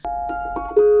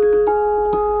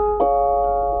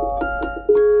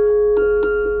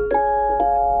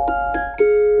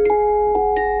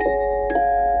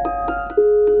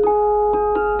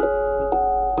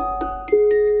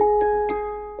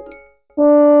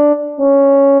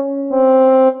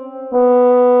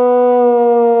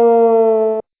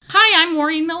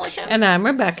And I'm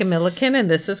Rebecca Milliken, and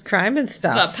this is Crime and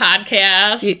Stuff. The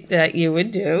podcast. That you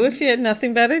would do if you had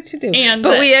nothing better to do. And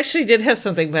but we actually did have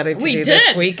something better to do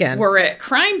this weekend. We're at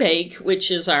Crime Bake,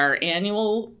 which is our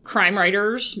annual crime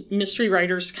writers, mystery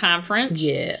writers conference.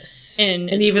 Yes. And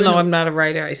even though I'm not a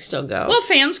writer, I still go. Well,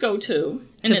 fans go too.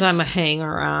 Because I'm a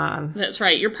hanger-on. That's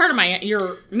right.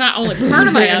 You're not only part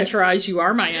of my entourage, you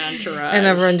are my entourage. And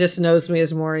everyone just knows me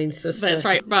as Maureen's sister. That's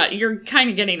right. But you're kind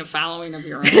of getting a following of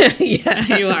your own.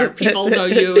 Yeah. You are. People know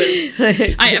you.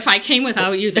 If I came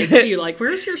without you, they'd be like,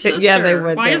 where's your sister? Yeah, they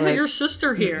would. Why isn't your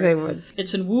sister here? They would.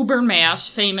 It's in Woburn, Mass.,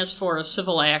 famous for a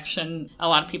civil action. A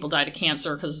lot of people died of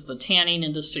cancer because the tanning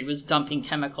industry was dumping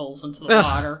chemicals into the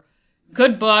water.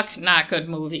 Good book, not good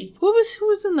movie. Who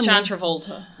was in the movie? John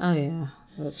Travolta. Oh, yeah.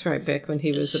 That's right, back when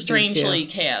he was strangely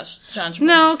cast. John Travolta.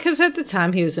 No, because at the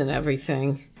time he was in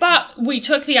everything. But we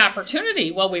took the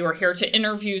opportunity while we were here to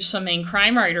interview some main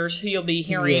crime writers who you'll be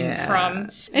hearing from.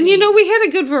 And we had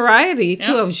a good variety,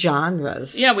 too, of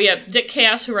genres. Yeah, we have Dick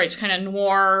Cass, who writes kind of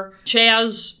noir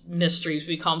jazz mysteries,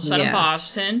 we call them, set in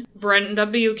Boston. Brenda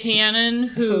Buchanan,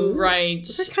 who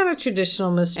writes... They're kind of traditional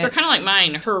mysteries. They're kind of like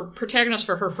mine. Her protagonist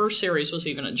for her first series was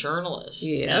even a journalist.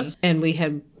 Yes. And we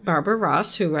had Barbara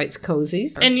Ross, who writes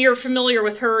cozies. And you're familiar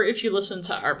with her if you listen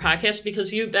to our podcast,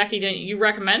 because you, Becky, you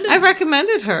recommended her. I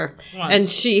recommended her. Once. And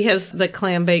she has the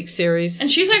Clam Bake series.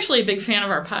 And she's actually a big fan of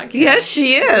our podcast. Yes,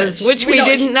 she is, which we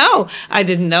didn't know. I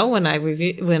didn't know when I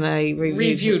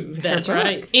reviewed That's her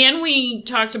right. book. And we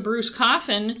talked to Bruce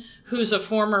Coffin, who's a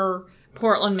former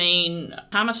Portland, Maine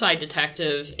homicide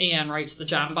detective and writes the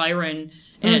John Byron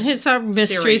and his are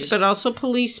mysteries, series. But also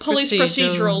police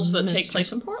procedurals that take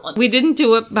place in Portland. We didn't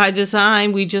do it by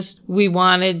design. We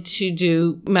wanted to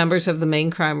do members of the main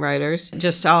crime writers. It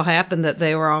just all happened that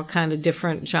they were all kind of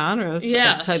different genres.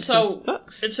 Yeah, types of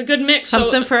books. It's a good mix.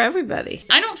 Something for everybody.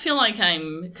 I don't feel like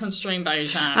I'm constrained by a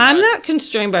genre. I'm not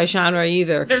constrained by genre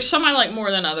either. There's some I like more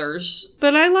than others.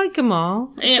 But I like them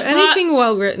all. Anything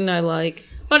well written I like.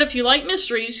 But if you like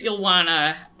mysteries, you'll want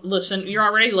to listen. You're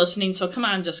already listening, so come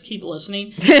on, just keep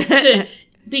listening.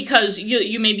 Because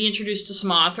you may be introduced to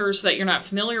some authors that you're not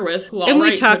familiar with. And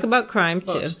we talk about crime,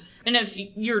 books. Too. And if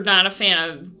you're not a fan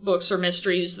of books or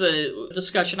mysteries, the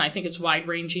discussion, I think, is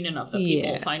wide-ranging enough that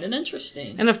people find it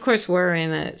interesting. And, of course, we're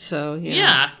in it, so,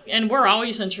 Yeah, and we're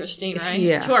always interesting, right?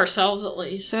 Yeah. To ourselves, at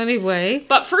least. So, anyway.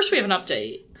 But first, we have an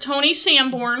update. Tony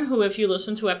Sanborn, who, if you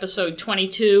listen to episode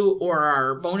 22 or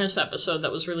our bonus episode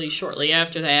that was released shortly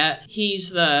after that, he's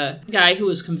the guy who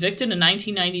was convicted in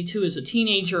 1992 as a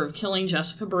teenager of killing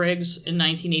Jessica Briggs in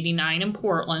 1989 in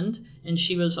Portland, and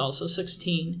she was also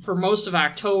 16. For most of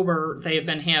October, they have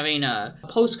been having a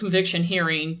post-conviction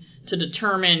hearing to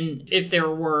determine if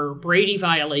there were Brady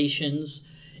violations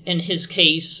in his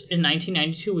case in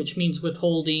 1992, which means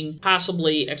withholding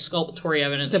possibly exculpatory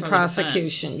evidence from the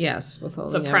prosecution, defense.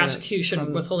 withholding the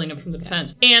prosecution withholding it from the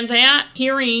defense. And that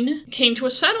hearing came to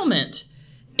a settlement.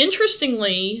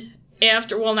 Interestingly,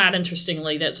 not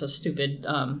interestingly, that's a stupid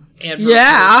adverb.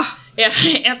 Yeah.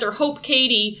 After Hope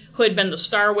Cady, who had been the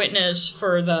star witness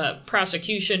for the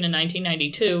prosecution in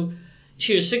 1992,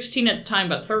 she was 16 at the time,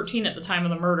 but 13 at the time of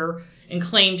the murder, and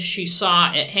claimed she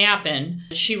saw it happen.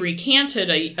 She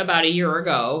recanted about a year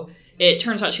ago. It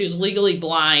turns out she was legally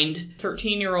blind,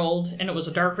 13-year-old, and it was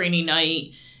a dark, rainy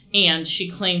night, and she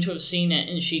claimed to have seen it,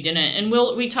 and she didn't. And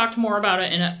we talked more about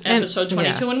it in episode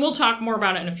 22, and we'll talk more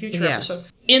about it in a future episode.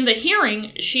 In the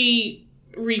hearing, she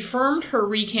reaffirmed her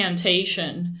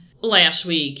recantation last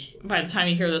week. By the time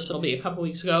you hear this, it'll be a couple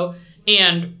weeks ago.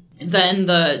 And then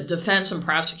the defense and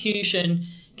prosecution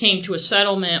came to a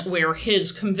settlement where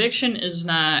his conviction is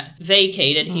not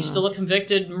vacated. He's still a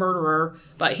convicted murderer,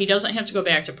 but he doesn't have to go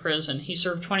back to prison. He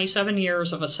served 27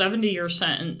 years of a 70-year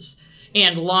sentence,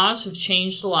 and laws have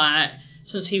changed a lot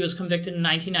since he was convicted in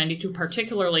 1992,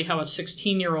 particularly how a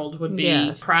 16-year-old would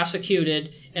be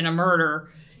prosecuted in a murder.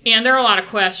 And there are a lot of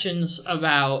questions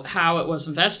about how it was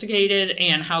investigated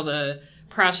and how the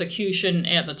prosecution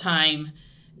at the time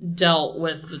dealt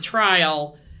with the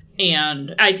trial.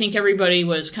 And I think everybody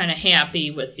was kind of happy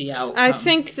with the outcome. I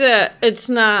think that it's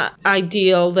not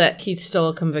ideal that he's still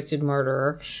a convicted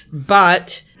murderer,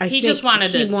 but he just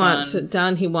wanted it done. He wants it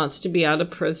done. He wants to be out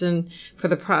of prison. For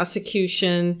the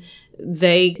prosecution,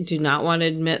 they do not want to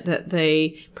admit that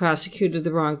they prosecuted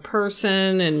the wrong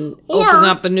person and open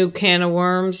up a new can of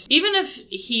worms. Even if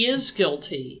he is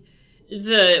guilty,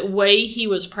 the way he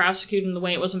was prosecuted and the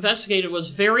way it was investigated was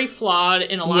very flawed,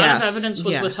 and a lot of evidence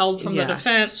was withheld from the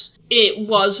defense. It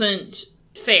wasn't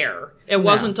fair. It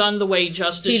wasn't done the way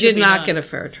justice He should did be not done. get a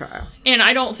fair trial. And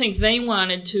I don't think they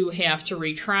wanted to have to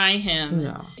retry him.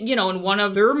 No. You know, and one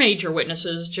of their major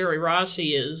witnesses, Jerry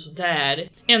Rossi, is dead.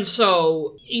 And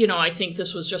so, you know, I think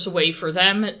this was just a way for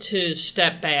them to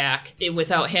step back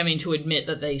without having to admit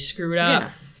that they screwed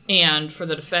up. Yeah. And for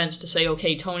the defense to say,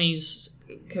 okay, Tony's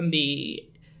can be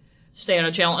stay out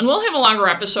of jail. And we'll have a longer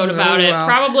episode about it.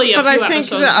 Probably a few But I think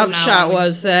episodes the from now. upshot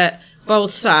was that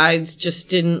both sides just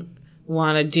didn't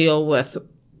want to deal with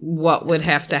what would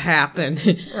have to happen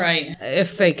Right.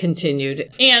 if they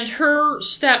continued. And her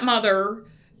stepmother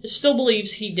still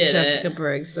believes he did Jessica it.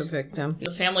 Briggs, the victim.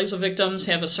 The families of victims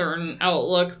have a certain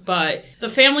outlook, but the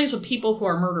families of people who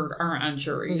are murdered aren't on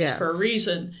juries Yes. for a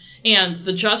reason. And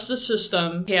the justice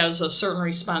system has a certain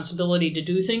responsibility to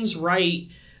do things right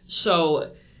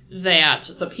so that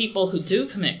the people who do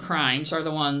commit crimes are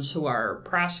the ones who are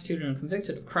prosecuted and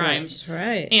convicted of crimes. That's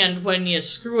right. And when you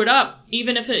screw it up,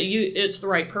 even if it's the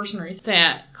right person,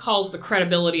 that calls the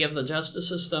credibility of the justice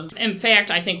system. In fact,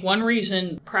 I think one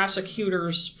reason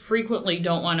prosecutors frequently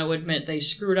don't want to admit they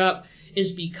screwed up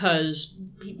is because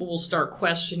people will start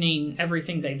questioning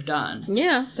everything they've done.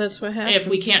 Yeah, that's what happened. If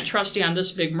we can't trust you on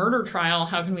this big murder trial,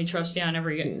 how can we trust you on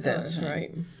every... That's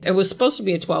right. It was supposed to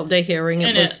be a 12-day hearing.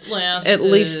 And it lasted... At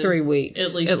least 3 weeks.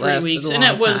 At least 3 weeks. And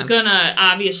it was going to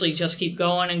obviously just keep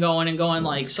going and going and going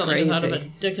like something out of a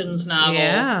Dickens novel.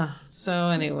 Yeah. So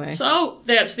anyway. So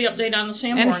that's the update on the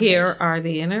Sanborn And here case. are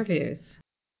the interviews.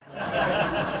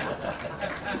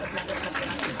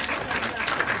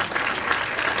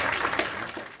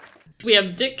 We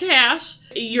have Dick Cass.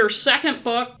 Your second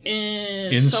book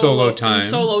is In Solo Time.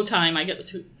 In Solo Time. I get the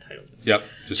two titles. Yep,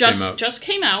 just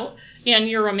came out. And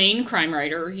you're a Maine crime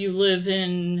writer. You live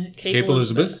in Cape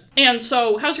Elizabeth. And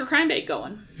so, how's your crime bait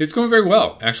going? It's going very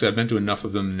well. Actually, I've been to enough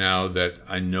of them now that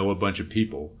I know a bunch of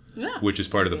people, which is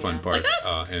part of the fun part. Like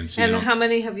us. And how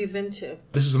many have you been to?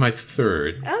 This is my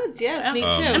third. Oh, yeah, me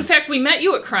too. In fact, we met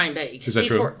you at Crime Bait. Is that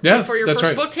before, true? Yeah, before your that's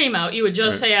first right. book came out, you had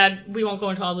just had, we won't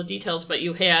go into all the details, but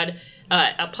you had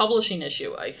a publishing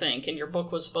issue, I think, and your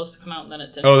book was supposed to come out and then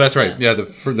it didn't. Oh, that's right. Yeah,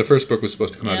 the first book was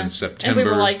supposed to come out in September. And we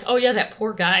were like, oh yeah, that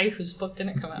poor guy whose book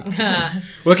didn't come out.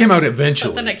 Well, it came out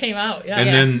eventually. But then it came out, yeah.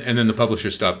 And then the publisher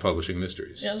stopped publishing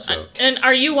mysteries. Yes. So. And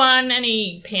are you on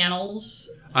any panels?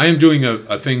 I am doing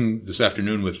a thing this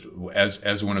afternoon with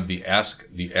as one of the Ask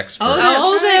the Experts.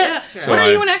 Oh, that's right. So What are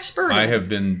you an expert in? I have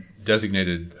been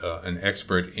designated an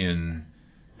expert in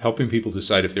helping people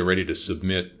decide if they're ready to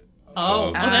submit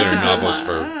that's their a good novels one.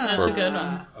 for That's a good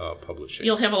one. Publishing.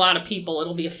 You'll have a lot of people.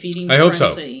 It'll be a feeding I hope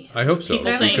so. frenzy. I hope so.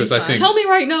 People saying, Because I think, tell me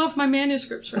right now if my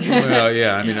manuscript's ready. well,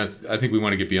 yeah. I mean, I think we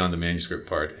want to get beyond the manuscript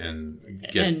part and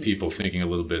get people thinking a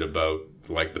little bit about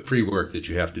like the pre-work that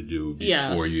you have to do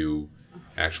before you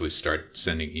actually start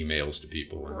sending emails to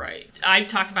people. Right. I've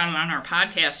talked about it on our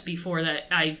podcast before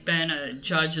that I've been a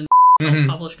judge in the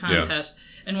self-published contest,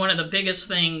 and one of the biggest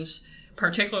things,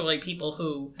 particularly people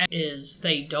who is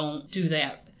they don't do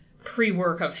that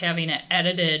pre-work of having it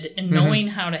edited and knowing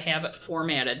how to have it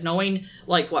formatted, knowing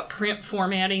like what print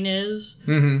formatting is.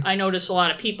 I notice a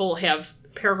lot of people have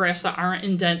paragraphs that aren't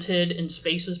indented and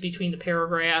spaces between the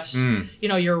paragraphs. You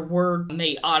know, your Word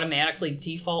may automatically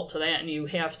default to that and you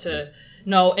have to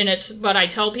know. And but I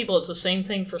tell people it's the same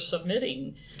thing for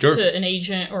submitting to an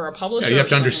agent or a publisher. Yeah, you have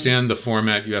to understand the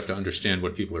format. You have to understand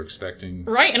what people are expecting.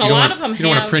 Right, and a lot of them you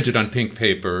don't want to print it on pink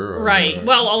paper. Right.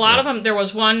 Well, a lot of them, there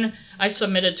was one I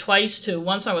submitted twice to.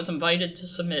 Once I was invited to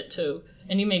submit to,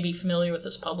 and you may be familiar with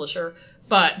this publisher,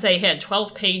 but they had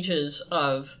 12 pages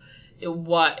of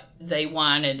what they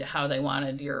wanted, how they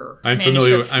wanted your manuscript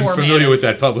formatted. I'm familiar with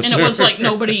that publisher. And it was like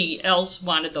nobody else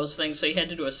wanted those things, so you had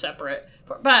to do a separate.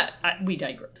 But we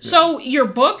digress. Yeah. So your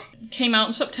book came out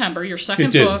in September, your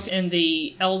second book in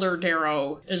the Elder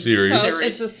Darrow series. So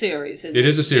it's a series. It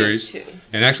is a series.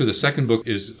 And actually the second book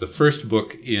is the first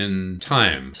book in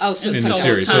time in the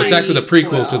series. So it's actually the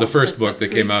prequel to the first book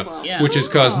that came out, which has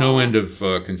caused no end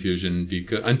of confusion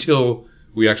until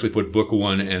we actually put book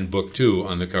 1 and book 2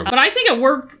 on the cover. But I think it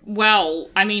worked well.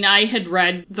 I mean, I had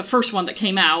read the first one that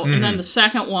came out, and then the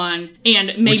second one, and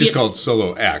maybe which is called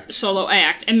Solo Act. Solo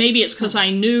Act, and maybe it's because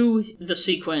I knew the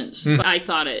sequence. But I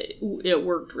thought it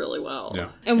worked really well.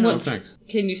 Yeah. And thanks.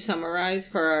 Can you summarize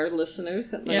for our listeners?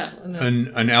 That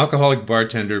An alcoholic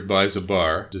bartender buys a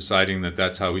bar, deciding that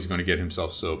that's how he's going to get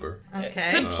himself sober.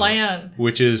 Okay. Good plan.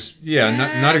 Which is,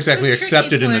 not exactly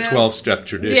accepted in the 12-step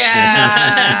tradition.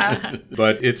 Yeah.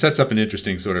 But it sets up an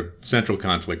interesting sort of central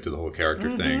conflict to the whole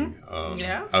character thing,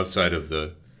 outside of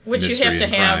the Which mystery you have to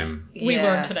and have. crime. We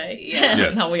learned today. Yeah.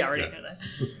 Yes. No, we already knew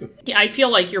that. I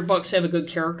feel like your books have a good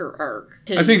character arc.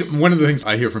 I think one of the things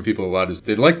I hear from people a lot is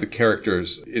they like the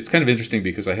characters. It's kind of interesting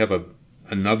because I have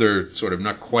another sort of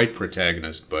not quite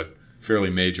protagonist, but fairly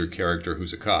major character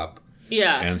who's a cop.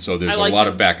 Yeah. And so there's a lot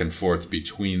of back and forth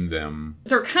between them.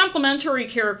 They're complementary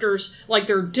characters. Like,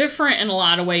 they're different in a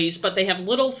lot of ways, but they have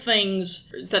little things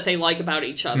that they like about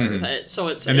each other. And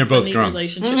they're both a neat drunks.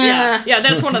 relationship. Yeah,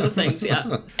 that's one of the things,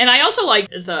 yeah. And I also like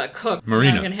the cook.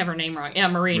 Marina. I'm going to have her name wrong. Yeah,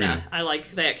 Marina. I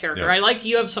like that character. Yeah. I like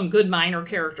you have some good minor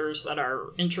characters that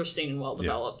are interesting and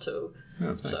well-developed, too.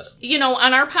 Oh, So,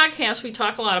 on our podcast, we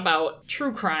talk a lot about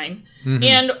true crime.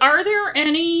 And are there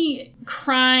any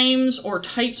crimes or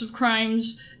types of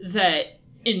crimes that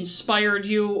inspired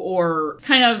you or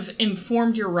kind of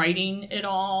informed your writing at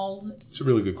all? It's a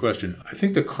really good question. I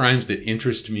think the crimes that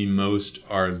interest me most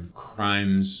are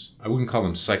crimes, I wouldn't call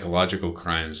them psychological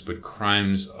crimes, but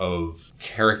crimes of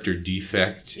character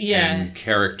defect and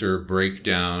character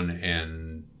breakdown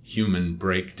and human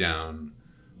breakdown.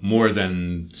 More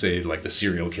than, say, like the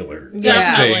serial killer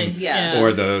Definitely, yeah.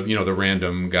 or the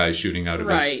random guy shooting out of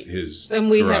his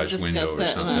and we garage have window or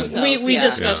that something. We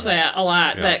discuss that a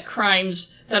lot. Yeah. That crimes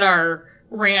that are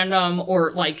random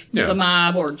or like the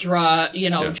mob or drug,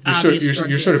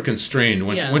 You're sort of constrained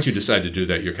once you decide to do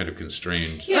that. You're kind of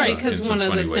constrained. Yeah, because one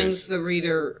of the ways. things the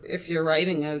reader, if you're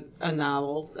writing a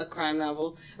novel, a crime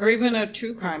novel, or even a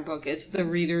true crime book, is the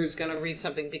reader is going to read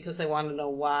something because they want to know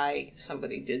why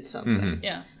somebody did something.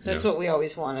 Yeah, that's what we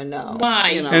always want to know. Why?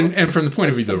 And from the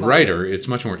point of view of the writer, it's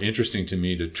much more interesting to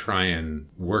me to try and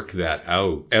work that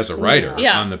out as a writer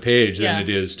on the page than it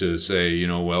is to say,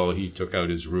 he took out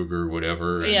his Ruger, whatever.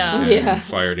 And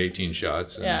fired 18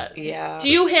 shots. Do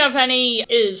you have any,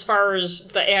 as far as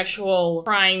the actual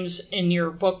crimes in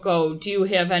your book go, do you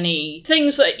have any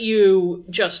things that you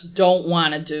just don't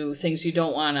want to do, things you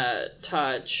don't want to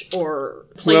touch, or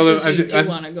places you do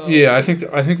want to go? Yeah, I think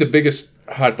the biggest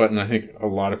hot button, I think a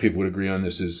lot of people would agree on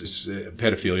this, is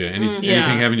pedophilia.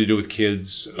 Anything having to do with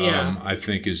kids, I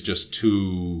think is just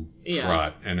too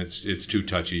fraught, and it's too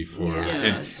touchy for.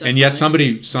 And yet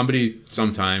somebody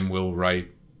sometime will write,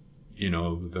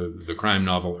 the crime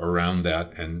novel around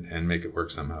that and make it work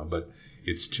somehow. But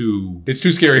it's too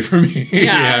scary for me.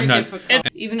 I'm not.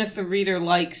 Even if the reader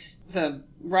likes the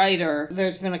writer,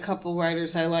 there's been a couple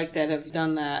writers I like that have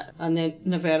done that.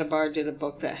 Nevada Bar did a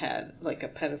book that had like a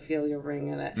pedophilia ring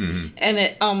in it, and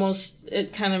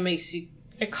it kind of makes you.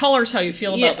 It colors how you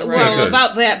feel about the writer. Well,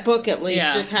 about that book at least.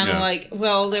 You're kind of like,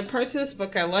 well, the person's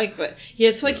book I like, but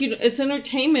it's like it's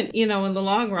entertainment, in the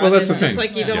long run. Well, that's the thing. It's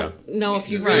like you don't know if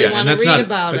you really want to read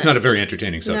about it. It's not a very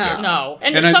entertaining subject. No.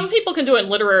 And some people can do it in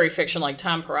literary fiction, like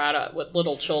Tom Perrotta with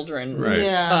Little Children. Right.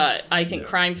 Yeah. But I think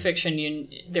crime fiction,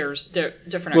 there's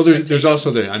different. Well, there's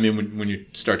also when you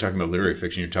start talking about literary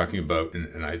fiction, you're talking about,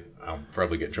 and I'll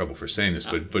probably get in trouble for saying this,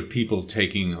 but people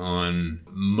taking on,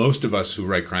 most of us who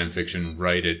write crime fiction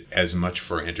write it as much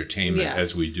for entertainment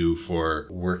as we do for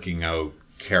working out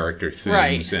character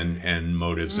things and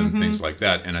motives and things like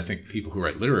that. And I think people who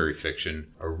write literary fiction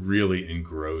are really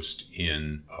engrossed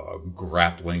in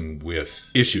grappling with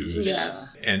issues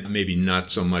and maybe not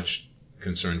so much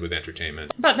concerned with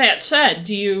entertainment. But that said,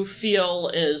 do you feel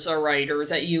as a writer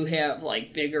that you have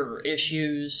like bigger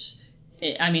issues?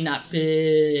 I mean, not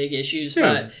big issues,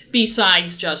 but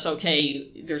besides just,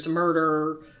 there's a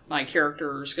murder, my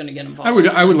character's going to get involved.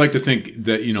 I would like to think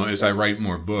that, as I write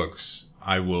more books,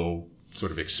 I will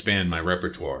sort of expand my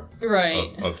repertoire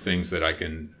of things that I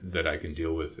can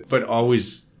deal with. But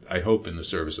always, I hope, in the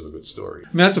service of a good story. I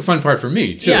mean, that's a fun part for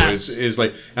me, too. Yes. Is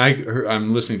like,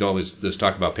 I'm listening to all this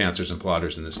talk about pantsers and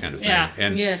plotters and this kind of thing. Yeah.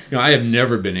 And, I have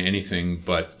never been anything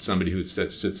but somebody who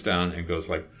sits down and goes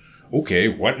like, okay,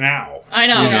 what now? I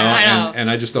know. And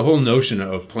I just, the whole notion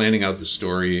of planning out the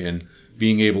story and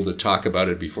being able to talk about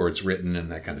it before it's written and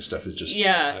that kind of stuff is just,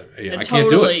 I can't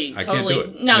do it. I can't do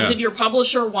it. Now, did your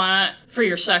publisher want, for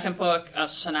your second book, a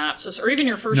synopsis, or even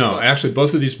your first book? No, actually,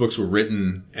 both of these books were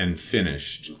written and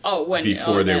finished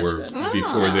before they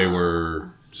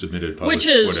were submitted, published, which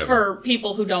is, whatever. For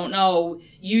people who don't know,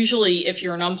 usually if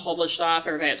you're an unpublished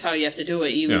author, that's how you have to do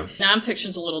it.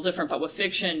 Nonfiction's a little different, but with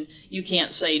fiction, you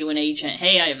can't say to an agent,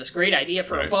 hey, I have this great idea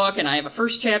for a book, and I have a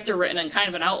first chapter written and kind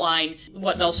of an outline.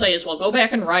 What they'll say is, well, go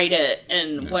back and write it,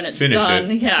 and when it's finish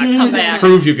done, it. come back.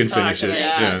 Prove you can finish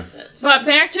it. But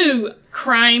back to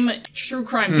crime, true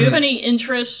crime. Do you have any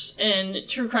interest in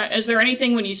true crime? Is there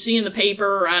anything when you see in the paper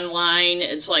or online,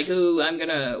 it's like, ooh, I'm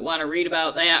gonna want to read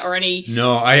about that, or any?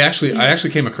 No, I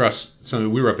actually came across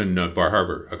some. We were up in Bar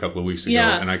Harbor a couple of weeks ago,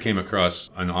 and I came across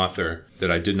an author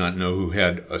that I did not know who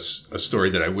had a story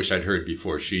that I wish I'd heard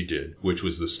before she did, which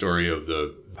was the story of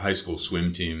the high school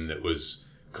swim team that was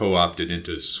co-opted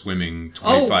into swimming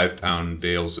 25-pound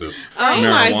bales of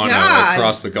marijuana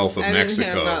across the Gulf of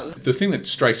Mexico. The thing that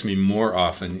strikes me more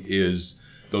often is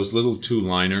those little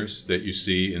two-liners that you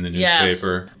see in the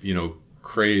newspaper. Yes.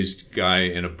 Crazed guy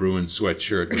in a Bruin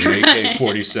sweatshirt with an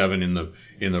AK-47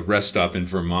 in the rest stop in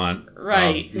Vermont.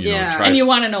 Right. And you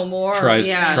want to know more.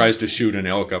 Tries to shoot an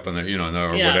elk up on the,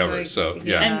 or whatever. Like, so,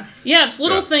 And, it's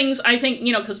little things, I think,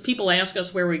 because people ask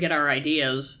us where we get our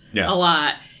ideas a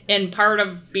lot. And part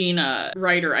of being a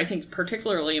writer, I think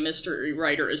particularly a mystery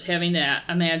writer, is having that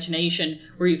imagination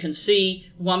where you can see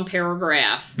one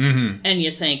paragraph and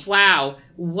you think, wow,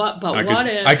 what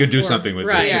if... I could do something with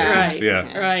Right.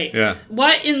 Yeah.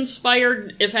 What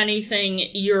inspired, if anything,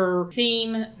 your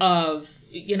theme of,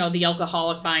 the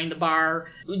alcoholic behind the bar?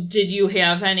 Did you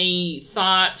have any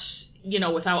thoughts,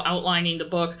 without outlining the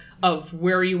book, of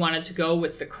where you wanted to go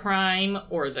with the crime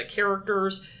or the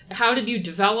characters? How did you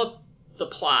develop the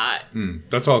plot?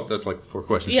 That's like 4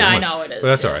 questions. Yeah, I know it is. But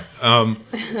that's all right.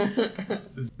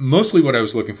 Mostly what I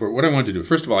was looking for, what I wanted to do.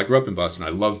 First of all, I grew up in Boston. I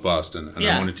love Boston, and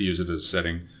I wanted to use it as a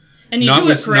setting. And you do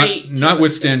it great.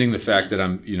 Notwithstanding the fact that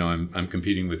I'm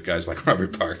competing with guys like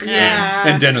Robert Park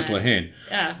and Dennis Lehane.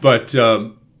 Yeah. But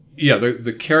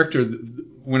the character.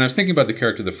 When I was thinking about the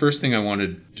character, the first thing I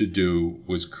wanted to do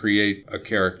was create a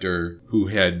character who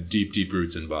had deep, deep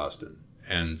roots in Boston,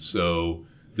 and so.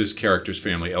 This character's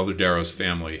family, Elder Darrow's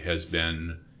family, has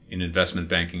been in investment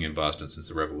banking in Boston since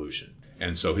the Revolution.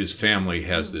 And so his family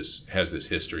has this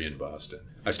history in Boston.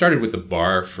 I started with the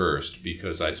bar first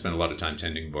because I spent a lot of time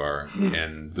tending bar.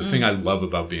 And the thing I love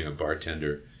about being a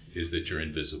bartender is that you're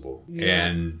invisible. Yeah.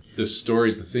 And the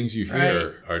stories, the things you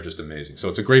hear are just amazing. So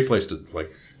it's a great place to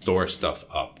store stuff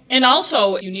up. And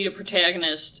also, you need a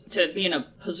protagonist to be in a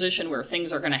position where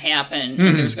things are going to happen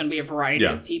and there's going to be a variety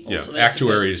of people. Yeah. So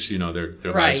actuaries,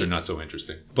 their lives are not so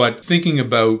interesting. But thinking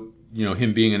about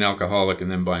him being an alcoholic and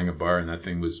then buying a bar and that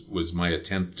thing was my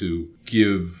attempt to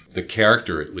give the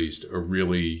character, at least, a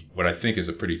really, what I think is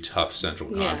a pretty tough central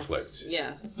conflict.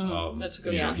 Yes. That's a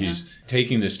good one. He's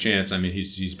taking this chance. I mean,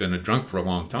 he's been a drunk for a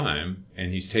long time,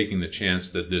 and he's taking the chance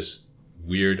that this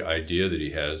weird idea that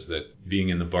he has, that being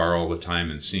in the bar all the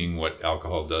time and seeing what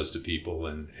alcohol does to people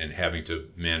and having to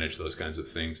manage those kinds of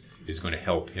things is going to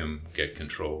help him get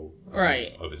control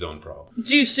of his own problem.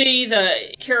 Do you see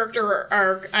the character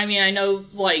arc? I mean, I know,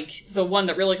 the one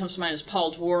that really comes to mind is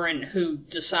Paul Dworin, who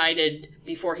decided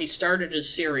before he started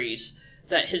his series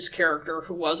that his character,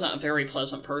 who wasn't a very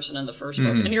pleasant person in the first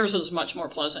book, and yours is much more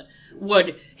pleasant,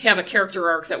 would have a character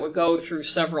arc that would go through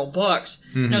several books.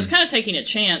 And it was kind of taking a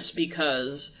chance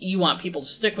because you want people to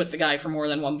stick with the guy for more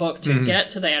than one book to get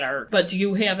to that arc. But do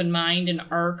you have in mind an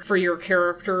arc for your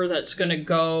character that's going to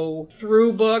go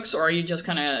through books, or are you just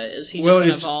kind of, is he just going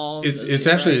to evolve?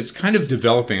 It's kind of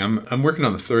developing. I'm working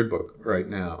on the 3rd book right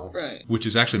now, right, which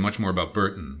is actually much more about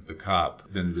Burton, the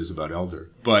cop, than it is about Elder.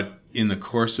 But in the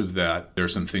course of that, there are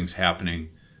some things happening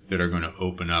that are going to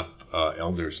open up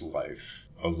Elder's life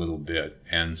a little bit.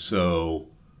 And so,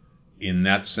 in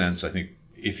that sense, I think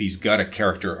if he's got a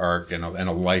character arc and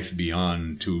a life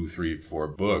beyond 2, 3, 4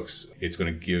 books, it's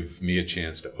going to give me a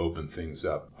chance to open things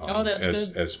up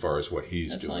as far as what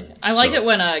he's doing. I like it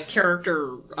when a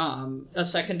character, a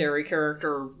secondary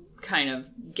character, kind of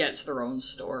gets their own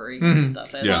story and stuff.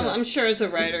 Well, I'm sure as a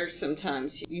writer,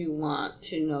 sometimes you want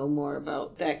to know more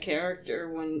about that character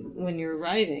when you're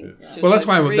writing. Yeah. Well,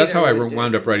 that's how I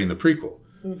wound up writing the prequel,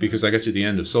 because I got to the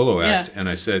end of Solo Act and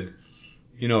I said,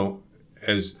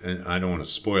 and I don't want to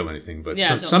spoil anything, but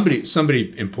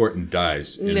somebody important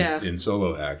dies in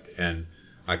Solo Act, and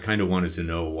I kind of wanted to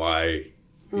know why.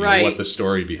 What the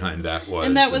story behind that was.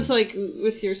 And that was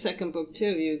with your second book,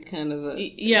 too. You kind of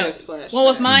flashback. Well,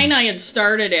 with mine, I had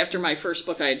started, after my first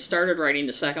book, I had started writing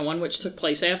the second one, which took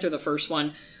place after the first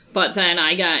one. But then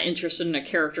I got interested in a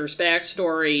character's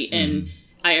backstory, and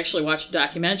I actually watched a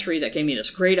documentary that gave me this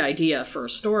great idea for a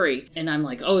story. And I'm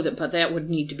like, but that would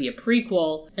need to be a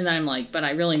prequel. And then I'm like, but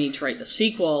I really need to write the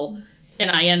sequel. And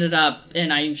I ended up,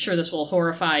 and I'm sure this will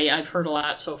horrify, I've heard a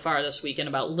lot so far this weekend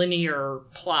about linear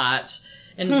plots.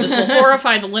 and this will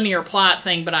horrify the linear plot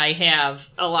thing, but I have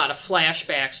a lot of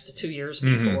flashbacks to 2 years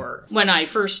before. When I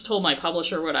first told my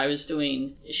publisher what I was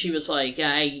doing, she was like,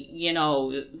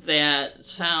 that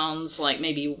sounds like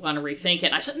maybe you want to rethink it.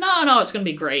 And I said, no, it's going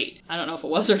to be great. I don't know if it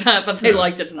was or not, but they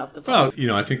liked it enough to Well,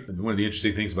 I think one of the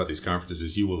interesting things about these conferences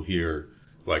is you will hear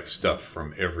like stuff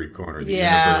from every corner of the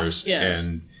universe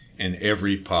and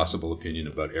every possible opinion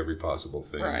about every possible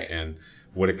thing. Right. And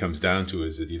what it comes down to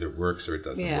is it either works or it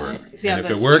doesn't work. Yeah, and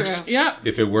if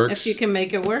it works, if you can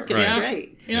make it work, it's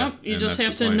great. Yeah, you just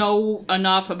have to know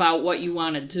enough about what you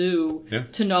want to do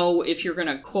to know if you're going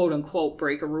to quote unquote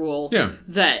break a rule. Yeah.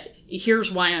 That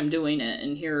here's why I'm doing it,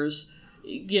 and here's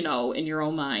in your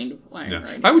own mind why I'm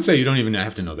writing. I would say you don't even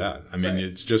have to know that. I mean,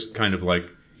 it's just kind of like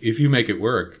if you make it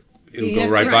work, it'll go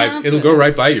right by. It'll go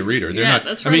right by your reader. They're not.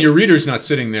 That's right. I mean, your reader's not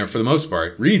sitting there for the most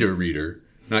part. Reader.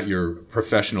 Not your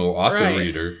professional author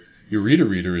reader. Your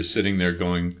reader is sitting there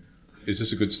going, "Is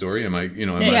this a good story? Am I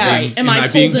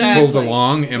being pulled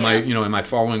along? Am I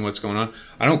following what's going on?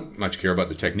 I don't much care about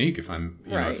the technique if I'm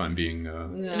being.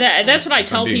 That's what I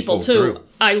tell people too. Through.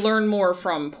 I learn more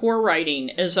from poor writing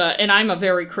and I'm a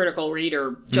very critical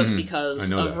reader just because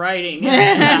of writing.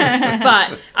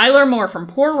 But I learn more from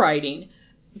poor writing.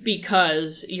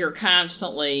 Because you're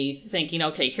constantly thinking,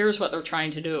 okay, here's what they're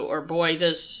trying to do, or boy,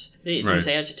 these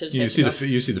adjectives. You see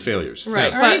the failures,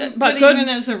 right? Yeah. But even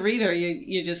as a reader,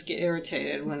 you just get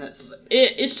irritated when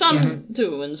it's. Some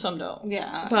do and some don't.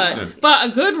 Yeah. But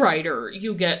a good writer,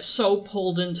 you get so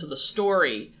pulled into the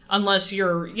story. Unless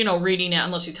you're, reading it,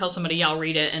 unless you tell somebody, I'll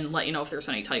read it and let you know if there's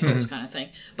any typos, kind of thing.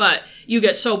 But you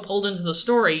get so pulled into the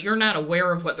story, you're not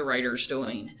aware of what the writer's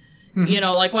doing.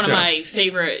 Like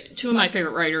two of my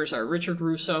favorite writers are Richard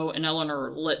Russo and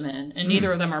Eleanor Littman, and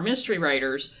neither of them are mystery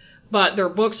writers, but their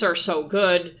books are so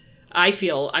good. I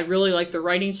really like their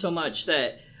writing so much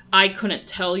that I couldn't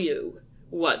tell you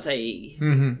what they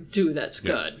do that's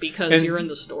good because you're in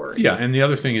the story. Yeah, and the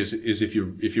other thing is if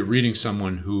you're reading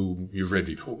someone whom you've read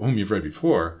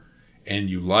before, and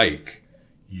you like,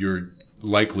 you're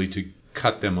likely to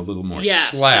cut them a little more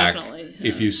slack. Definitely.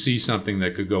 If you see something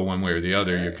that could go one way or the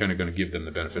other, you're kind of going to give them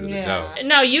the benefit of the doubt.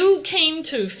 Now, you came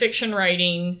to fiction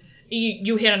writing.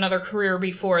 You had another career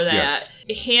before that.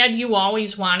 Yes. Had you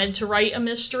always wanted to write a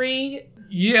mystery?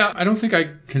 Yeah, I don't think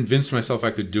I convinced myself I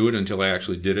could do it until I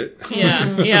actually did it.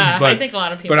 Yeah, I think a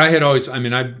lot of people. But I had always, I've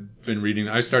been reading,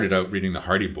 I started out reading the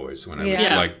Hardy Boys when I was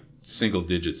like single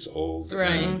digits old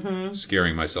and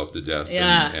scaring myself to death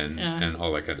and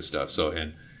all that kind of stuff. So,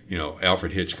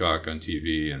 Alfred Hitchcock on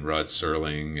TV and Rod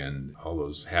Serling and all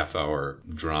those half-hour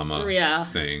drama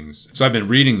things. So I've been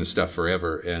reading the stuff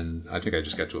forever, and I think I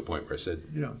just got to a point where I said,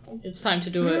 it's time to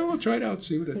do it. We'll try it out,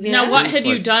 see what it is. Now, what had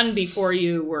you done before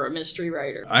you were a mystery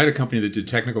writer? I had a company that did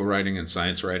technical writing and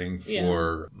science writing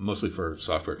mostly for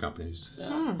software companies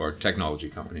or technology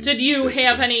companies. Did you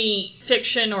have any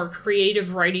fiction or creative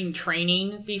writing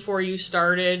training before you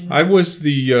started? I was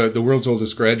the world's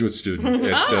oldest graduate student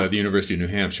at the University of New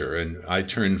Hampshire. And I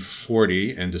turned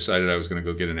 40 and decided I was going to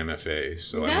go get an MFA.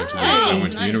 So I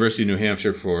went to the University of New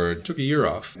Hampshire took a year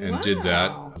off and did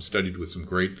that. Studied with some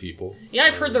great people. Yeah,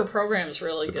 I've heard their program is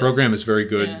really good. The program is very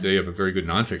good. Yeah. They have a very good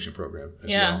nonfiction program as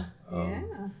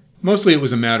well. Mostly it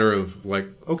was a matter of like,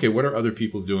 okay, what are other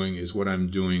people doing? Is what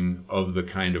I'm doing of the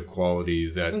kind of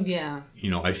quality that,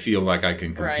 I feel like I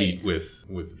can compete with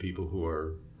the people who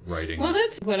are writing. Well,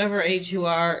 that's whatever age you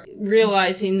are,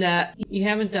 realizing that you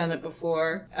haven't done it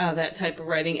before, that type of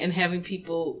writing, and having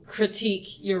people critique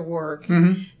your work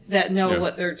that know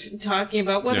what they're talking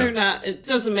about, whether or not, it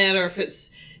doesn't matter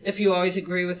if you always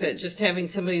agree with it, just having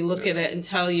somebody look at it and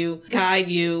tell you, guide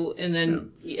you, and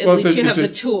then at least you have the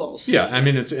tools. Yeah, I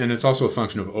mean, it's also a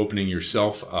function of opening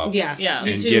yourself up. Yes.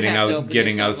 And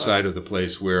getting outside of the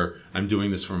place where I'm doing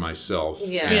this for myself.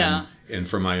 And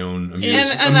for my own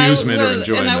amusement or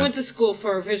enjoyment. And I went to school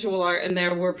for visual art, and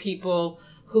there were people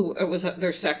who, it was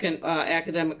their second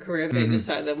academic career, they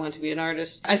decided they wanted to be an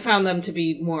artist. I found them to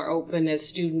be more open as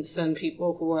students than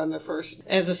people who were on their first.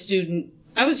 As a student,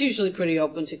 I was usually pretty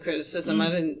open to criticism. I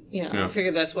didn't, I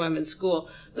figured that's why I'm in school.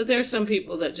 But there are some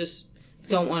people that just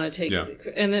don't want to take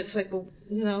it. And it's like,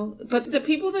 well, but the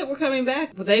people that were coming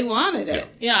back, they wanted it.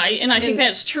 Yeah, and I think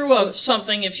that's true of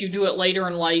something. If you do it later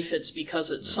in life, it's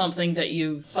because it's something that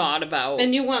you've thought about.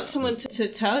 And you want someone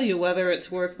to tell you whether it's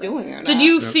worth doing or not. Did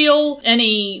you feel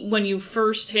when you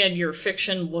first had your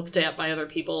fiction looked at by other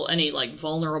people, any like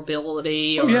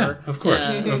vulnerability? Yeah, of course.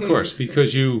 Of course,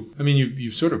 because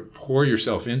you sort of pour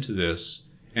yourself into this.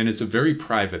 And it's a very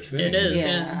private thing. It is,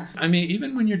 yeah. I mean,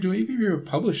 even if you're a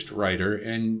published writer,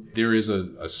 and there is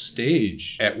a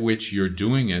stage at which you're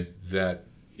doing it that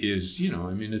is,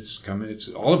 it's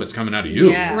all of it's coming out of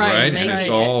you, right? And it's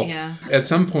all, at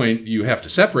some point, you have to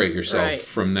separate yourself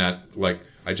from that, like,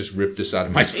 I just ripped this out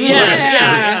of my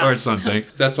flesh or something.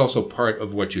 That's also part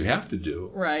of what you have to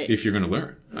do if you're going to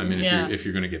learn. I mean, if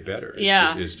you're going to get better,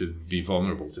 is to be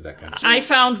vulnerable to that kind of stuff. I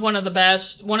found one of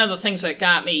the things that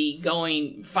got me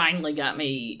going, finally got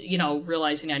me,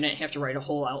 realizing I didn't have to write a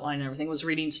whole outline and everything, was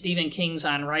reading Stephen King's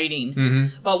On Writing.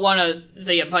 Mm-hmm. But one of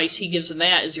the advice he gives in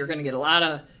that is you're going to get a lot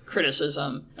of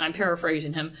criticism. I'm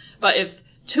paraphrasing him. But if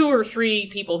 2 or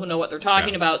 3 people who know what they're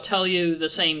talking about tell you the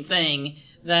same thing,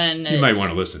 then you might want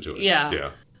to listen to it.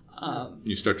 Yeah.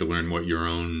 You start to learn what your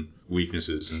own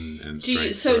weaknesses and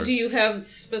strengths are. So do you have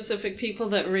specific people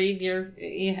that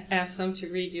you ask them to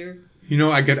read your...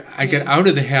 I get out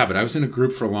of the habit. I was in a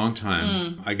group for a long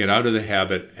time. I get out of the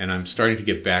habit, and I'm starting to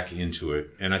get back into it.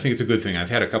 And I think it's a good thing.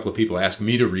 I've had a couple of people ask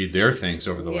me to read their things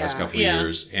over the last couple of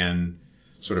years, and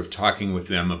sort of talking with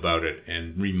them about it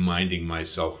and reminding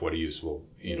myself what a useful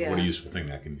thing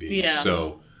that can be. Yes.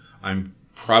 So I'm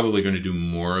probably going to do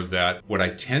more of that. What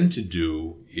I tend to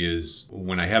do is,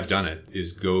 when I have done it,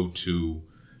 is go to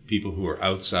people who are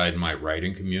outside my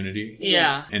writing community.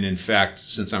 Yeah. And in fact,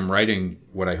 since I'm writing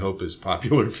what I hope is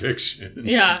popular fiction,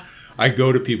 yeah, I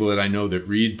go to people that I know that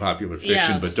read popular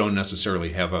fiction but don't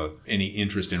necessarily have any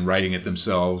interest in writing it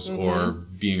themselves or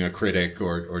being a critic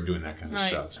or doing that kind of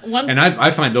stuff. And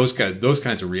I find those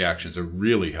kinds of reactions are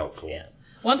really helpful. Yeah.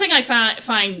 One thing I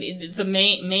find the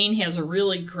Maine has a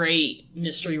really great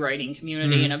mystery writing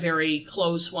community and a very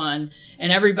close one,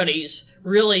 and everybody's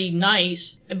really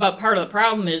nice. But part of the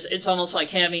problem is it's almost like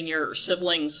having your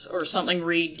siblings or something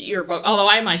read your book. Although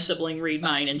I had my sibling read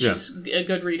mine, and she's a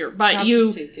good reader. But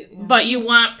you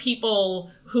want people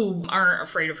who aren't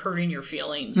afraid of hurting your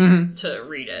feelings to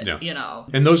read it,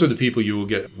 And those are the people you will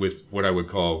get with what I would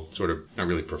call sort of, not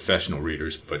really professional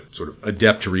readers, but sort of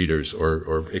adept readers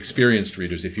or experienced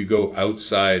readers. If you go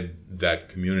outside that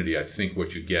community, I think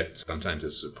what you get sometimes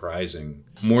is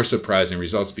more surprising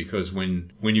results, because when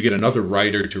you get another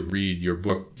writer to read your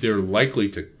book, they're likely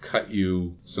to cut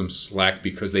you some slack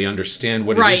because they understand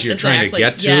what it is you're trying to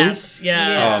get to.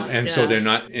 Yes, so they're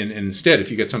not, and instead, if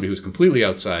you get somebody who's completely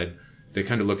outside, they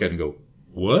kind of look at it and go,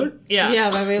 what? Yeah,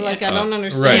 they'll be like, I don't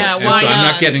understand. Right. Yeah, and so I'm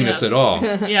not getting this at all.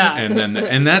 Yeah.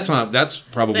 And that's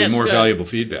probably more valuable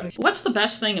feedback. What's the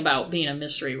best thing about being a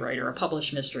mystery writer, a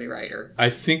published mystery writer? I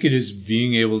think it is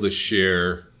being able to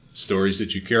share stories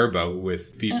that you care about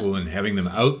with people and having them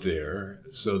out there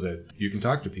so that you can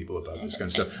talk to people about this kind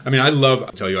of stuff. I mean, I'll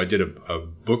tell you, I did a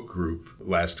book group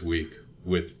last week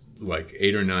with like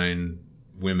 8 or 9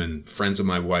 women, friends of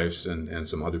my wife's and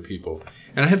some other people.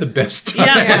 And I had the best time.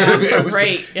 Yeah, it was so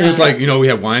great. It was like, we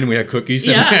had wine and we had cookies.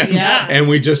 And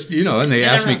we just, and they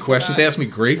asked me questions. They asked me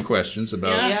great questions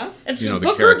about, And the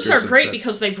book groups are great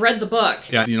because they've read the book.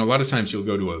 Yeah, a lot of times you'll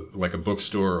go to a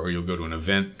bookstore or you'll go to an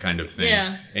event kind of thing.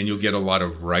 Yeah. And you'll get a lot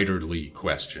of writerly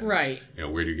questions. Right.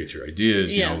 Where do you get your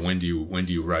ideas? Yes. When do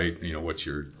you write? What's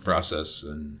your process?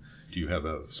 And do you have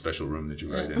a special room that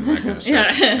you write in? That kind of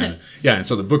stuff. And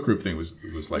so the book group thing was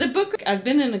like... I've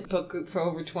been in a book group for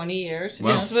over 20 years.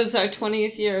 Wow. This was our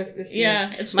 20th year this year.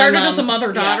 Yeah, it started as a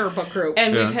mother-daughter book group.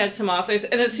 And we've had some authors.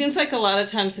 And it seems like a lot of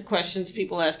times the questions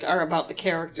people ask are about the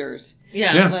characters.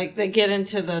 Yeah. Like they get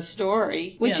into the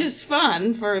story, which is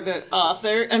fun for the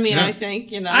author. I mean, I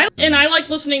think, I like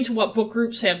listening to what book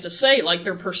groups have to say. Like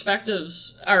their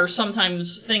perspectives are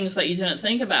sometimes things that you didn't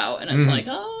think about. And it's like,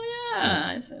 oh,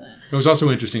 yeah, I see that. It was also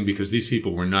interesting because these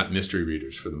people were not mystery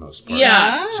readers for the most part.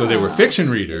 Yeah. So they were fiction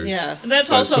readers. Yes. That's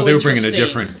also so they were bringing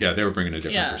interesting. they were bringing a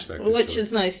different perspective. Which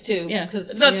is nice too. Yeah.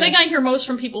 The thing I hear most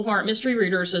from people who aren't mystery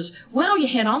readers is, wow, you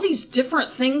had all these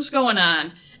different things going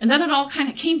on. And then it all kind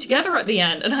of came together at the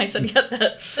end. And I said,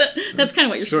 that's kind of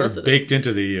what you're supposed to do. Baked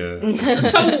into the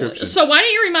description. So why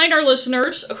don't you remind our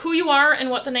listeners who you are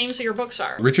and what the names of your books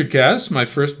are? Richard Cass. My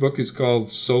first book is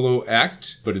called Solo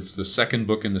Act, but it's the second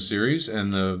book in the series.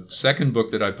 And the second book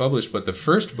that I published, but the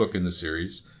first book in the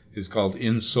series, is called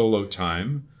In Solo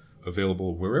Time.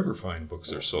 Available wherever fine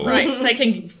books are sold. Right. They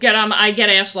can get on. I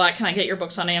get asked a lot, can I get your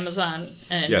books on Amazon?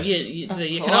 And yes. you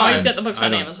can always get the books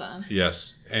on Amazon.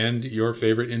 Yes. And your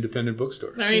favorite independent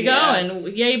bookstore. There you go.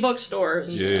 And yay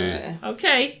bookstores. Yay.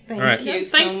 Okay. Thank you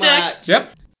so Thanks, much. Dick. Yep.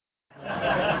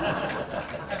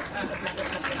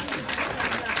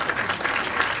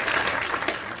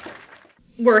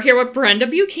 We're here with Brenda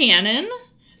Buchanan,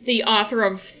 the author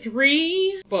of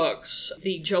 3 books,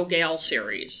 the Joe Gale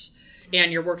series.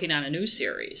 and you're working on a new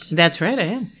series. That's right, I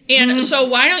am. And so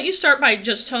why don't you start by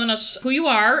just telling us who you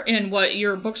are and what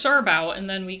your books are about, and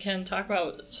then we can talk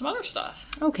about some other stuff.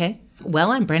 Okay.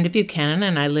 Well, I'm Brenda Buchanan,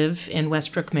 and I live in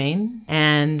Westbrook, Maine,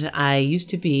 and I used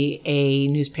to be a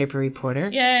newspaper reporter.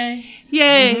 Yay.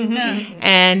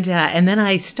 And then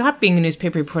I stopped being a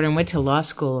newspaper reporter and went to law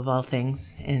school, of all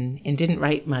things, and didn't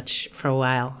write much for a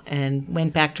while, and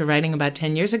went back to writing about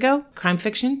 10 years ago, crime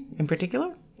fiction in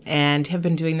particular, and have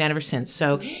been doing that ever since.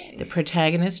 So the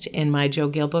protagonist in my Joe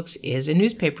Gill books is a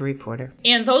newspaper reporter.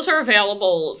 And those are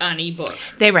available on ebook.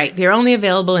 They're only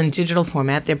available in digital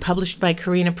format. They're published by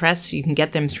Carina Press. You can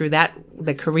get them through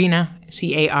the Carina,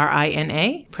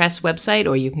 Carina Press website,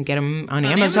 or you can get them on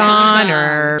Amazon.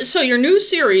 Or So your new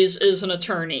series is an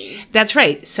attorney. That's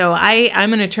right. So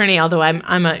I'm an attorney, although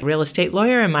I'm a real estate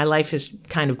lawyer, and my life is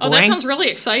kind of boring. Oh, that sounds really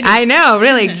exciting. I know,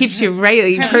 really. It keeps you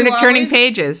turning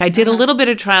pages. I did a little bit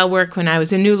of trial work when I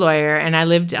was a new lawyer, and I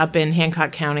lived up in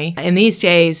Hancock County. And these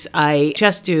days, I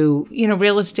just do,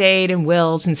 real estate and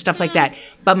wills and stuff like that.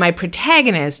 But my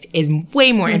protagonist is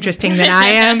way more interesting than I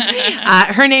am.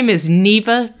 Her name is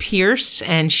Neva Pierce,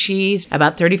 and she's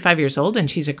about 35 years old, and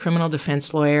she's a criminal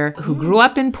defense lawyer who grew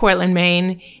up in Portland,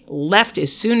 Maine, left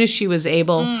as soon as she was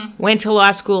able, went to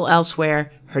law school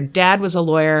elsewhere. Her dad was a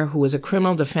lawyer who was a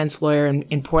criminal defense lawyer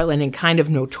in Portland, and kind of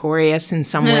notorious in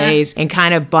some ways and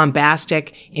kind of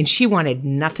bombastic. And she wanted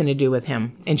nothing to do with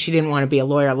him. And she didn't want to be a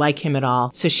lawyer like him at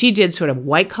all. So she did sort of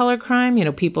white collar crime,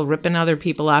 people ripping other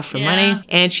people off for money.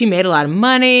 And she made a lot of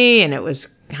money, and it was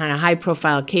kind of high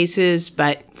profile cases,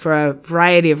 but for a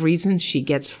variety of reasons, she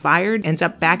gets fired, ends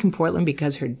up back in Portland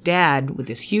because her dad, with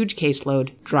this huge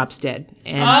caseload, drops dead.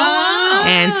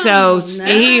 And so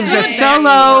he was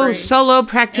a solo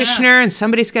practitioner, and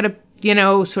somebody's got to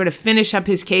sort of finish up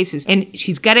his cases. And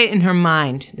she's got it in her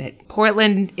mind that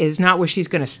Portland is not where she's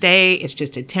going to stay. It's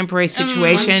just a temporary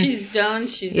situation. Once she's done,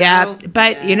 she's out.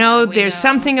 But, there's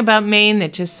something about Maine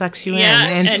that just sucks you in.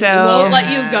 And so won't let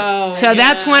you go. So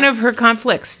that's one of her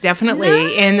conflicts,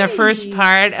 definitely, in the first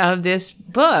part of this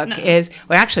book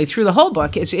actually through the whole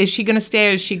book, is she going to stay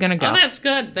or is she going to go? Oh, that's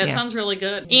good. That sounds really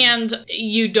good. And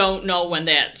you don't know when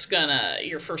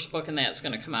your first book and that's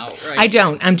going to come out, right? I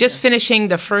don't. I'm just finishing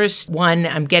the first one.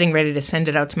 I'm getting ready to send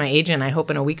it out to my agent, I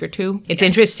hope in a week or two. It's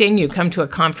interesting. You come to a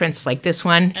conference like this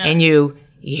one and you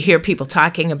hear people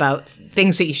talking about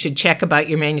things that you should check about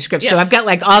your manuscript. So I've got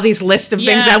like all these lists of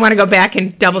things I want to go back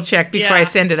and double check before I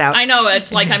send it out. I know.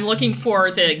 It's like I'm looking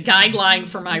for the guideline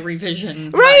for my revision.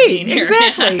 Right,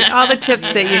 exactly. All the tips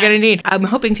that you're going to need. I'm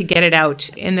hoping to get it out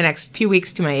in the next few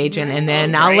weeks to my agent, and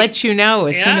then I'll let you know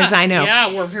as soon as I know.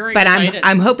 Yeah, we're very excited. But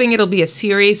I'm hoping it'll be a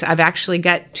series. I've actually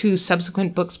got 2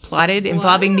 subsequent books plotted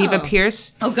involving Neva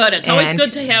Pierce. Oh, good. It's always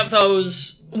good to have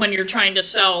those when you're trying to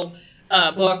sell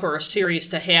a book or a series,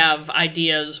 to have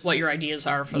what your ideas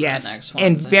are for the next one.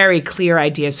 And very clear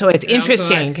ideas. So it's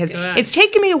interesting because it's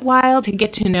taken me a while to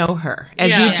get to know her,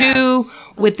 as you do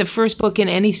with the first book in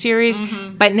any series.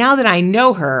 But now that I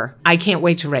know her, I can't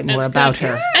wait to write more about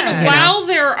her. And while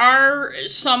there are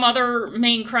some other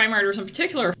Maine crime writers in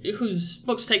particular whose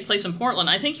books take place in Portland,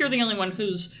 I think you're the only one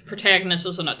whose protagonist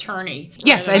is an attorney.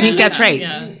 Yes, I think that's right.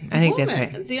 Yeah. I think that's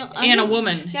right. And a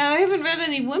woman. Yeah, I haven't read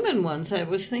any women ones. I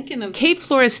was thinking of Kate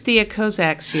Flora's Thea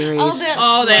Kozak series.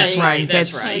 That's right.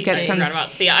 That's right. I forgot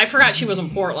about Thea. I forgot she was in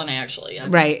Portland, actually.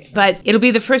 Right. But it'll be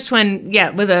the first one,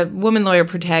 with a woman lawyer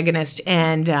protagonist.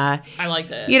 And I like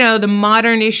that. The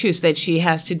modern issues that she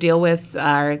has to deal with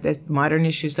are the modern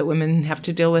issues that women have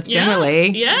to deal with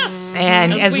generally. Yes.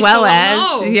 And as well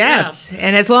as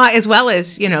and as well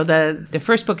as the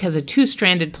first book has a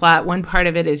 2-stranded plot. One part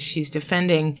of it is she's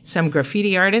defending some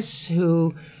graffiti artists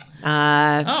who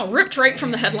ripped right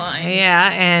from the headline. Yeah,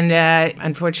 and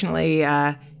unfortunately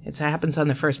it happens on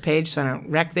the first page, so I don't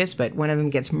wreck this, but one of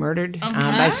them gets murdered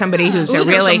by somebody who's a really...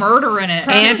 There's a murder in it.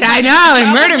 I know,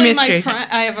 a murder mystery.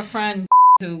 I have a friend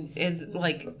who is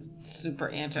like super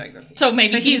anti-graffiti. So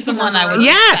maybe he's the one I would...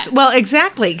 Yes, well,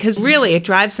 exactly, because really it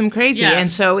drives them crazy. Yes. And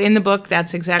so in the book,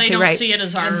 that's exactly right. They don't see it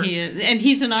as art. And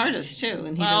he's an artist, too.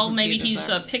 And maybe he's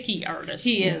a picky artist.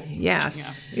 He is. Yes.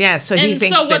 Yeah, so he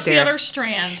thinks so what's the other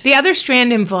strand? The other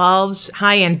strand involves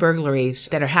high-end burglaries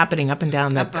that are happening up and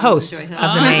down the coast of the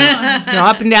Maine.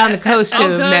 Up and down the coast of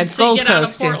the Gold Coast. Out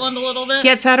of Portland a little bit?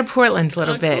 Gets out of Portland a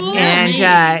little bit. Cool.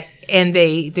 And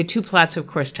the 2 plots, of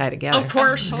course, tie together. Of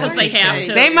course, because they have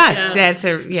to. They must. Yeah. That's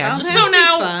So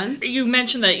now, you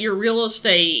mentioned that your real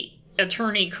estate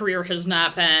attorney career has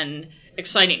not been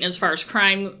exciting as far as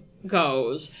crime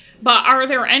goes, but are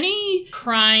there any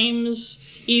crimes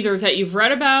either that you've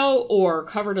read about or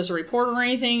covered as a reporter or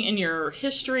anything in your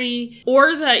history,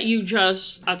 or that you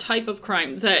just, a type of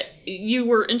crime that you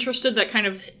were interested that kind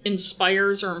of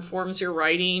inspires or informs your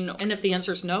writing? And if the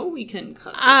answer is no, we can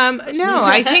cut this. No,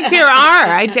 I think there are.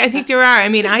 I think there are. I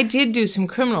mean, I did do some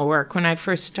criminal work when I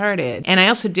first started, and I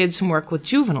also did some work with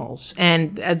juveniles,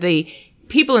 and the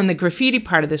people in the graffiti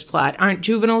part of this plot aren't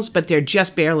juveniles, but they're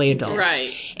just barely adults.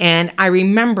 Right. And I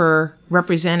remember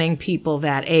representing people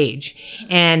that age.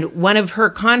 And one of her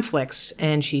conflicts,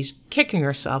 and she's kicking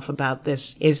herself about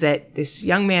this, is that this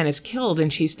young man is killed,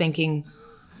 and she's thinking,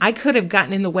 I could have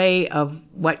gotten in the way of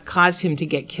what caused him to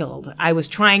get killed. I was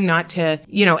trying not to,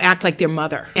 act like their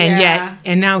mother.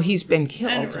 And now he's been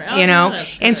killed,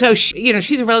 And so,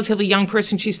 she's a relatively young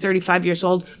person. She's 35 years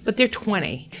old, but they're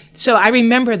 20. So I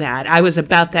remember that. I was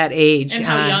about that age. And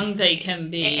how young they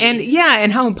can be.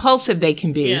 And how impulsive they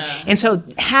can be. Yeah. And so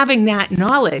having that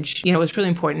knowledge, was really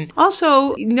important.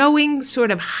 Also, knowing sort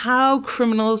of how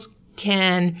criminals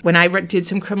can, when I did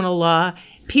some criminal law,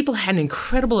 people had an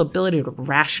incredible ability to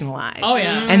rationalize. Oh,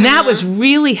 yeah. And that was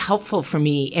really helpful for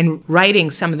me in writing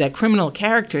some of the criminal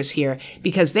characters here,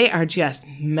 because they are just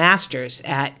masters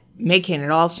at making it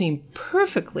all seem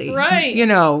perfectly,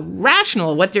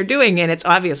 rational what they're doing, and it's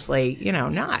obviously,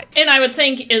 not. And I would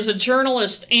think as a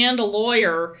journalist and a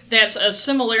lawyer, that's a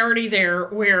similarity there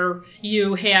where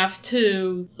you have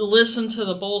to listen to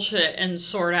the bullshit and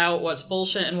sort out what's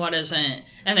bullshit and what isn't.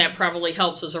 And that probably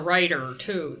helps as a writer,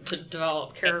 too, to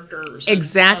develop characters.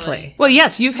 Exactly. Well,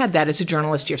 yes, you've had that as a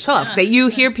journalist yourself, that you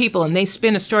hear people and they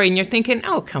spin a story and you're thinking,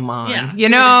 oh, come on. Yeah. It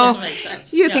doesn't make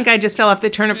sense. You think I just fell off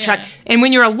the turnip truck. And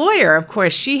when you're a lawyer, of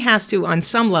course, she has to, on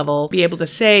some level, be able to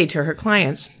say to her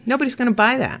clients, nobody's going to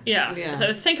buy that.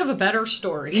 Yeah. Think of a better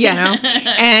story.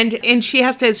 And she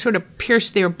has to sort of pierce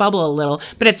their bubble a little.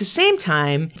 But at the same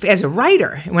time, as a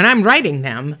writer, when I'm writing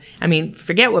them, I mean,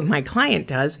 forget what my client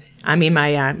does. I mean,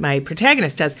 my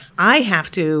protagonist does. I have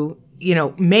to,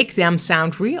 make them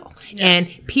sound real. Yeah. And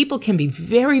people can be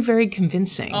very, very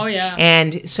convincing. Oh, yeah.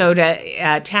 And so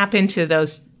to tap into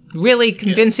those really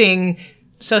convincing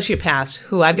sociopaths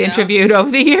who I've interviewed over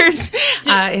the years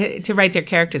to write their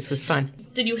characters was fun.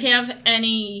 Did you have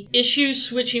any issues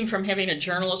switching from having a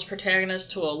journalist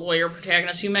protagonist to a lawyer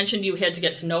protagonist? You mentioned you had to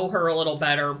get to know her a little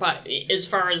better, but as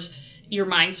far as your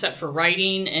mindset for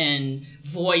writing and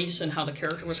voice and how the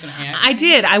character was going to act? I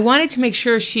did. I wanted to make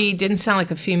sure she didn't sound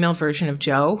like a female version of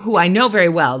Joe, who I know very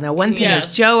well. Now, one thing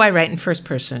is, Joe I write in first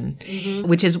person,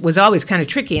 which was always kind of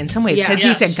tricky in some ways, because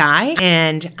he's a guy,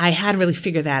 and I had to really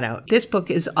figure that out. This book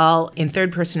is all in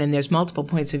third person, and there's multiple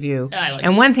points of view.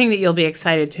 And one thing that you'll be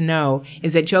excited to know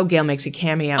is that Joe Gale makes a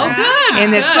cameo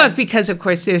in this book, because, of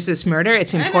course, there's this murder.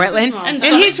 It's in Portland, and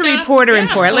he's a reporter in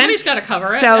Portland. Somebody's got to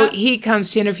cover it. So he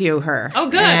comes to interview her. Oh,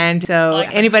 good. And so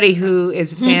anybody who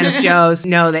is a fan of Joe's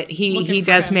know that he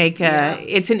does make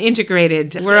it's an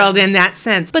integrated world in that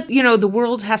sense. But, the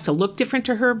world has to look different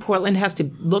to her. Portland has to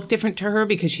look different to her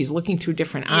because she's looking through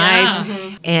different eyes.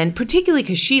 Mm-hmm. And particularly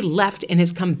because she left and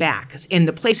has come back. And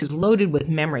the place is loaded with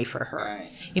memory for her.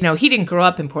 Right. He didn't grow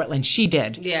up in Portland. She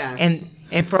did. Yeah.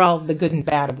 And for all the good and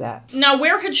bad of that. Now,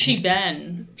 where had she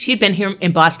been? She'd been here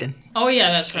in Boston. Oh,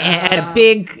 yeah, that's right. At a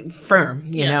big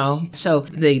firm, you know. So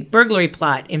the burglary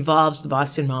plot involves the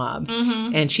Boston mob.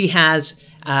 Mm-hmm. And she has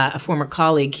a former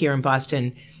colleague here in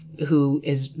Boston who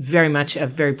is very much a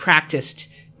very practiced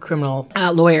criminal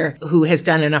lawyer who has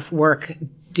done enough work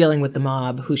dealing with the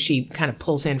mob, who she kind of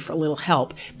pulls in for a little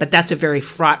help. But that's a very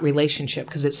fraught relationship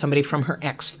because it's somebody from her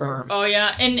ex-firm. Oh,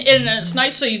 yeah. And it's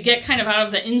nice, so you get kind of out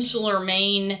of the insular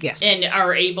Maine and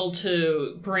are able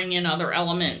to bring in other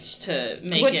elements to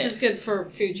make Which is good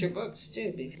for future books,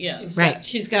 too. Yes. Right.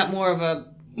 She's got more of a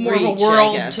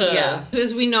world to... Yeah.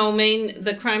 As we know, Maine,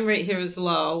 the crime rate here is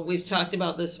low. We've talked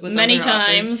about this with many other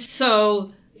times. Authors.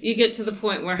 So... you get to the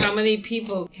point where how many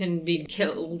people can be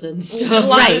killed and stuff.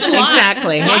 Right,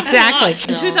 exactly.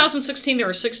 In 2016, there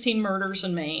were 16 murders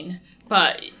in Maine,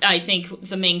 but I think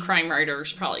the Maine crime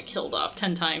writers probably killed off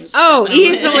 10 times. Oh,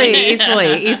 easily.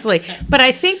 But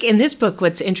I think in this book,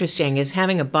 what's interesting is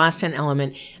having a Boston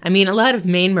element. I mean, a lot of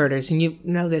Maine murders, and you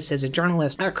know this as a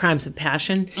journalist, are crimes of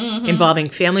passion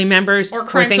involving family members or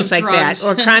things like that,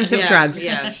 or crimes of drugs.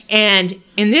 Yes. And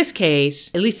in this case,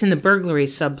 at least in the burglary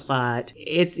subplot,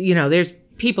 it's, there's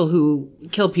people who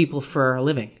kill people for a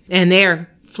living, and they're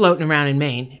floating around in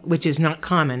Maine, which is not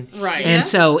common. Right. And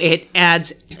so it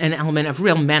adds an element of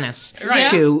real menace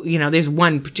to, there's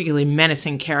one particularly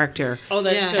menacing character. Oh,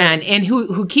 that's good. And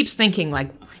who keeps thinking,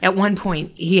 like, at one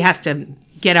point he has to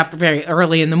get up very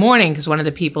early in the morning because one of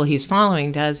the people he's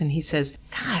following does, and he says,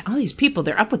 God, all these people,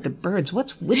 they're up with the birds.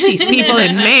 What's with these people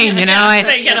in Maine, you know?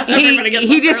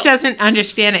 He just doesn't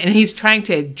understand it, and he's trying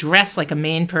to dress like a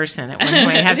Maine person at one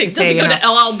point. He has to say, go to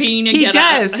LL Bean and he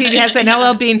does. He has an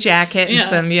LL Bean jacket and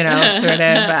some, sort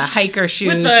of hiker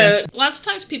shoes. Lots of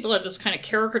times people have this kind of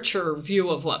caricature view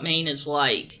of what Maine is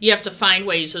like. You have to find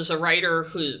ways as a writer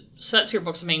who sets your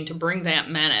books in Maine to bring that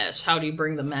menace. How do you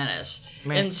bring the menace?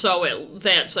 Right. And so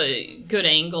that's a good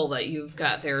angle that you've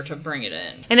got there to bring it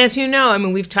in. And as you know, I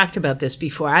mean, we've talked about this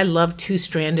before. I love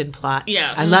two-stranded plots.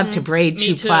 Yes. I love to braid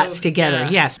two plots together.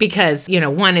 Yeah. Yes, because,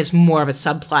 one is more of a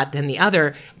subplot than the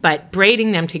other, but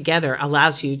braiding them together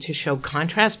allows you to show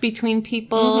contrast between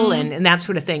people and that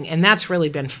sort of thing. And that's really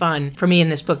been fun for me in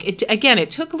this book.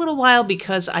 It took a little while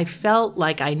because I felt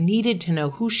like I needed to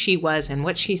know who she was and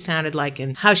what she sounded like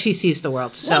and how she sees the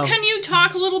world. So, well, can you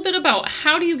talk a little bit about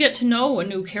how do you get to know a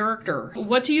new character?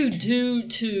 What do you do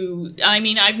to,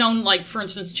 I've known, like, for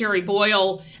instance, Jerry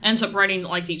Boyle ends up writing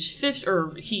like these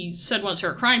he said once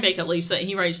for a crime bake at least that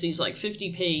he writes these like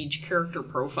 50-page character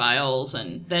profiles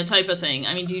and that type of thing.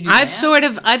 Do you do I've sort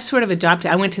of adopted.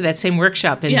 I went to that same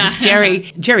workshop, and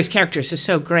Jerry's characters are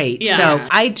so great. Yeah. So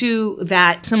I do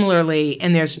that similarly,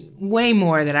 and there's way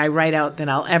more that I write out than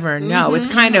I'll ever know. It's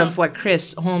kind of what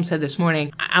Chris Holmes said this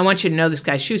morning. I want you to know this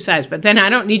guy's shoe size, but then I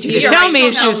don't need you to tell me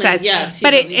his shoe size. Yes,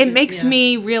 but it makes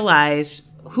me realize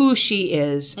who she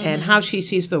is and how she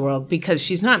sees the world, because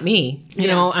she's not me. You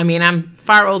know, I'm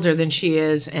far older than she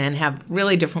is and have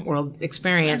really different world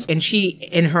experience. And she,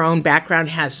 in her own background,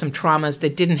 has some traumas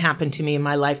that didn't happen to me in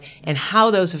my life and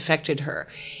how those affected her.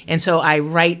 And so I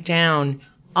write down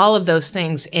all of those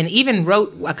things, and even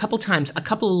wrote a couple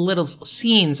of little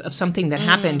scenes of something that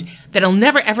happened that'll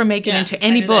never ever make it into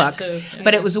any book.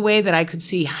 But it was a way that I could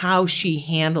see how she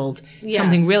handled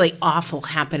something really awful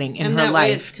happening in her life. And that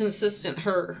way it's consistent.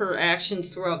 Her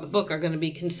actions throughout the book are going to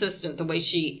be consistent. The way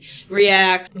she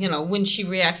reacts, when she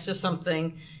reacts to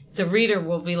something, the reader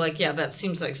will be like, yeah, that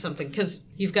seems like something, because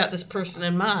you've got this person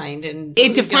in mind. And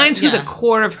it defines who the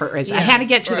core of her is. Yes, I had to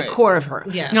get to the core of her,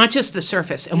 not just the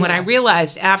surface. And what I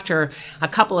realized after a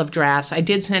couple of drafts, I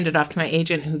did send it off to my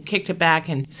agent, who kicked it back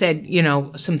and said,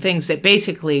 some things that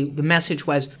basically the message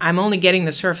was, I'm only getting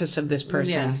the surface of this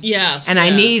person. Yes. And I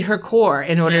need her core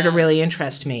in order to really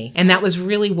interest me. And that was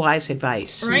really wise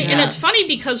advice. Right. And it's funny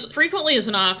because frequently as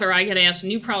an author, I get asked,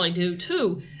 and you probably do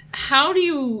too, how do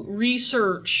you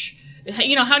research,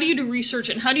 how do you do research,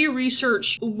 and how do you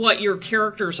research what your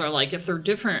characters are like if they're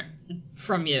different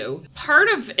from you? Part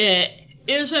of it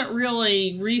isn't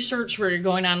really research where you're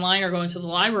going online or going to the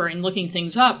library and looking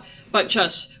things up, but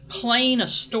just playing a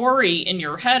story in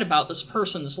your head about this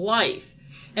person's life.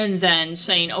 And then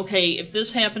saying, okay, if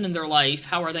this happened in their life,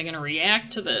 how are they going to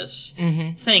react to this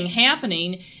thing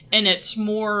happening? And it's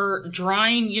more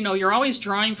drawing, you're always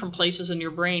drawing from places in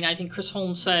your brain. I think Chris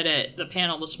Holmes said at the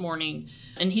panel this morning,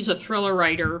 and he's a thriller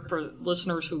writer, for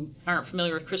listeners who aren't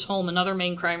familiar with Chris Holmes, another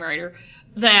Maine crime writer,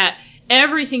 that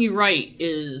everything you write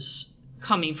is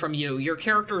coming from you. Your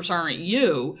characters aren't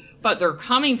you, but they're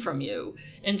coming from you.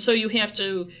 And so you have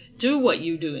to do what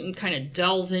you do and kind of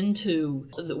delve into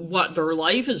what their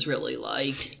life is really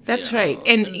like. That's right.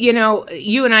 And,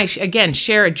 you and I, again,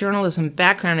 share a journalism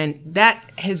background, and that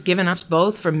has given us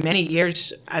both for many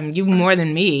years. You more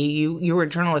than me. You were a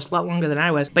journalist a lot longer than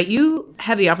I was. But you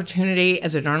have the opportunity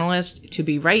as a journalist to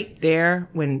be right there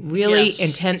when really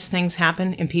intense things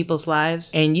happen in people's lives.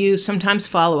 And you sometimes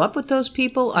follow up with those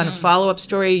people on a follow-up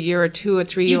story a year or 2 or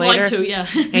 3 later. You'd like to, yeah.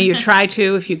 And you try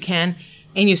to if you can.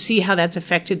 And you see how that's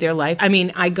affected their life.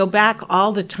 I go back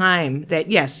all the time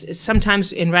that, yes,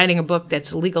 sometimes in writing a book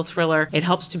that's a legal thriller, it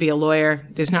helps to be a lawyer.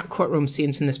 There's not courtroom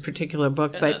scenes in this particular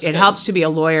book, but it helps to be a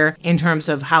lawyer in terms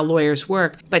of how lawyers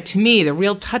work. But to me, the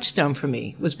real touchstone for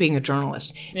me was being a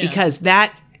journalist, because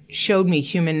that showed me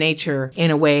human nature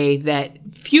in a way that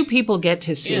few people get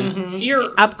to see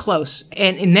up close.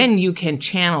 And then you can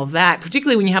channel that,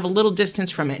 particularly when you have a little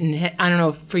distance from it. And I don't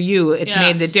know, for you, it's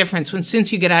made the difference.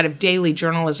 Since you get out of daily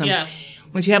journalism,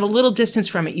 once you have a little distance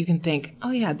from it, you can think,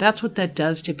 oh, yeah, that's what that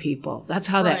does to people. That's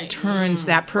how that turns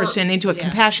that person into a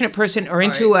compassionate person, or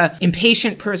into a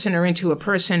impatient person, or into a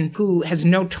person who has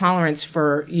no tolerance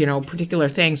for, particular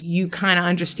things. You kind of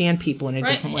understand people in a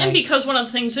different way. And because one of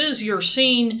the things is you're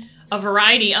seeing a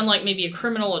variety, unlike maybe a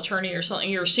criminal attorney or something,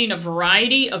 you're seeing a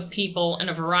variety of people in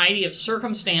a variety of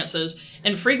circumstances,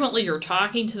 and frequently you're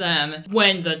talking to them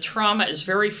when the trauma is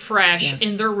very fresh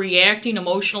and they're reacting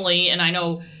emotionally. And I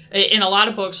know in a lot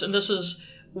of books, and this is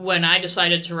when I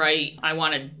decided to write, I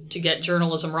wanted to get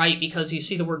journalism right because you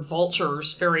see the word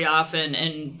vultures very often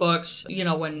in books.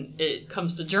 When it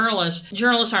comes to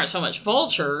journalists aren't so much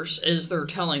vultures as they're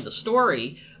telling the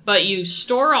story, but you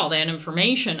store all that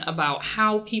information about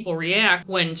how people react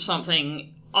when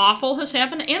something awful has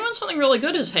happened and when something really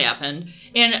good has happened,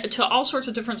 and to all sorts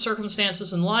of different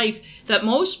circumstances in life that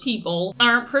most people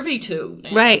aren't privy to.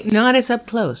 Right, not as up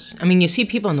close. I mean, you see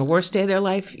people on the worst day of their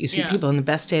life, you see people on the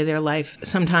best day of their life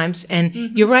sometimes, and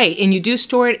you're right, and you do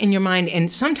store it in your mind,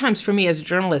 and sometimes for me as a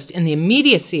journalist, in the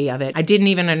immediacy of it, I didn't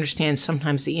even understand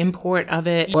sometimes the import of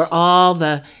it, or all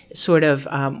the sort of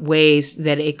ways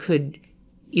that it could,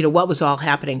 what was all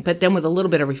happening. But then with a little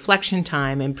bit of reflection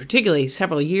time, and particularly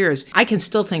several years, I can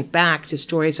still think back to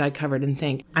stories I covered and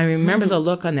think, I remember the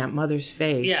look on that mother's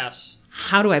face. Yes.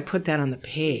 How do I put that on the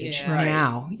page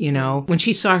now, when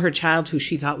she saw her child who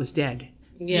she thought was dead?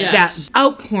 Yes. That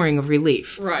outpouring of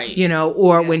relief. Right.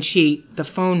 Or when the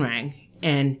phone rang,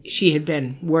 and she had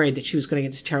been worried that she was going to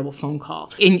get this terrible phone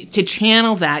call. And to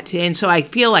channel that, and so I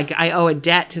feel like I owe a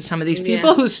debt to some of these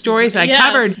people whose stories I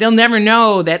covered. They'll never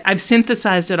know that I've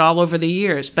synthesized it all over the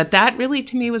years. But that really,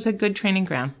 to me, was a good training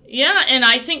ground. Yeah, and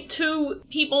I think, too,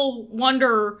 people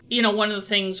wonder, one of the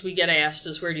things we get asked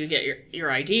is, where do you get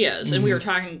your ideas? And we were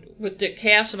talking with Dick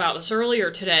Cass about this earlier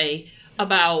today,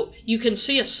 about you can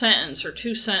see a sentence or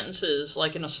two sentences,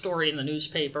 like in a story in the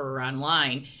newspaper or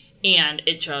online, and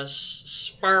it just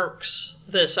sparks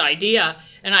this idea.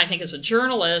 And I think as a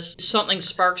journalist, something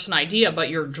sparks an idea, but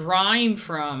you're drawing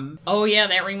from, oh yeah,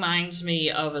 that reminds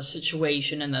me of a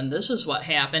situation, and then this is what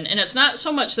happened. And it's not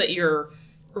so much that you're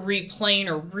replaying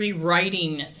or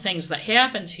rewriting things that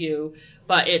happened to you,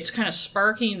 but it's kind of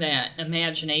sparking that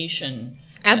imagination.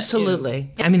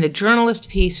 Absolutely. I mean, the journalist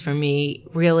piece for me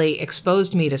really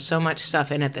exposed me to so much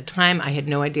stuff, and at the time I had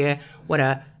no idea what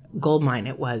a goldmine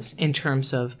it was in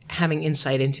terms of having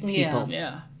insight into people.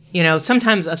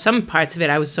 Sometimes some parts of it,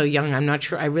 I was so young, I'm not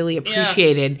sure I really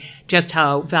appreciated just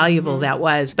how valuable that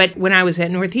was. But when I was at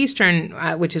Northeastern,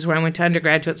 which is where I went to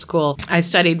undergraduate school, I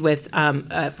studied with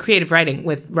creative writing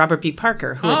with Robert B.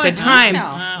 Parker, who at the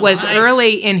time was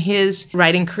early in his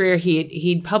writing career.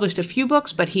 He'd published a few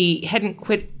books, but he hadn't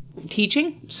quit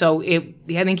teaching, so I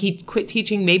think he quit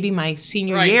teaching maybe my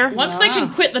senior year. Once they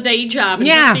can quit the day job and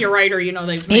just be a writer,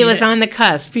 they've made He was on the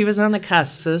cusp.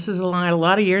 So this is a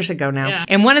lot of years ago now. Yeah.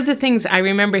 And one of the things I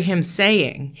remember him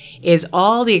saying is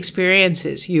all the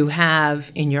experiences you have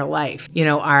in your life,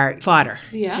 are fodder.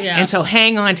 Yeah. Yes. And so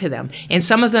hang on to them. And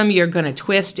some of them you're going to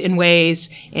twist in ways,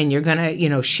 and you're going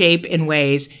to, shape in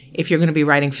ways if you're going to be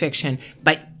writing fiction.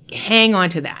 But hang on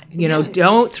to that.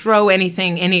 Don't throw any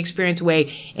experience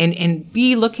away, and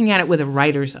be looking at it with a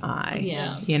writer's eye.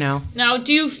 Yeah. Now,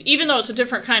 do you, even though it's a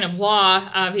different kind of law,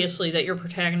 obviously, that your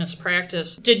protagonist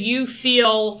practiced, did you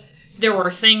feel there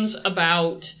were things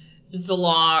about the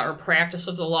law or practice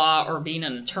of the law or being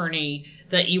an attorney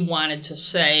that you wanted to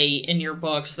say in your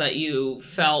books that you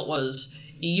felt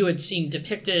you had seen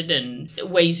depicted in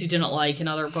ways you didn't like in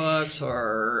other books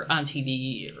or on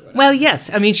TV? Or well,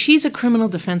 yes. I mean, she's a criminal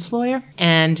defense lawyer,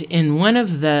 and in one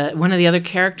of the other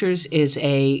characters is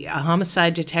a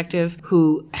homicide detective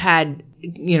who had,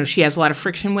 she has a lot of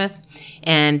friction with,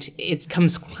 and it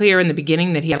comes clear in the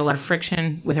beginning that he had a lot of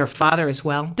friction with her father as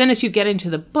well. Then as you get into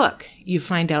the book, you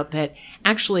find out that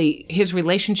actually his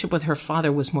relationship with her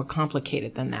father was more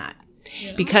complicated than that.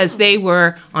 Yeah. Because they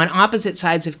were on opposite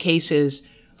sides of cases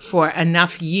for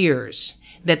enough years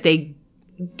that they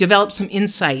developed some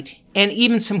insight and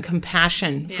even some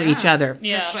compassion for each other.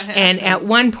 Yeah. And at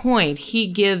one point,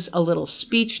 he gives a little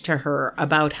speech to her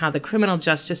about how the criminal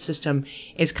justice system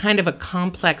is kind of a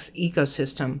complex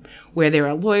ecosystem where there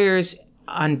are lawyers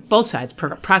on both sides,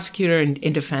 prosecutor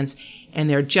and defense, and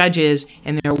there are judges,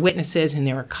 and there are witnesses, and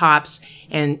there are cops,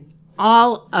 and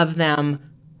all of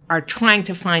them are trying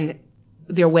to find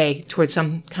their way towards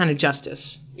some kind of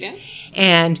justice. Yeah.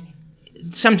 And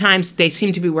sometimes they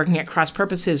seem to be working at cross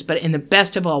purposes, but in the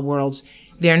best of all worlds,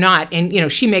 they're not. And,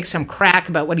 she makes some crack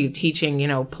about, what are you teaching,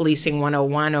 policing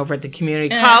 101 over at the community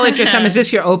college or something. Is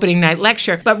this your opening night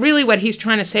lecture? But really what he's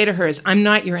trying to say to her is, I'm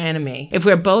not your enemy. If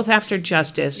we're both after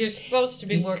justice. You're supposed to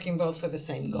be working both for the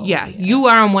same goal. Yeah. You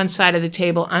are on one side of the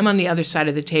table. I'm on the other side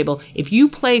of the table. If you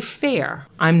play fair,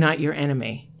 I'm not your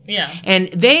enemy. Yeah. And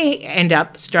they end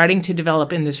up starting to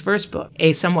develop in this first book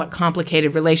a somewhat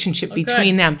complicated relationship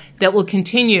between them that will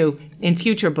continue in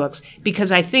future books,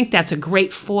 because I think that's a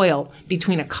great foil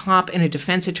between a cop and a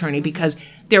defense attorney, because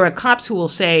there are cops who will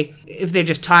say, if they're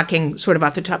just talking sort of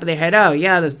off the top of their head, oh,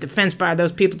 yeah, the defense bar,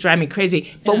 those people drive me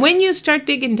crazy. But when you start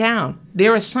digging down,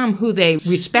 there are some who they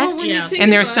respect,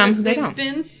 and there are some who they don't.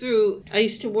 I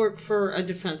used to work for a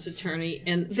defense attorney,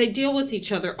 and they deal with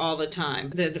each other all the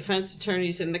time. The defense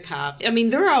attorneys and the cops. I mean,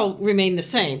 they're all remain the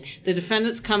same. The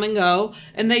defendants come and go,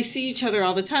 and they see each other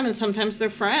all the time, and sometimes they're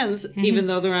friends, even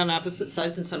though they're on opposite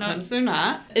sides, and sometimes they're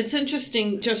not. It's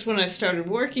interesting, just when I started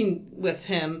working with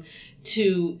him,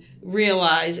 to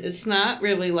realize it's not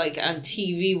really like on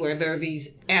TV where there are these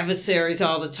adversaries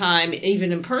all the time,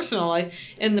 even in personal life.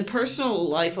 In the personal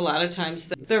life, a lot of times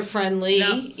they're friendly,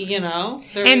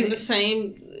 they're in the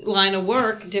same line of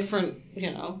work, different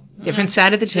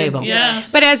side of the table. Yeah.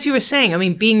 But as you were saying, I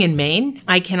mean, being in Maine,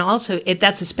 I can also,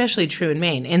 that's especially true in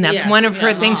Maine, and that's one of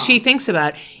her things she thinks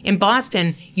about. In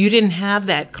Boston, you didn't have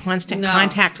that constant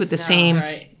contact with the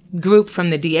same group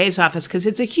from the DA's office, because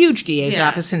it's a huge DA's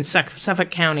office in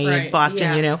Suffolk County,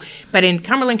 Boston, But in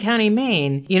Cumberland County,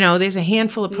 Maine, there's a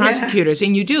handful of prosecutors,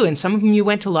 and and some of them you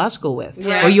went to law school with,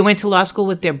 or you went to law school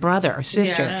with their brother or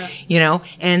sister,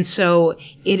 and so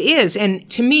it is. And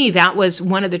to me, that was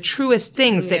one of the truest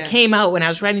things that came out when I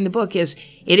was writing the book is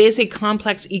it is a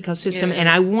complex ecosystem, and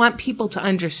I want people to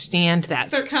understand that.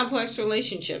 They're complex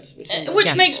relationships.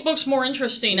 Which makes books more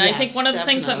interesting. I think one of the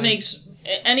things that makes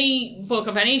any book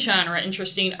of any genre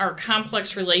interesting are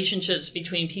complex relationships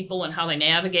between people and how they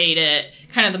navigate it,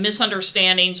 kind of the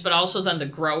misunderstandings, but also then the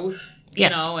growth,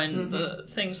 and the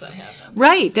things that happen.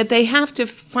 Right, that they have to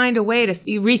find a way to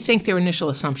rethink their initial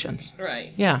assumptions.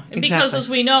 Right. Yeah, exactly. Because as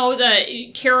we know, that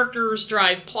characters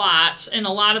drive plots, and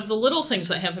a lot of the little things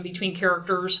that happen between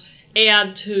characters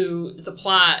add to the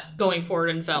plot going forward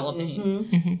and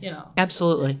developing,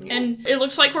 Absolutely. And it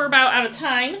looks like we're about out of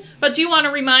time, but do you want to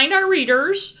remind our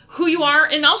readers who you are,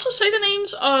 and also say the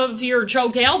names of your Joe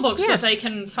Gale books that they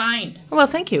can find? Well,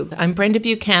 thank you. I'm Brenda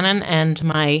Buchanan, and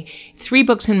my 3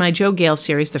 books in my Joe Gale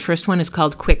series, the first one is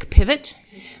called Quick Pivot.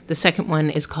 The second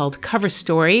one is called Cover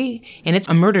Story, and it's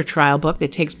a murder trial book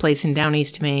that takes place in Down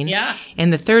East, Maine. Yeah.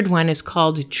 And the third one is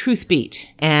called Truth Beat,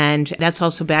 and that's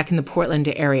also back in the Portland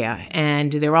area.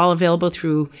 And they're all available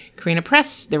through Carina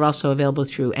Press. They're also available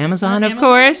through Amazon, of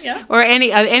course, or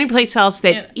any place else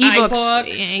that ebooks.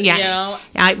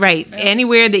 Right.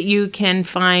 Anywhere that you can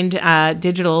find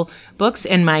digital books.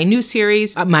 And my new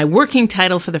series, my working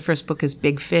title for the first book is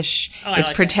Big Fish. Its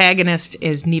protagonist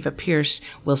is Neva Pierce.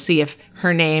 We'll see if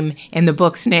her name and the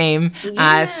book's name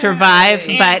survive,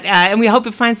 and we hope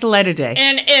it finds the light of day.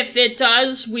 And if it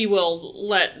does, we will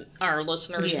let our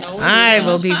listeners know. I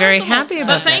will be very happy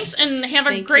about that. Thanks, and have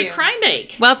a great crime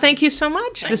bake. Well, thank you so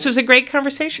much. Thanks. This was a great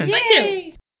conversation. Thank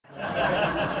you.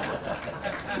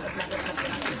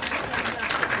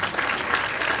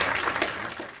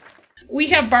 We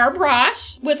have Barb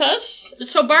Ross with us.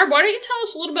 So, Barb, why don't you tell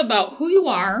us a little bit about who you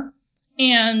are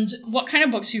and what kind of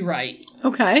books you write?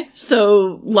 Okay.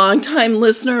 So, long-time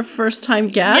listener, first-time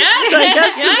guest, I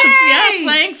guess. Yes,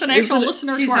 thanks. An actual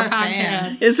listener to our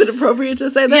podcast. Is it appropriate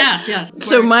to say that? Yes.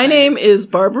 So, my name is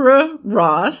Barbara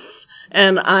Ross,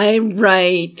 and I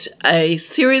write a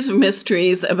series of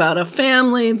mysteries about a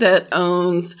family that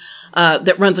runs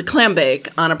a clam bake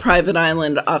on a private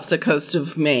island off the coast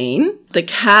of Maine. The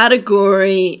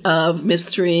category of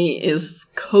mystery is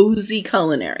cozy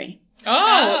culinary.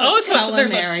 So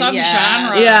there's a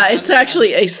subgenre. Yeah, it's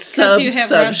actually a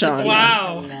subgenre.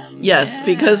 Wow. Yes,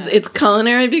 because it's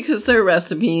culinary because they're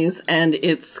recipes, and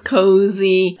it's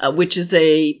cozy, which is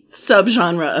a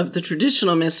subgenre of the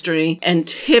traditional mystery, and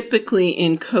typically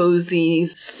in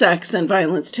cozies, sex and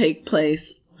violence take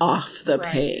place off the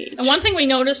page. And one thing we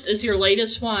noticed is your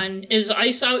latest one. Is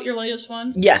Ice Out your latest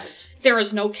one? Yes. There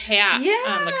is no cat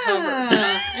on the cover.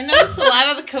 I noticed a lot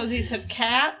of the cozies have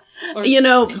cats.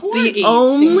 The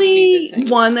only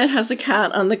one that has a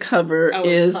cat on the cover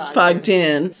is Fogged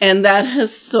In, and that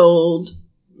has sold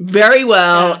very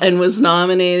well and was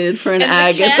nominated for an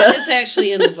Agatha. The cat is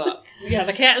actually in the book. Yeah,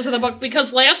 the cat is in the book,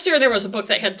 because last year there was a book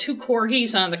that had 2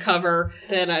 corgis on the cover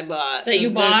that I bought. That you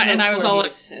bought, and I was all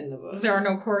like, there are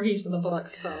no corgis in the book.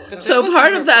 So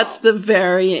part of that's the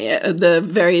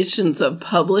variations of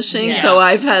publishing. Yes. So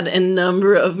I've had a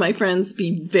number of my friends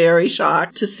be very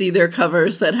shocked to see their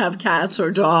covers that have cats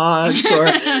or dogs, or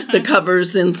the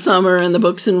covers in summer and the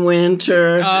books in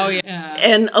winter. Oh, yeah.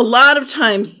 And a lot of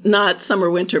times, not summer,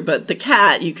 winter, but the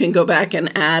cat, you can go back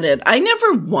and add it. I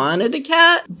never wanted a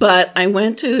cat, but I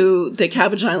went to the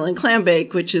Cabbage Island Clam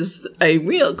Bake, which is a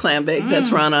real clam bake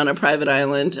that's run on a private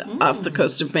island off the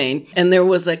coast of Maine. And there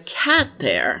was a cat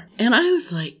there. And I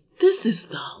was like, this is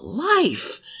the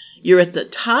life. You're at the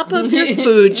top of your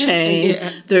food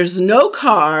chain. There's no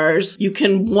cars. You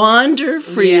can wander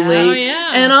freely.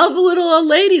 And all the little old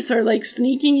ladies are like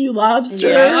sneaking you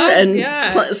lobster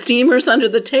and steamers under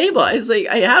the table. I was like,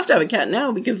 I have to have a cat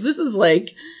now because this is like,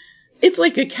 it's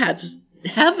like a cat's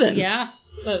heaven.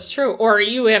 Yes, that's true. Or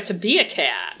you have to be a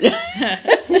cat.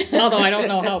 Although I don't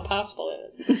know how possible it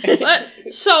is. But,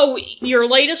 so, your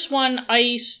latest one,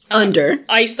 Iced Under,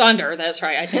 that's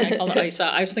right. I think I called it Ice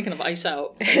Out. I was thinking of Ice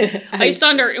Out. Iced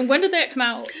Under. And when did that come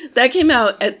out? That came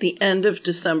out at the end of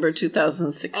December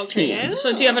 2016. Okay.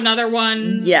 So do you have another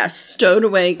one? Yes. Stowed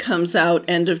Away comes out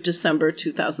end of December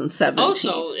 2017.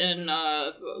 Also in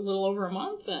a little over a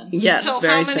month then. Yes, so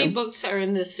very soon. how many books are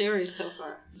in this series so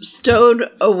far? Stowed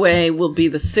Away will be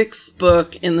the 6th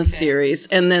book in the series,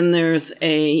 and then there's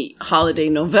a holiday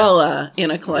novella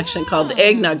in a collection called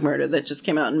Eggnog Murder that just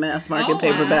came out in mass market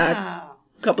paperback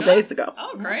a couple days ago.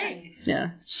 Oh, great.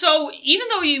 Yeah. So even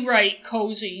though you write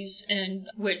cozies, and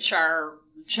which are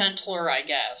gentler, I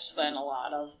guess, than a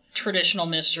lot of traditional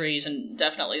mysteries and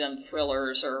definitely than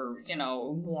thrillers or,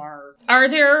 noir, are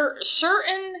there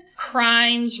certain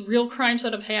crimes, real crimes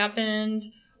that have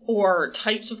happened, or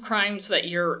types of crimes that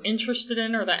you're interested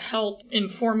in or that help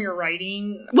inform your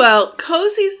writing? Well,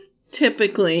 cozies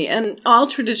typically, and all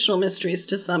traditional mysteries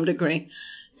to some degree,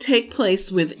 take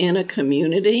place within a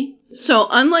community. So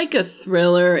unlike a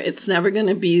thriller, it's never going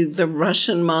to be the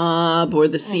Russian mob or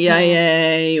the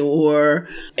CIA or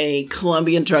a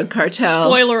Colombian drug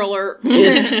cartel. Spoiler alert.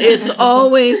 It's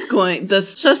always going, the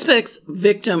suspect's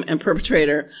victim and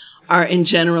perpetrator are in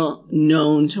general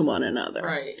known to one another.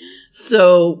 Right.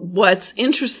 So what's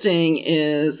interesting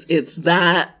is it's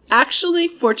that actually,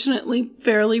 fortunately,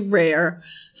 fairly rare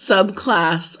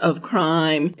subclass of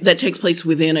crime that takes place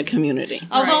within a community.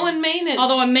 Although in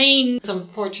Maine,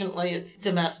 unfortunately, it's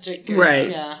domestic. Right.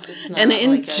 Yeah, it's not and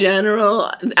in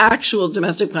general, actual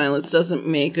domestic violence doesn't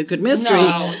make a good mystery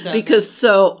because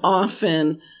so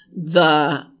often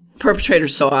the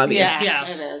perpetrator's so obvious. Yes,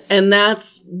 it is. And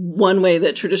that's one way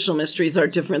that traditional mysteries are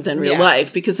different than real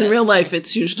life, because in real life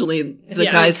it's usually the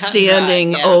guy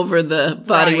standing over the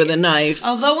body with a knife.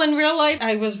 Although in real life,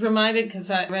 I was reminded, because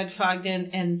I read Fogged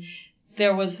In, and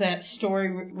there was that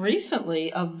story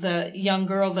recently of the young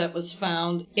girl that was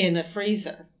found in a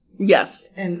freezer. Yes.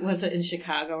 And was it in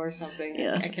Chicago or something?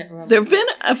 Yeah. I can't remember. There have been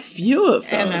a few of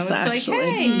those, and I was actually.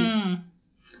 like, hey.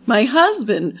 My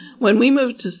husband, when we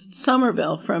moved to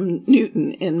Somerville from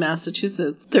Newton in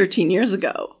Massachusetts 13 years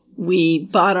ago, we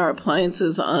bought our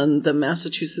appliances on the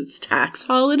Massachusetts tax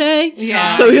holiday.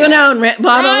 Yeah. So we went out and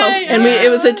bought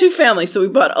it was a 2-family, so we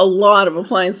bought a lot of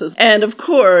appliances. And of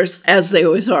course, as they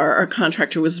always are, our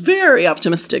contractor was very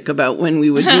optimistic about when we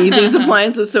would need these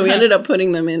appliances, so we ended up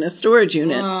putting them in a storage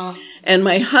unit. And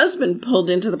my husband pulled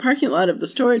into the parking lot of the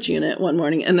storage unit one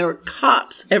morning, and there were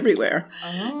cops everywhere.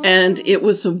 Oh. And it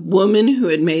was a woman who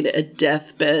had made a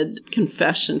deathbed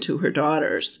confession to her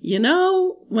daughters. You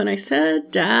know, when I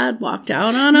said Dad walked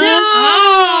out on us?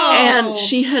 No! And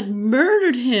she had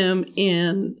murdered him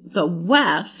in the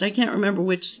West. I can't remember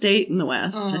which state in the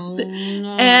West. Oh,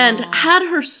 no. And had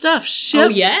her stuff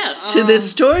shipped to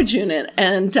this storage unit.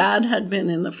 And Dad had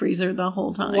been in the freezer the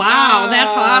whole time. Wow,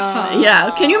 that's awesome.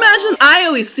 Yeah. Can you imagine? I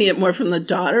always see it more from the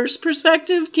daughter's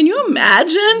perspective. Can you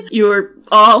imagine? You're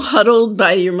all huddled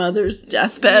by your mother's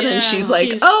deathbed, and she's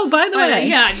like, oh, by the way.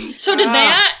 Yeah. So did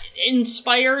that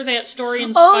inspire, that story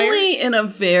Only in a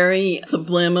very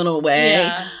subliminal way.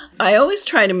 Yeah. I always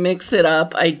try to mix it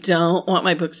up. I don't want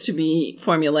my books to be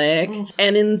formulaic.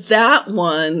 And in that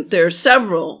one, there are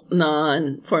several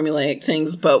non-formulaic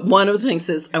things, but one of the things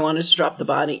is I wanted to drop the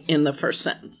body in the first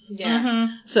sentence. Yeah.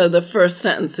 Mm-hmm. So the first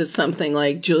sentence is something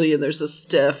like, Julia, there's a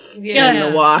stiff in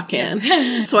the walk-in.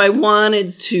 Yeah. So I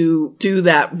wanted to do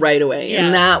that right away,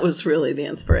 and that was really the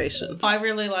inspiration. I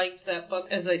really liked that book,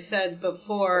 as I said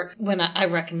before, when I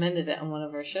recommended it on one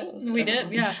of our shows. We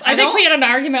did, yes. I think we had an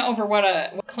argument over what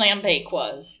a clam bake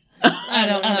was. I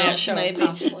don't know, show, maybe.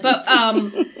 Possibly. But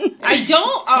I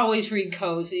don't always read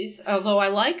cozies, although I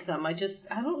like them. I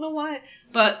don't know why.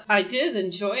 But I did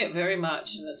enjoy it very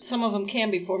much. Some of them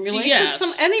can be formulaic. Yes.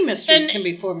 Any mysteries can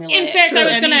be formulaic. In fact, I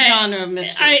was going to... genre of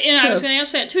mystery. I was going to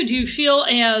ask that, too. Do you feel,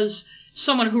 as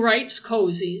someone who writes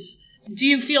cozies, do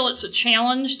you feel it's a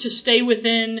challenge to stay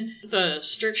within the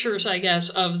strictures, I guess,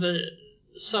 of the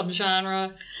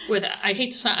subgenre?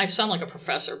 I sound like a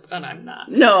professor, but I'm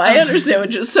not. No, I understand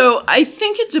what you're... So I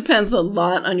think it depends a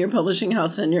lot on your publishing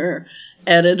house and your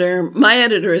editor. My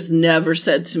editor has never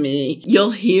said to me,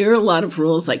 you'll hear a lot of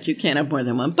rules like you can't have more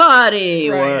than one body,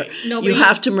 or you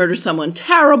have to murder someone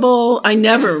terrible.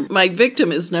 My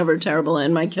victim is never terrible,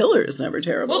 and my killer is never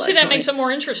terrible. Well, see, that makes it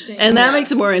more interesting. And that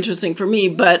makes it more interesting for me.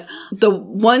 But the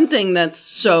one thing that's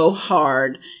so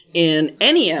hard in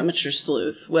any amateur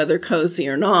sleuth, whether cozy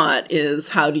or not, is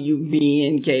how do you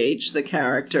re-engage the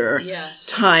character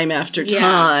time after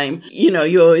time? You know,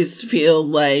 you always feel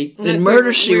like in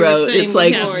Murder, She Wrote, it's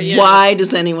like, why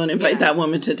does anyone invite that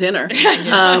woman to dinner?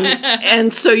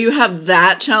 And so you have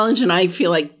that challenge, and I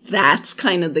feel like that's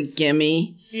kind of the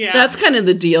gimme. Yeah. That's kind of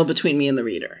the deal between me and the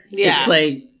reader. It's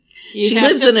like, she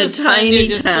lives in a tiny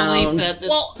town. That this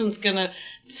person's going to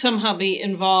somehow be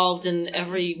involved in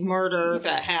every murder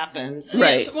that happens.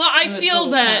 Right. Well, I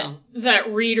feel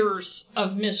that readers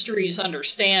of mysteries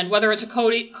understand, whether it's a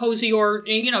cozy or,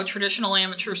 you know, traditional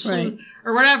amateur sleuth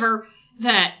or whatever,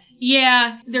 that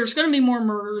there's going to be more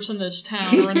murders in this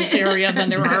town or in this area than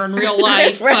there are in real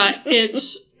life, but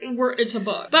it's a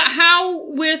book. But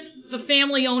how, with the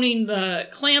family owning the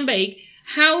clam bake,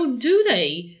 how do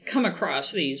they come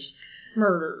across these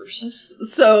murders?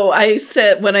 So I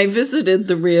said, when I visited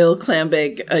the real clam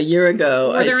bake a year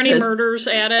ago, were there any murders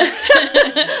at it?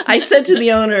 I said to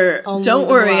the owner, don't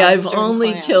worry, I've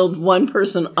only killed one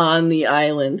person on the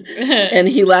island. And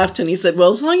he laughed and he said,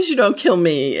 well, as long as you don't kill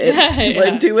me,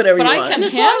 like, do whatever you want. And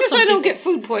as long as I don't get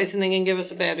food poisoning and give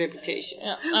us a bad reputation.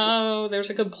 Yeah. Oh, there's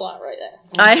a good plot right there.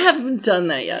 I haven't done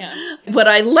that yet. Yeah. What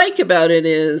I like about it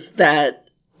is that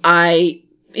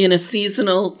in a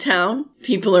seasonal town,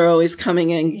 people are always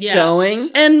coming and going.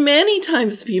 And many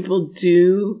times people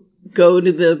do go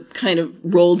to the kind of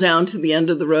roll down to the end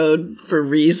of the road for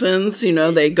reasons. You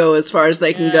know, they go as far as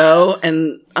they can go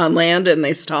and on land and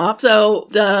they stop. So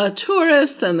the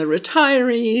tourists and the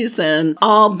retirees and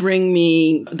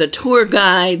the tour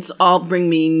guides all bring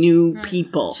me new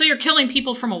people. So you're killing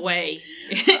people from away.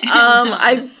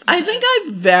 I think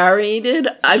I've varied it.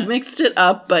 I've mixed it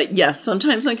up, but yes,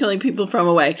 sometimes I'm killing people from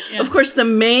away. Yeah. Of course, the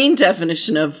main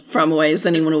definition of from away is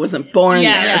anyone who wasn't born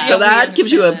there. So that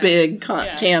gives you a big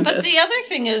canvas. But the other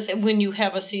thing is, when you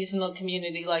have a seasonal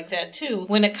community like that too,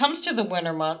 when it comes to the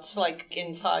winter months, like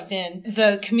in Fogged In,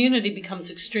 the community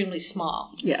becomes extremely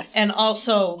small. Yes. And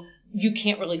also, you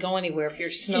can't really go anywhere if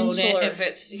you're snowed in. If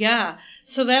it's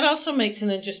so that also makes an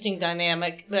interesting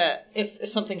dynamic that if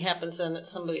something happens, then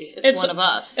it's one of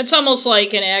us. It's almost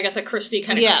like an Agatha Christie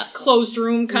kind of closed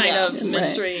room kind of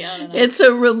mystery. Right. It's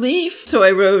a relief. So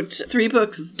I wrote 3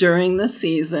 books during the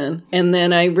season, and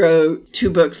then I wrote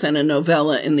 2 books and a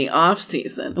novella in the off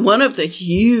season. One of the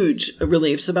huge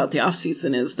reliefs about the off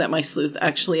season is that my sleuth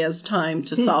actually has time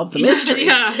to solve the mystery.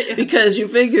 Because you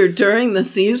figure during the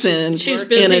season, she's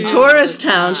busy in a tourist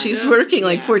town, she's working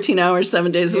like 14 hours,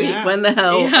 7 days a week. When the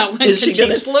hell is she going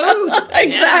to sleuth?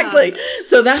 Exactly.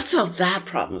 So that solved that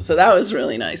problem. So that was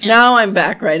really nice. Now I'm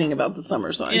back writing about the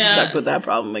summer, so I'm stuck with that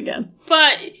problem again.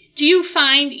 But do you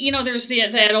find, there's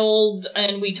that old,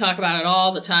 and we talk about it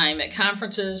all the time at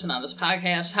conferences and on this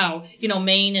podcast, how,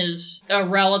 Maine is a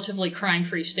relatively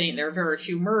crime-free state. There are very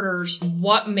few murders.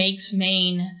 What makes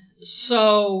Maine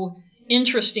so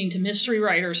interesting to mystery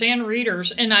writers and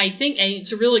readers? And I think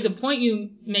it's a really good point you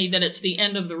made, that it's the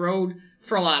end of the road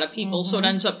for a lot of people. So it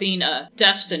ends up being a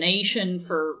destination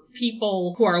for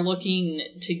people who are looking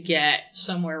to get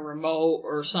somewhere remote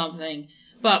or something.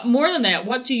 But more than that,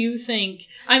 what do you think?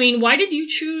 I mean, why did you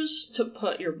choose to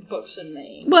put your books in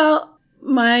Maine? Well,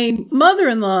 my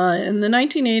mother-in-law, in the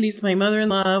 1980s, my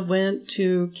mother-in-law went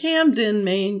to Camden,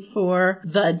 Maine for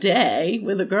the day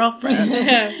with a girlfriend.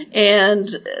 And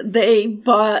they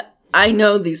bought, I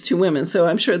know these 2 women, so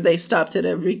I'm sure they stopped at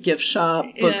every gift shop,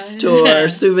 bookstore,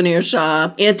 souvenir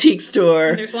shop, antique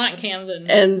store. There's a lot in Camden.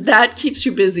 And that keeps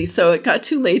you busy. So it got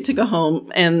too late to go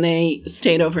home, and they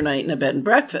stayed overnight in a bed and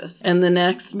breakfast. And the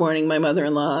next morning, my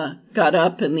mother-in-law got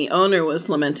up, and the owner was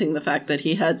lamenting the fact that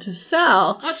he had to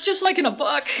sell. That's just like in a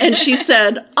book. And she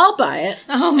said, I'll buy it.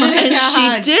 Oh, my God.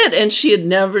 And she did. And she had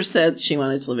never said she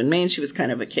wanted to live in Maine. She was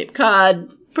kind of a Cape Cod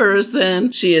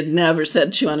person. She had never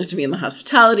said she wanted to be in the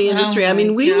hospitality industry. I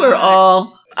mean, we were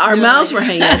all, our mouths were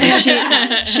hanging out.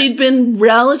 And she'd been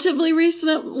relatively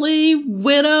recently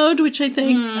widowed, which I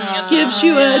think gives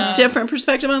you a different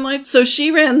perspective on life. So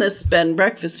she ran this bed and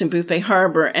breakfast in Booth Bay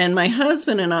Harbor, and my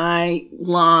husband and I,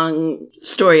 long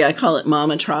story, I call it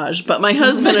momatrage, but my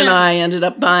husband and I ended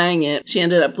up buying it. She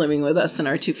ended up living with us and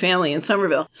our 2 family in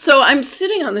Somerville. So I'm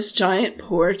sitting on this giant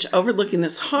porch overlooking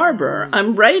this harbor.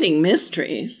 I'm writing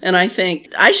mysteries, and I think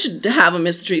I should have a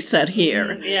mystery set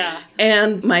here. Yeah.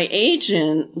 And my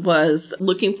agent Ryan was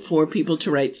looking for people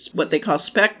to write what they call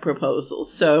spec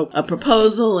proposals. So a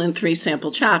proposal in 3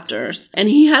 sample chapters. And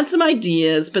he had some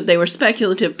ideas, but they were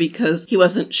speculative because he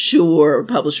wasn't sure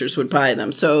publishers would buy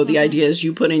them. So the idea is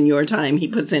you put in your time, he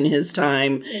puts in his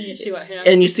time. And you see what happens.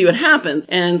 And you see what happens.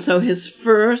 And so his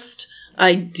first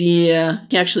idea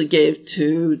he actually gave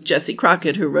to Jessie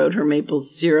Crockett, who wrote her maple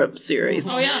syrup series.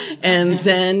 Oh, yeah. And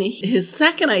then his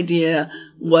second idea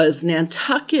was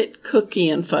Nantucket Cookie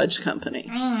and Fudge Company.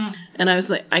 And I was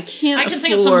like, I can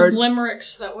think of some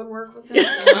limericks that would work with it.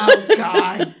 Oh,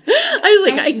 God. I was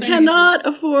like, I cannot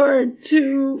afford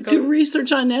to do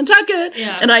research on Nantucket,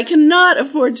 and I cannot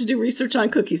afford to do research on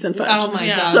cookies and fudge. Oh, my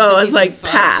God. So I was like,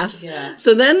 pass. Yeah.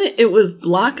 So then it was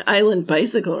Block Island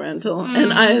Bicycle Rental,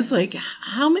 and I was like,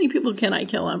 how many people can I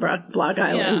kill on Block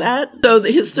Island? So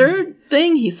his third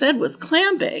thing he said was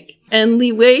clam bake. And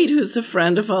Lee Wade, who's a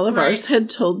friend of all of ours, had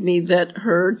told me that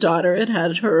her daughter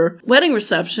had her wedding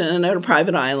reception at a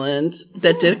private island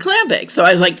that did a clam bake. So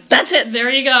I was like, that's it. There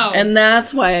you go. And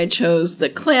that's why I chose the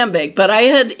clam bake. But I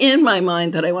had in my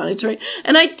mind that I wanted to write.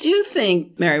 And I do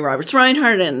think Mary Roberts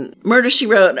Reinhardt and Murder, She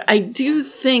Wrote, I do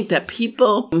think that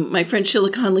people, my friend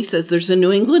Sheila Conley says there's a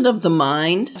New England of the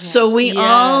mind. Yes. So we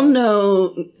all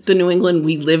know the New England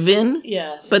we live in.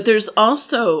 Yes. But there's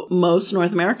also most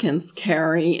North Americans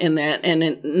carry in that, and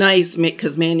it's nice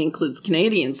because Maine includes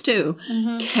Canadians too,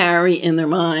 carry in their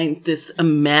mind this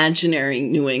imaginary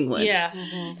New England. Yes.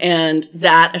 And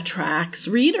that attracts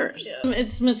readers. Yeah.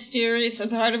 It's mysterious,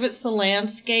 and part of it's the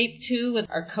landscape too.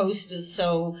 Our coast is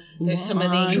so, there's so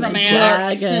many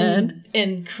nooks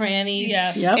and crannies.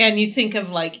 Yes. Yep. And you think of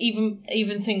like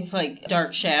even things like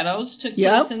Dark Shadows took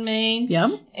place in Maine.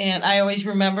 Yep. And I always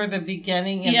remember the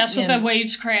beginning. With the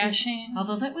waves crashing.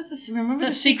 Although that was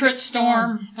the Secret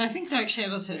Storm. I think Dark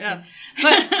Shadows hit too.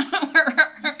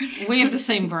 But we have the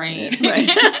same brain. Right.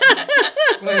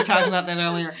 We were talking about that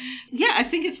earlier. Yeah, I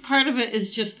think it's part of it is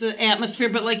just the atmosphere,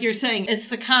 but like you're saying, it's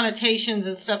the connotations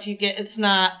and stuff you get. It's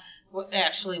not what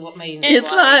Maine is. It's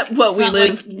not what we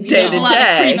live day to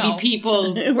day. Creepy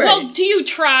people. Right. Well, do you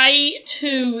try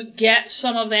to get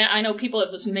some of that? I know people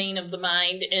have this Maine of the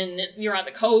mind, and you're on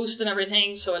the coast and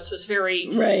everything, so it's this very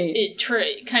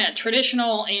kind of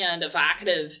traditional and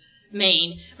evocative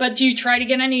Maine. But do you try to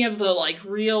get any of the like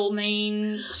real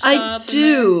Maine stuff? I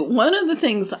do. One of the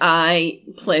things I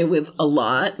play with a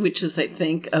lot, which is I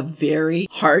think a very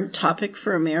hard topic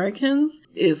for Americans,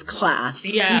 is class.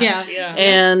 Yes.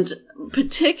 And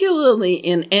particularly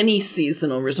in any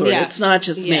seasonal resort, it's not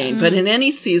just Maine, but in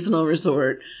any seasonal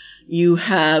resort, you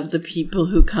have the people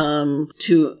who come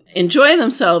to enjoy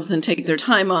themselves and take their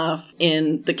time off.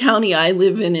 In the county I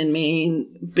live in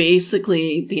Maine,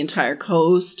 basically the entire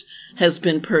coast has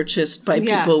been purchased by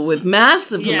people with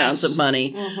massive amounts of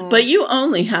money. But you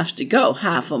only have to go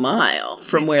half a mile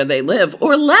from where they live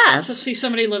or less. To see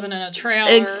somebody living in a trailer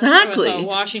exactly. with a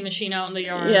washing machine out in the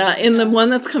yard. Yeah, in the one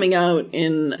that's coming out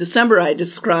in December, I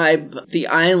describe the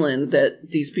island that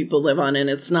these people live on, and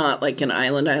it's not like an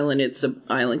island. It's an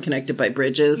island connected by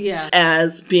bridges,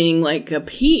 as being like a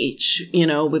peach,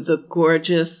 with the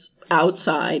gorgeous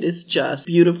outside is just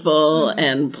beautiful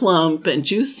and plump and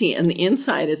juicy, and the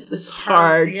inside is this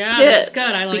hard pit. That's good.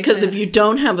 I like because that. if you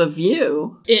don't have a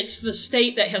view, it's the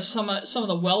state that has some of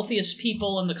the wealthiest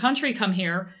people in the country come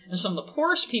here, and some of the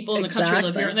poorest people in the country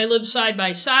live here, and they live side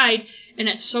by side, and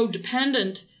it's so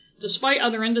dependent, despite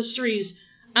other industries,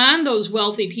 on those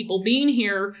wealthy people being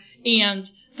here,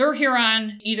 and they're here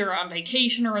either on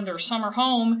vacation or in their summer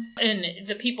home, and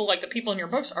the people in your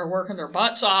books are working their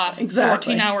butts off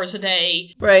 14 hours a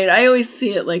day. Right. I always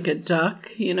see it like a duck,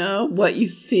 What you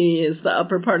see is the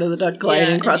upper part of the duck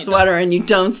gliding across the water, and you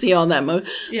don't see all that motion.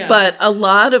 Yeah. But a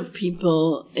lot of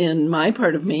people in my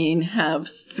part of Maine have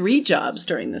 3 jobs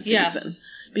during the season. Yes.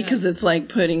 Because it's like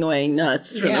putting away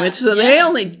nuts from the witch. So they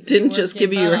only didn't just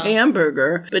give you your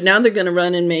hamburger, but now they're going to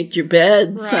run and make your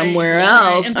bed somewhere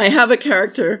else. I have a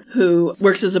character who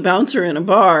works as a bouncer in a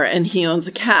bar, and he owns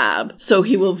a cab. So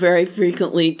he will very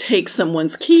frequently take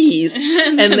someone's keys,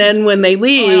 and then when they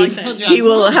leave, he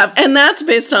will have, and that's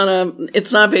based on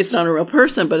it's not based on a real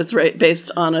person, but it's based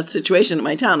on a situation in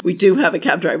my town. We do have a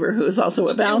cab driver who is also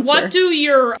a bouncer. What do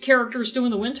your characters do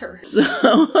in the winter? So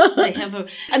I have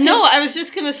I was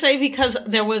just going going to say, because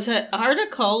there was an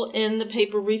article in the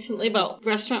paper recently about a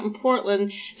restaurant in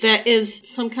Portland that is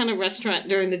some kind of restaurant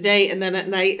during the day, and then at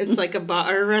night it's like a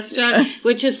bar restaurant,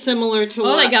 which is similar to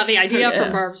they got the idea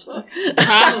from Barb's book.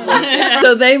 Probably.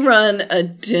 So they run a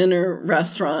dinner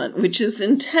restaurant, which is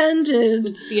intended...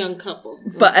 It's a young couple.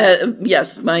 But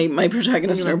yes, my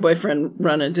protagonist and her boyfriend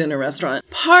run a dinner restaurant.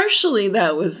 Partially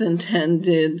that was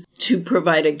intended to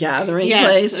provide a gathering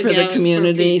place for the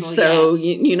community. For people, so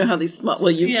you know how these small...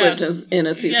 Well, you've lived in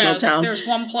a seasonal town. There's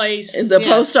one place. The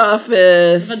post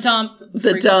office. The dump.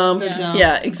 The dump.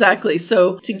 Yeah, exactly.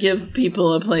 So to give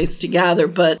people a place to gather,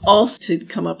 but also to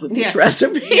come up with these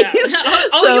recipes. Yeah.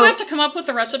 So, you have to come up with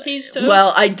the recipes too?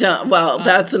 Well, I don't. Well,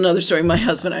 that's another story. My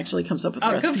husband actually comes up with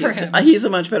the recipes. Good for him. He's a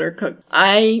much better cook.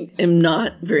 I am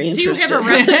not very interested.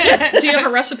 Do you have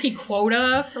a recipe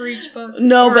quota for each book?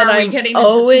 No, but I'm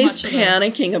always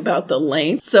panicking about the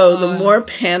length. So the more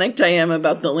panicked I am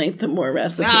about the length, the more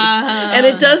recipes. And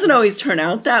it doesn't always turn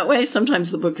out that way. Sometimes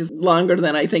the book is longer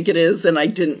than I think it is, and I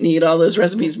didn't need all those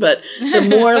recipes. But the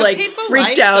more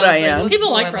freaked out I am.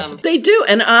 People like recipes. They do.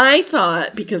 And I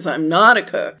thought, because I'm not a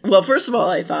cook, well, first of all,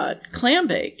 I thought clam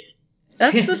bake.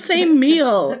 That's the same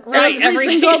meal every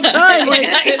single time.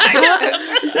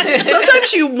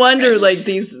 Sometimes you wonder,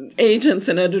 these agents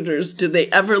and editors, did they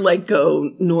ever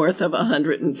go north of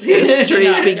 105th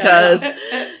Street? Because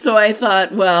so I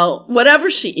thought, well, whatever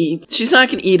she eats, she's not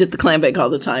going to eat at the clam bake all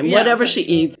the time. Yeah, whatever she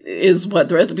eats is what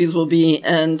the recipes will be,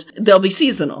 and they'll be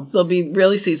seasonal. They'll be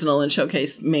really seasonal and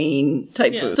showcase Maine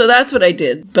type food. So that's what I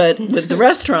did. But with the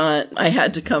restaurant, I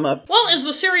had to come up. Well, as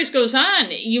the series goes on,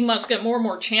 you must get more and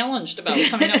more challenged about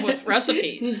coming up with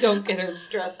recipes. Don't get her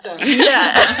stressed out.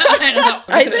 Yeah.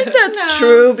 I think that's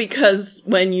true, because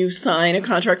when you sign a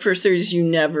contract for a series, you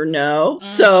never know.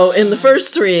 So in the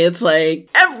first 3, it's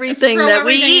everything that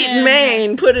we eat in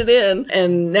Maine, put it in.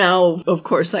 And now, of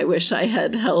course, I wish I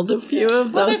had held a few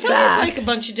of those back. There's always a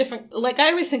bunch of different, I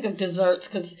always think of desserts,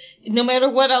 because no matter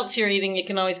what else you're eating, you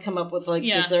can always come up with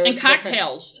desserts. And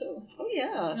cocktails, too. Oh,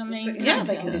 yeah. They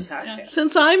can do cocktails.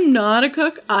 Since I'm not a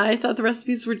cook, I thought the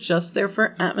recipes were just there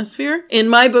for atmosphere. In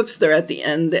my books, they're at the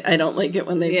end. I don't like it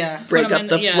when they break up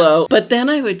the flow. But then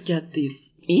I would get these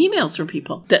emails from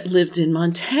people that lived in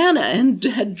Montana and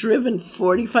had driven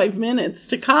 45 minutes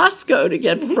to Costco to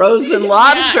get frozen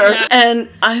lobster. And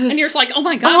you're like, oh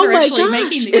my God, they're actually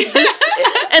making these.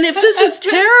 And if this is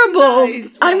terrible,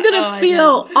 I'm going to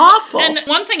feel awful. And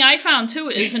one thing I found, too,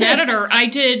 is an editor. I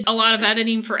did a lot of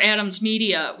editing for Adams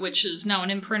Media, which is now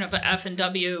an imprint of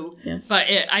F&W, but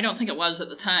I don't think it was at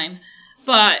the time.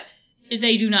 But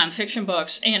they do nonfiction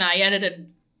books, and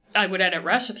I would edit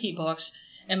recipe books.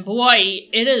 And boy,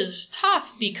 it is tough,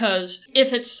 because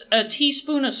if it's a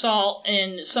teaspoon of salt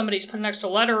and somebody's put an extra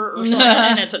letter or something,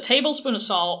 and it's a tablespoon of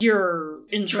salt, you're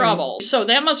in trouble. Right. So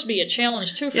that must be a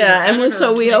challenge, too, for the editor. And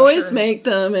so we always make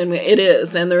them, and it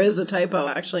is. And there is a typo,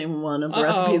 actually, in one of the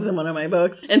recipes in one of my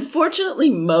books. And fortunately,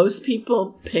 most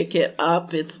people pick it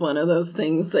up. It's one of those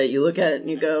things that you look at it and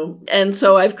you go... And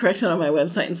so I've corrected on my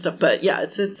website and stuff. But yeah,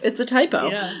 it's a typo.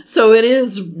 Yeah. So it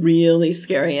is really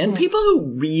scary. And people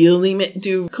who really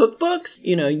do cookbooks,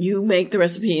 you make the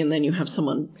recipe and then you have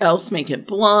someone else make it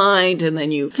blind, and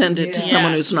then you send it to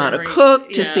someone who's not a cook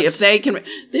to see if they can.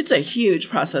 It's a huge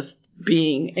process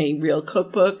being a real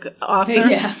cookbook author.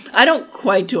 Yeah. I don't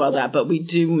quite do all that, but we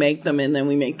do make them, and then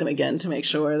we make them again to make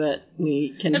sure that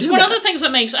we can do that. It's one of the things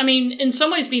that makes, in some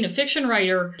ways, being a fiction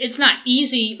writer, it's not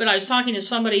easy, but I was talking to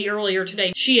somebody earlier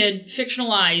today. She had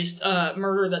fictionalized a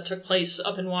murder that took place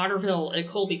up in Waterville at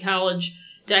Colby College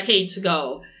decades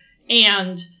ago.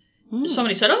 And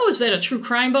somebody said, is that a true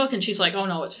crime book? And she's like, oh,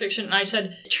 no, it's fiction. And I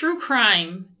said, true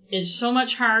crime is so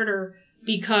much harder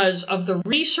because of the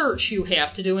research you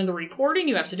have to do and the reporting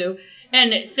you have to do.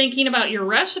 And thinking about your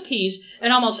recipes,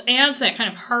 it almost adds that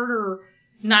kind of harder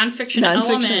nonfiction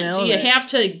element. You have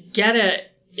to get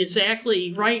it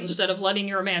exactly right instead of letting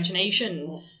your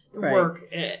imagination work.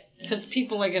 Because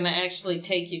people are going to actually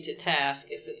take you to task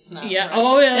if it's not right.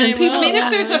 And people, if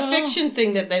there's a fiction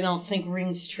thing that they don't think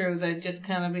rings true, they just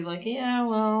kind of be like,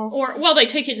 Or they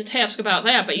take you to task about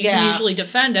that, but you can usually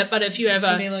defend it. But if you have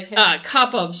a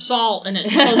cup of salt and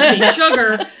it's supposed to be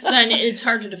sugar, then it's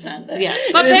hard to defend it. Yeah.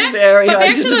 But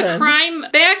back to the crime.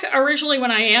 Back originally when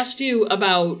I asked you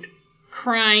about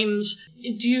crimes,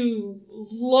 do you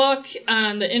look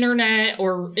on the internet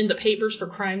or in the papers for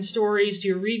crime stories? Do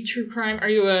you read true crime? Are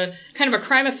you a kind of a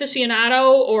crime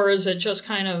aficionado, or is it just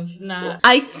kind of not?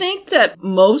 I think that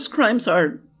most crimes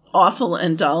are awful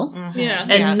and dull.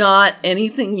 And not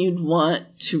anything you'd want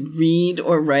to read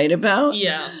or write about.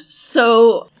 Yes.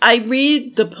 So I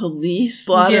read the police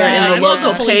blotter in the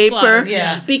local paper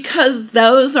because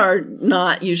those are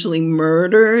not usually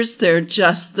murders. They're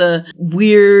just the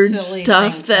weird silly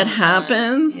stuff that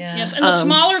happens. Yes, and the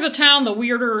smaller the town, the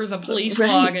weirder the police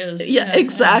log is. Yeah,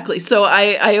 exactly. So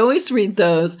I always read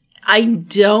those. I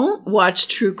don't watch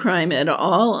true crime at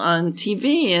all on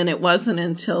TV, and it wasn't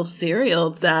until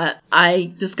Serial that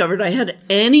I discovered I had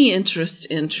any interest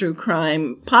in true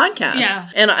crime podcasts. Yeah.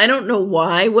 And I don't know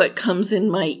why what comes in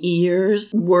my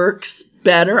ears works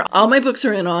better. All my books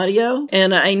are in audio,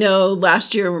 and I know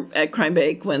last year at Crime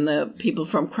Bake when the people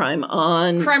from Crime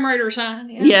Writers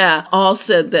On, all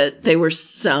said that they were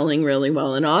selling really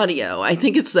well in audio. I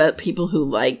think it's that people who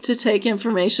like to take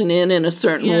information in a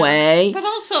certain way. But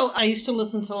also, I used to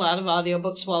listen to a lot of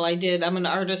audiobooks I'm an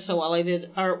artist, so while I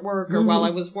did artwork or while I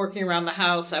was working around the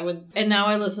house, and now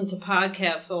I listen to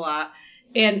podcasts a lot,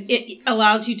 and it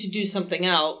allows you to do something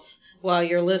else while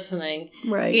you're listening.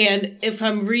 Right. And if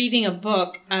I'm reading a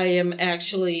book, I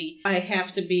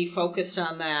have to be focused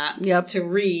on that to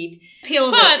read.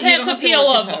 But that's appeal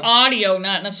of audio,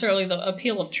 not necessarily the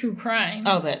appeal of true crime.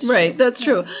 Oh, that's right. True. That's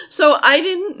true. So I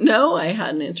didn't know I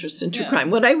had an interest in true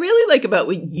crime. What I really like about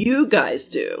what you guys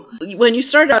do, when you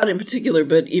started out in particular,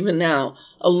 but even now,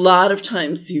 a lot of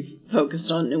times you've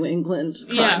focused on New England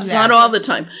crimes. Not all the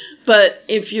time. But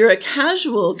if you're a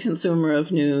casual consumer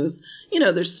of news,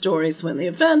 there's stories when the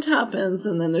event happens,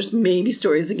 and then there's maybe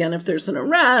stories again if there's an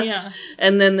arrest,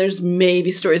 and then there's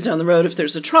maybe stories down the road if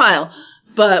there's a trial.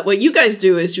 But what you guys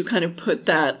do is you kind of put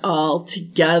that all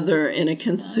together in a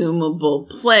consumable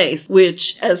place,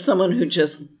 which, as someone who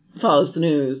just follows the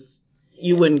news,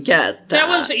 you wouldn't get that.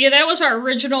 That was our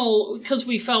original, because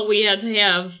we felt we had to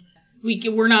have,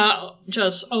 we're not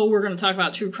just, we're going to talk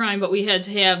about true crime, but we had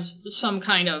to have some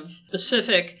kind of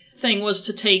specific thing was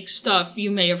to take stuff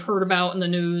you may have heard about in the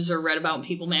news or read about in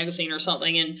People magazine or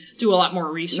something and do a lot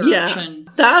more research. Yeah, and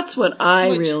that's what I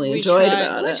really enjoyed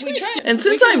about it. And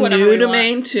since I'm new to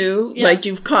Maine too, like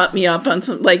you've caught me up on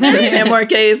some, like the San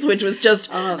Marquez, which was just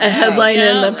a headline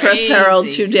in the Press Herald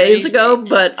 2 days ago,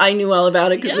 but I knew all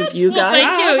about it because of you guys.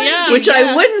 Thank you, which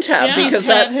I wouldn't have because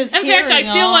that. In fact, I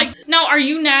feel like, now are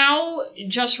you now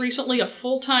just recently a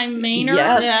full-time Mainer?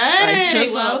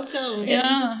 Yes. Welcome.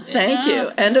 Thank you.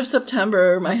 End of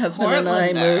September, my husband and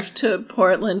I moved to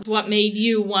Portland. What made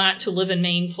you want to live in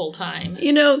Maine full-time?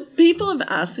 People have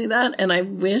asked me that, and I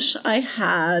wish I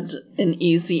had an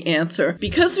easy answer.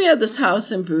 Because we had this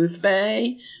house in Booth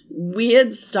Bay, we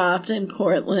had stopped in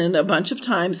Portland a bunch of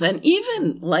times, and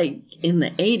even, like, in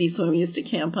the 80s when we used to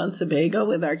camp on Sebago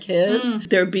with our kids,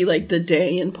 there'd be, like, the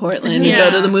day in Portland. We go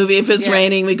to the movie. If it's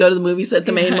raining, we go to the movies at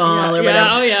the main mall or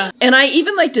whatever. And I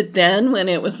even liked it then when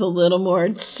it was a little more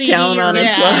down on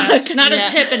its luck. Not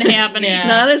as hip and happening.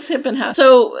 Not as hip and happening.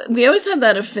 So we always had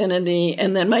that affinity,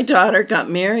 and then my daughter got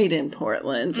married in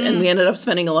Portland, and we ended up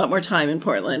spending a lot more time in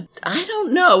Portland. I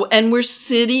don't know. And we're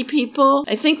city people.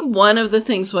 I think one of the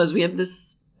things was we have this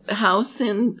house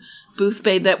in Booth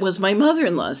Bay that was my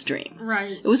mother-in-law's dream.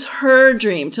 Right. It was her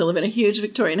dream to live in a huge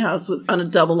Victorian house on a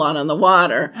double lot on the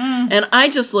water. And I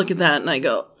just look at that and I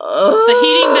go, the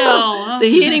heating bill. The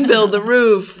heating bill, the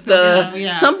roof,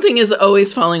 something is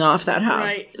always falling off that house.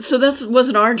 Right. So that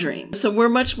wasn't our dream. So we're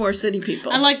much more city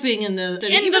people. I like being in the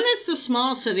city. Even if it's a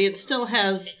small city, it still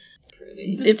has...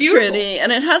 It's pretty,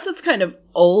 and it has its kind of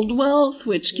old wealth,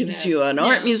 which gives you an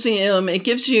art museum. It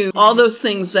gives you all those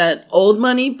things that old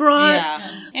money brought.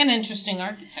 Yeah, and interesting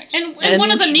architecture. And one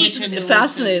of the neat,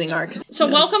 fascinating architecture. So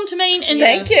welcome to Maine. And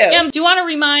thank you. Do you want to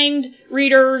remind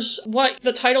readers what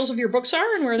the titles of your books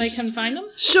are and where they can find them?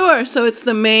 Sure. So it's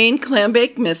the Maine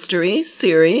Clambake Mysteries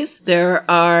series. There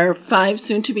are 5,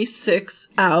 soon to be 6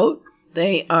 out.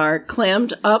 They are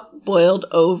clammed up, boiled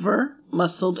over,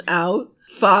 muscled out,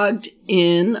 fogged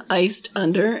in, iced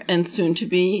under, and soon to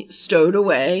be stowed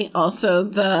away. Also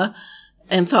the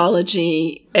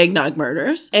anthology Eggnog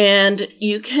Murders. And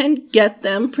you can get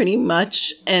them pretty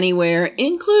much anywhere,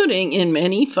 including in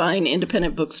many fine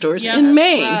independent bookstores in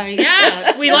Maine. Right.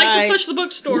 Yes, we like to push the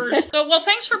bookstores. So,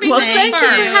 thanks for being here. Well, thank you for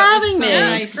having me.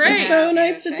 Nice. Great. It's so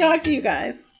nice to talk to you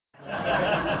guys.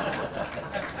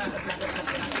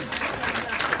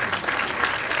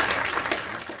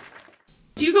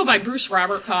 Do you go by Bruce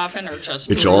Robert Coffin or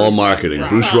just It's all marketing.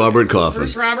 Bruce Robert Coffin.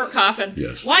 Bruce Robert Coffin.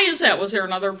 Yes. Why is that? Was there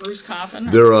another Bruce Coffin?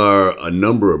 There are a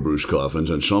number of Bruce Coffins,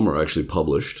 and some are actually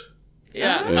published.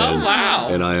 Yeah. And, wow.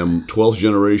 And I am 12th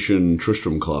generation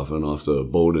Tristram Coffin off the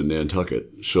boat in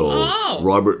Nantucket. So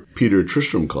Robert Peter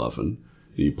Tristram Coffin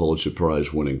the Pulitzer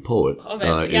Prize winning poet,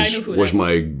 I knew who was that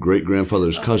my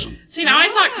great-grandfather's cousin. See, now I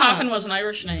thought Coffin was an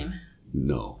Irish name.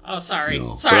 No. Oh, sorry.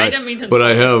 No. Sorry, I didn't mean to. But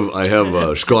I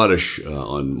have Scottish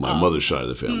on my mother's side of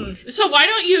the family. So why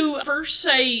don't you first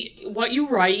say what you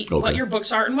write, what your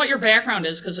books are, and what your background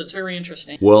is, because it's very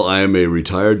interesting. Well, I am a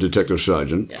retired detective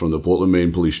sergeant from the Portland,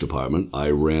 Maine Police Department. I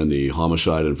ran the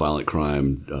homicide and violent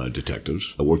crime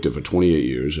detectives. I worked there for 28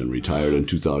 years and retired in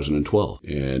 2012.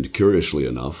 And curiously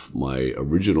enough, my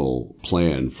original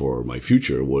plan for my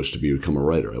future was to become a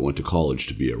writer. I went to college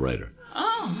to be a writer.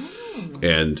 Oh.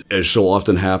 And as so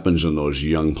often happens in those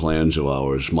young plans of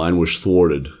ours, mine was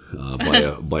thwarted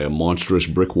by a monstrous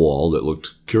brick wall that looked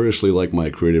curiously like my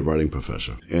creative writing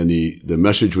professor. And the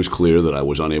message was clear that I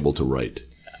was unable to write.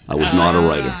 I was not a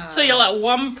writer. So you let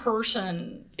one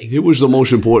person... It was the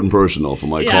most important person, though, for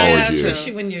my college years.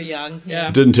 Especially when you're young. Yeah.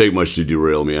 It didn't take much to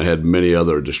derail me. I had many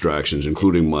other distractions,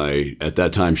 including my... At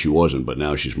that time, she wasn't, but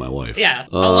now she's my wife. Yeah,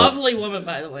 a lovely woman,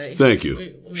 by the way. Thank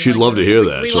you. She'd love to hear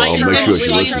that, so I'll make sure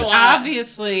she listens.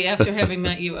 Obviously, after having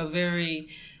met you, a very...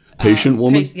 patient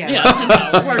woman?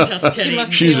 No, we're just kidding.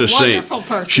 She's a saint.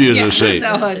 Person. She is a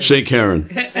saint. Saint Karen.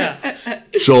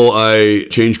 So I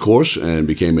changed course and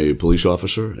became a police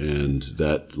officer, and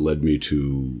that led me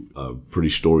to a pretty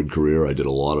storied career. I did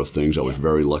a lot of things. I was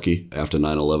very lucky. After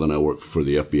 9/11, I worked for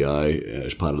the FBI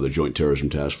as part of the Joint Terrorism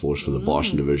Task Force for the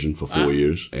Boston Division for 4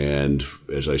 years. And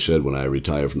as I said, when I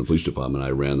retired from the police department, I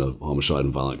ran the homicide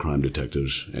and violent crime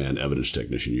detectives and evidence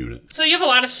technician unit. So you have a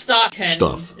lot of stuff, Ken.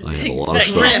 I have a lot of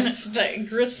stuff. That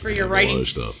grist for your writing. A lot of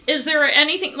stuff. Is there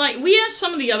anything, like, we asked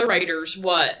some of the other writers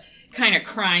what kind of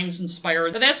crimes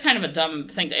inspired, but that's kind of a dumb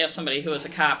thing to ask somebody who was a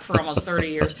cop for almost 30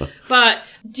 years. But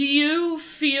do you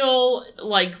feel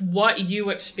like what you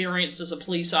experienced as a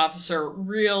police officer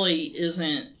really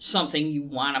isn't something you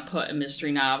want to put in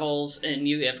mystery novels, and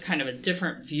you have kind of a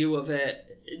different view of it?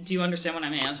 Do you understand what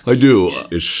I'm asking? I do. Yeah.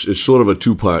 It's sort of a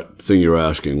two-part thing you're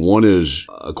asking. One is,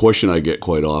 a question I get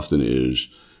quite often is,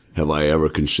 have I ever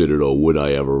considered or would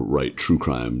I ever write true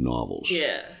crime novels?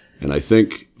 Yeah. And I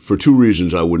think for two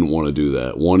reasons I wouldn't want to do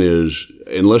that. One is,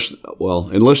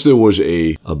 unless there was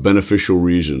a beneficial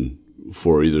reason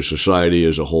for either society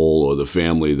as a whole or the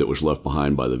family that was left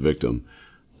behind by the victim,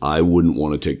 I wouldn't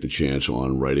want to take the chance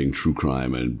on writing true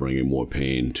crime and bringing more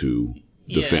pain to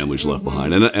the families left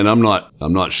behind. And I'm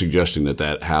not suggesting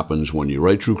that happens when you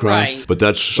write true crime, but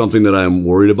that's something that I'm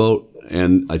worried about.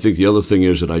 And I think the other thing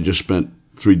is that I just spent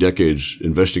 3 decades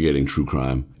investigating true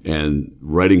crime, and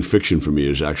writing fiction for me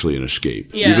is actually an escape.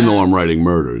 Yes. Even though I'm writing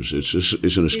murders, it's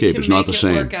an escape. It's not the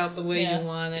same. Work out the way you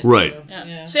want it. Right.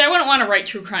 Yeah. See, I wouldn't want to write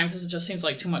true crime because it just seems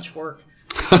like too much work.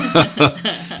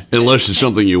 Unless it's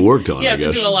something you worked on, I guess. Yeah,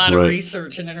 to do a lot of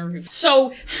research and interview.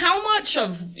 So how much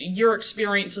of your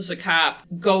experience as a cop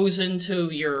goes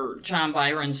into your John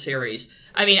Byron series?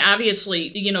 I mean, obviously,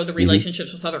 the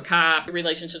relationships with other cops, the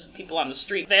relationships with people on the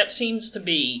street, that seems to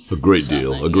be a great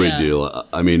deal.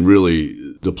 I mean,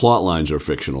 really, the plot lines are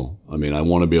fictional. I mean, I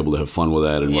want to be able to have fun with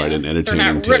that and write an entertaining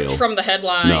tale. They're not ripped from the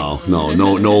headline.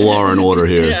 No Law and Order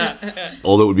here.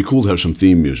 Although it would be cool to have some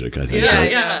theme music, I think.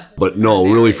 Yeah. But no,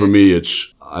 really for me,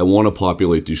 I want to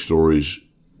populate these stories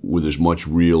with as much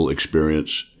real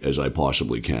experience as I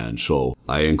possibly can. So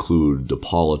I include the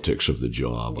politics of the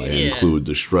job. I include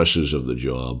the stresses of the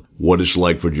job. What it's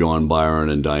like for John Byron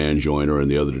and Diane Joyner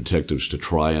and the other detectives to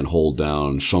try and hold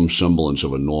down some semblance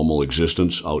of a normal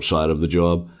existence outside of the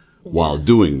job while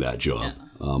doing that job.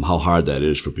 How hard that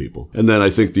is for people. And then I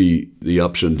think the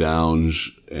ups and downs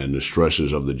and the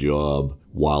stresses of the job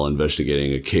while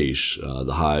investigating a case,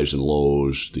 the highs and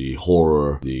lows, the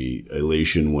horror, the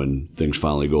elation when things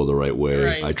finally go the right way.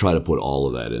 Right. I try to put all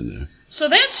of that in there. So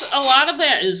that's, a lot of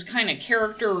that is kind of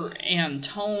character and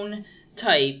tone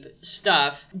type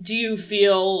stuff. Do you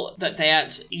feel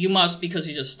that you must, because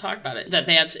you just talked about it,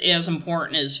 that's as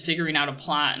important as figuring out a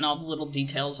plot and all the little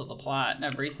details of the plot and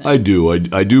everything? I do.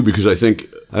 I do, because I think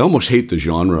I almost hate the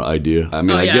genre idea. I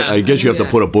mean, I guess you have to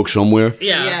put a book somewhere.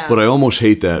 Yeah. But I almost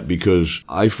hate that, because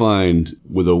I find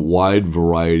with a wide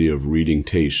variety of reading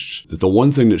tastes that the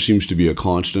one thing that seems to be a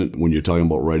constant when you're talking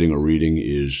about writing or reading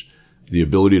is the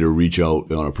ability to reach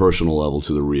out on a personal level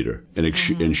to the reader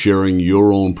and sharing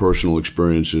your own personal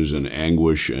experiences and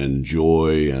anguish and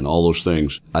joy and all those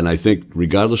things. And I think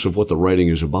regardless of what the writing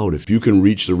is about, if you can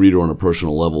reach the reader on a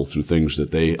personal level through things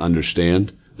that they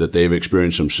understand, that they've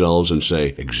experienced themselves and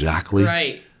say, exactly,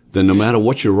 right, then no matter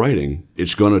what you're writing,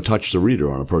 it's going to touch the reader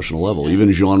on a personal level.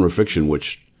 Even genre fiction,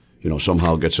 which,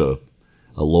 somehow gets a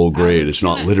low grade. It's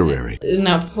not literary.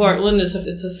 Now, Portland it's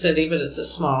a city, but it's a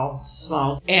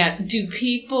small. And do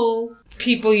people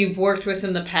people you've worked with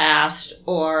in the past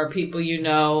or people you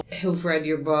know who've read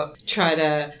your book try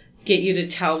to get you to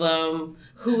tell them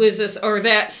who is this or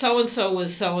that so-and-so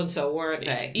was so-and-so, weren't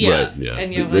they? Yeah. Right, yeah.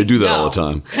 And you're they do that all the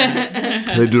time.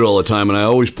 They do it all the time. And I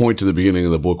always point to the beginning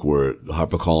of the book where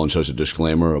HarperCollins has a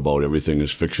disclaimer about everything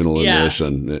is fictional in this.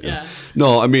 And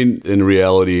no, I mean, in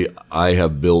reality, I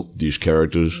have built these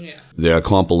characters. Yeah. They are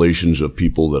compilations of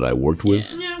people that I worked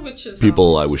with. Yeah, which is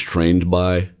people I was trained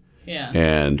by. Yeah.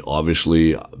 And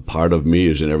obviously, part of me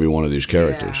is in every one of these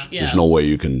characters. Yeah. There's no way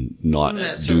you can not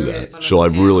do that. So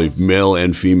I've really, male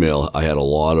and female, I had a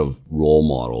lot of role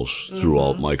models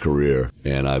throughout my career.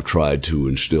 And I've tried to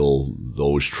instill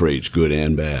those traits, good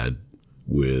and bad,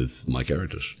 with my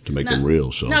characters to make them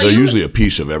real. So they're usually a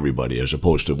piece of everybody as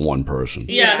opposed to one person.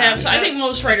 Yeah, I think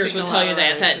most writers would tell you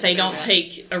that they don't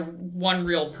take one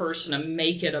real person and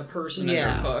make it a person in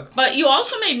their book. But you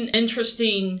also made an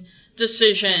interesting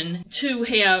decision to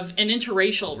have an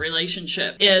interracial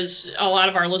relationship. As a lot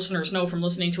of our listeners know from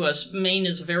listening to us, Maine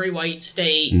is a very white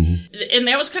state. And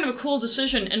that was kind of a cool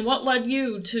decision. And what led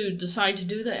you to decide to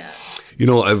do that? You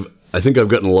know, I think I've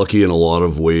gotten lucky in a lot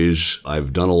of ways.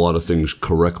 I've done a lot of things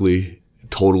correctly,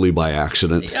 totally by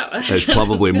accident, as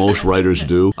probably most writers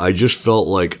do. I just felt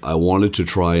like I wanted to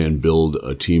try and build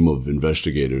a team of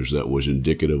investigators that was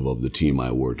indicative of the team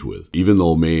I worked with. Even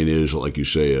though Maine is, like you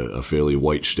say, a fairly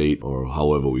white state, or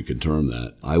however we could term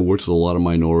that, I worked with a lot of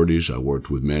minorities. I worked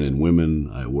with men and women.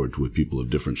 I worked with people of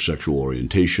different sexual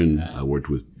orientation. I worked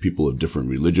with people of different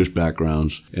religious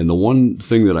backgrounds. And the one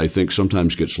thing that I think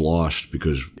sometimes gets lost,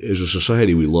 because as a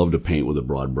society, we love to paint with a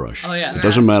broad brush. Oh, yeah. It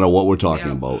doesn't matter what we're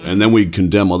talking about. And then we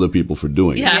condemn other people for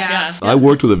doing it. Yeah. I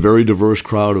worked with a very diverse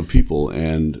crowd of people,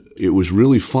 and it was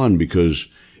really fun because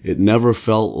it never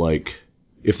felt like,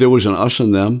 if there was an us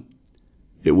and them,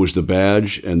 it was the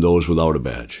badge and those without a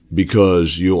badge.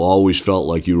 Because you always felt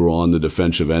like you were on the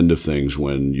defensive end of things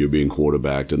when you're being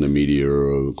quarterbacked in the media,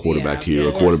 or quarterbacked here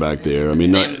or quarterbacked there. I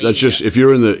mean, that's just, if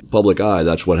you're in the public eye,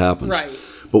 that's what happens. Right.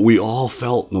 But we all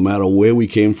felt, no matter where we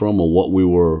came from or what we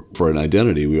were for an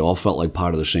identity, we all felt like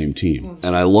part of the same team.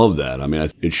 And I love that. I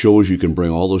mean, it shows you can bring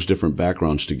all those different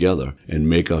backgrounds together and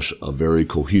make us a very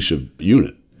cohesive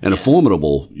unit. And a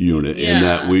formidable unit in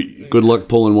that good luck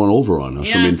pulling one over on us.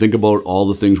 I mean, think about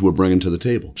all the things we're bringing to the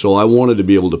table. So I wanted to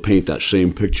be able to paint that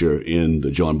same picture in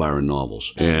the John Byron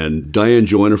novels. And Diane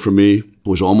Joyner, for me,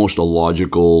 was almost a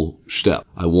logical step.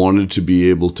 I wanted to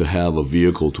be able to have a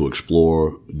vehicle to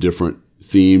explore different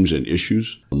themes and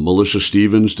issues. Melissa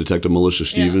Stevens, Detective Melissa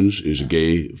Stevens, is a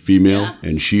gay female,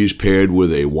 and she's paired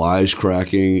with a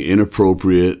wisecracking,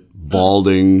 inappropriate,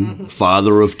 balding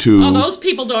father of two. Oh, those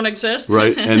people don't exist.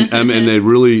 Right. And they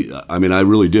really, I mean, I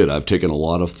really did. I've taken a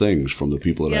lot of things from the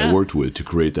people that I worked with to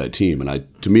create that team. And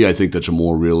to me, I think that's a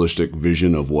more realistic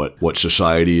vision of what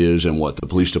society is and what the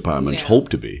police departments hope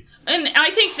to be. And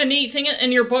I think the neat thing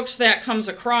in your books that comes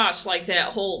across, like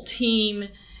that whole team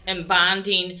and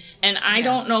bonding. And I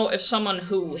don't know if someone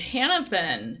who hadn't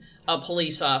been a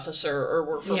police officer or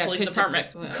worked for a police department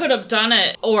could have done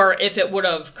it, or if it would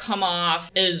have come off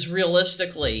as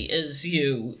realistically as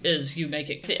you make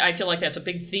it. I feel like that's a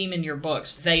big theme in your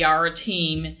books. They are a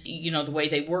team, you know, the way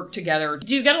they work together.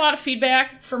 Do you get a lot of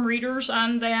feedback from readers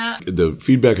on that? The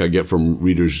feedback I get from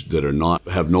readers that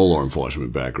have no law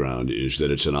enforcement background is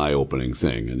that it's an eye-opening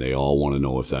thing, and they all want to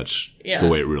know if that's the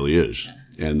way it really is.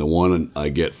 And the one I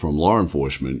get from law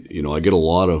enforcement, you know, I get a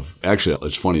lot of, actually,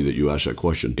 it's funny that you asked that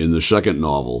question. In the second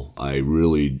novel, I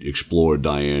really explored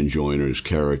Diane Joyner's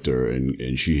character,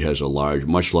 and she has a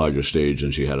much larger stage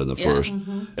than she had in the first.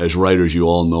 As writers, you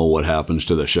all know what happens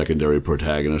to the secondary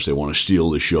protagonist. They want to steal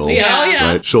the show.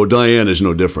 Right? So Diane is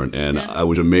no different, and I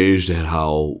was amazed at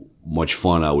how much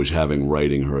fun I was having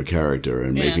writing her character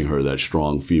and making her that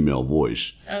strong female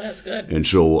voice. Oh, that's good. And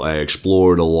so I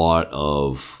explored a lot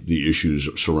of the issues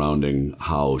surrounding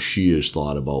how she is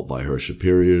thought about by her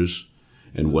superiors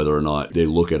and whether or not they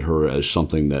look at her as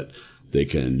something that they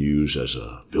can use as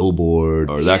a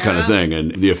billboard or that kind of thing,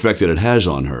 and the effect that it has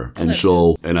on her. And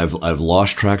so, and I've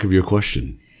lost track of your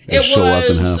question.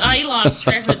 I lost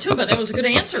track of it too, but that was a good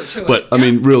answer to it. But I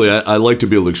mean, really, I like to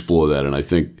be able to explore that, and I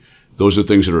think those are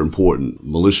things that are important.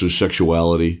 Melissa's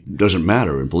sexuality doesn't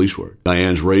matter in police work.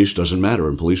 Diane's race doesn't matter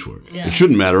in police work. It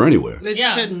shouldn't matter anywhere. It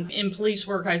shouldn't. In police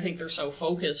work, I think they're so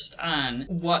focused on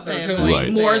what they're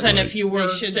doing more than if you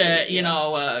worked at,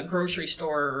 a grocery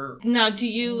store. Now, do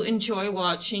you enjoy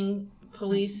watching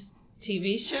police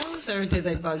TV shows, or do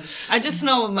they bug? I just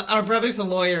know our brother's a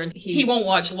lawyer, and he won't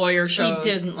watch lawyer shows. He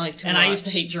didn't like to. And watch. I used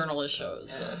to hate journalist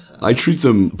shows. So. I treat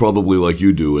them probably like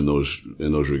you do in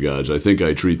those regards. I think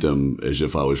I treat them as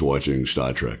if I was watching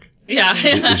Star Trek. Yeah,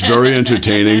 it's very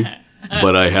entertaining.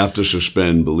 but I have to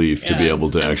suspend belief to be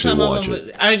able to actually watch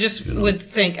it. I just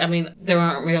would think, I mean, there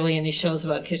aren't really any shows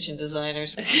about kitchen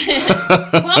designers.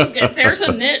 Well, there's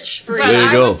a niche for you. There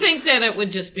you go. I would think that it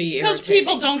would just be because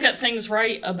people don't get things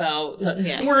right about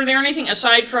Were there anything,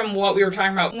 aside from what we were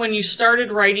talking about, when you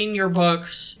started writing your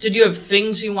books, did you have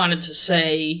things you wanted to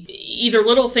say, either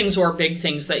little things or big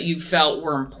things that you felt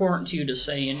were important to you to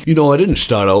say? You know, I didn't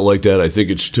start out like that. I think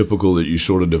it's typical that you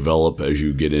sort of develop as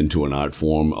you get into an art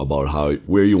form about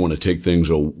where you want to take things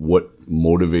or what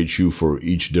motivates you for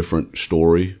each different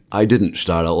story. I didn't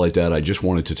start out like that. I just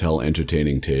wanted to tell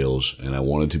entertaining tales, and I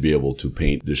wanted to be able to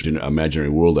paint this imaginary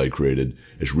world I created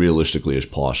as realistically as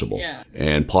possible,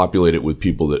 and populate it with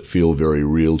people that feel very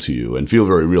real to you and feel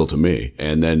very real to me,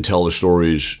 and then tell the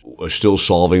stories, still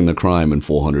solving the crime in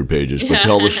 400 pages, but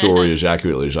tell the story as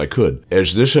accurately as I could.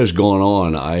 As this has gone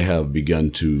on, I have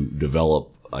begun to develop,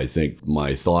 I think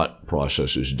my thought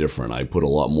process is different. I put a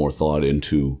lot more thought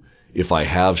into if I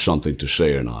have something to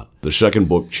say or not. The second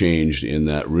book changed in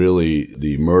that really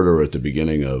the murder at the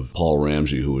beginning of Paul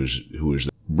Ramsey, who is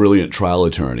the brilliant trial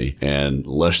attorney and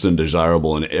less than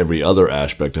desirable in every other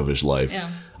aspect of his life.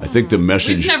 Yeah. I think the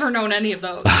message... We've never known any of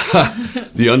those.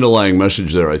 The underlying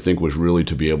message there, I think, was really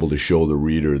to be able to show the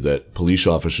reader that police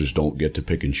officers don't get to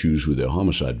pick and choose who their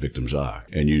homicide victims are.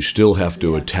 And you still have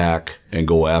to attack and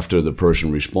go after the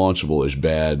person responsible as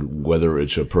bad, whether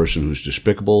it's a person who's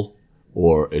despicable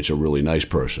or it's a really nice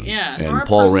person. Yeah. And or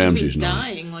Paul a person Ramsey's who's not.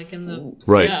 dying, like in the...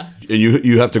 Right. Yeah. And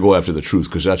you have to go after the truth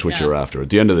because that's what you're after. At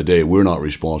the end of the day, we're not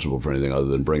responsible for anything other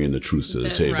than bringing the truth to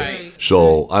the table. Right.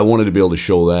 So I wanted to be able to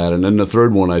show that. And then the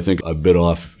third one, I think I bit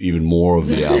off even more of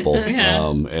the apple.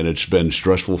 And it's been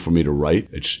stressful for me to write.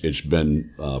 It's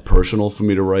been personal for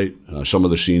me to write. Some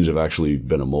of the scenes have actually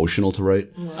been emotional to write.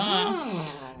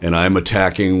 Wow. And I'm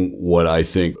attacking what I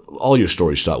think... All your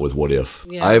stories start with what if.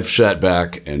 Yeah. I've sat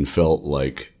back and felt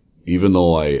like, even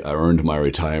though I earned my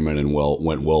retirement and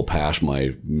went well past my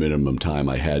minimum time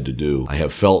I had to do, I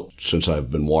have felt, since I've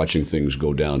been watching things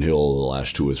go downhill the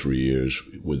last 2 or 3 years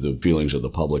with the feelings of the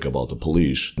public about the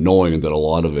police, knowing that a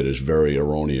lot of it is very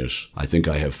erroneous, I think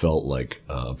I have felt like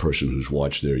a person who's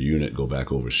watched their unit go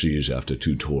back overseas after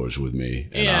 2 tours with me,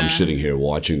 and I'm sitting here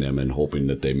watching them and hoping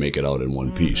that they make it out in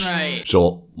one piece. Right.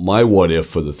 So my what if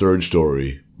for the third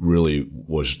story really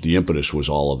was, the impetus was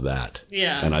all of that.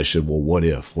 Yeah. And I said, well, what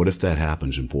if that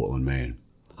happens in Portland, Maine?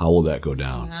 How will that go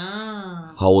down?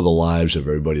 Ah. How will the lives of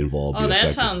everybody involved be affected? Oh,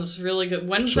 that sounds really good.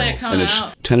 When's that coming out?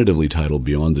 And it's tentatively titled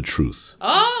Beyond the Truth.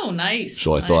 Oh, nice.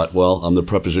 So I thought, well, I'm the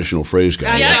prepositional phrase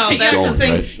guy. I know, that's the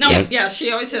thing. Right? No, yeah,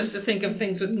 she always has to think of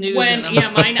things with news in them.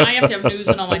 Yeah, mine, I have to have news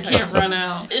and all my Can't run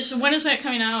out. So when is that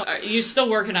coming out? Are you still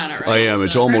working on it, right? I am.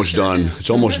 It's almost done. It's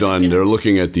almost done. They're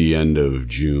looking at the end of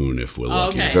June if we're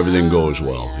lucky. Okay. If everything goes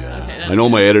well. Yeah. Okay, I know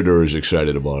my editor is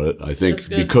excited about it. I think That's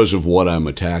good. because of what I'm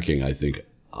attacking, I think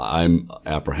I'm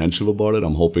apprehensive about it.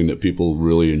 I'm hoping that people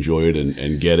really enjoy it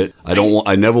and get it.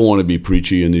 I never want to be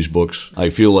preachy in these books. I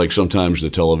feel like sometimes the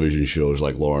television shows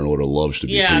like Law and Order loves to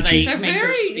be preachy. They're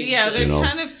there's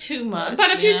kind of too much.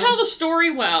 But if you tell the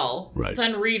story well, right,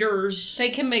 then readers...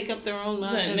 They can make up their own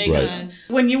mind. Right.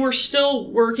 When you were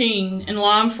still working in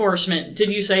law enforcement, did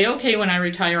you say, okay, when I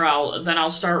retire, I'll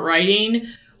start writing?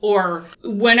 Or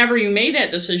whenever you made that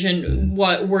decision,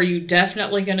 what were you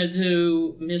definitely going to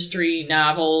do mystery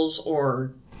novels,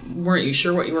 or weren't you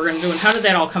sure what you were going to do? And how did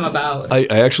that all come about? I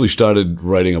actually started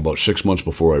writing about 6 months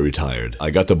before I retired.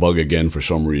 I got the bug again for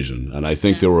some reason, and I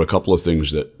think there were a couple of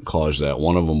things that caused that.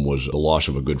 One of them was the loss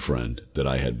of a good friend that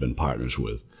I had been partners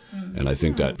with. And I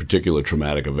think that particular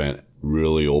traumatic event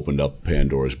really opened up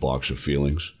Pandora's box of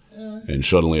feelings. And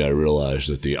suddenly I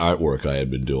realized that the artwork I had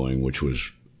been doing, which was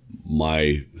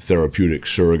my therapeutic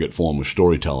surrogate form of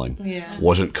storytelling,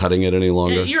 wasn't cutting it any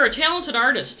longer. You're a talented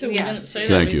artist, too. Yes. We didn't say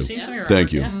Thank that. you.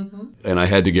 Thank you. And I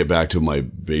had to get back to my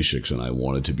basics, and I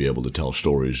wanted to be able to tell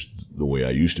stories the way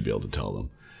I used to be able to tell them.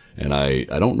 And I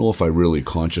don't know if I really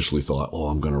consciously thought, oh,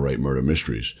 I'm going to write murder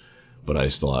mysteries. But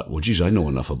I thought, well, geez, I know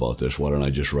enough about this. Why don't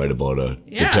I just write about a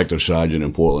detective sergeant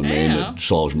in Portland, Maine that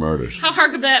solves murders? How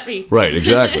hard could that be? Right,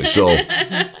 exactly. So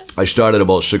I started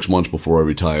about 6 months before I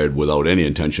retired without any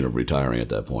intention of retiring at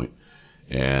that point.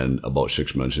 And about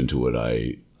 6 months into it,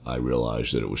 I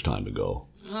realized that it was time to go.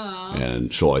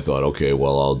 And so I thought, okay,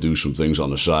 well, I'll do some things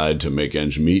on the side to make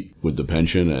ends meet with the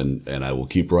pension, and I will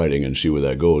keep writing and see where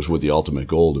that goes, with the ultimate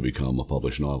goal to become a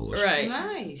published novelist. Right.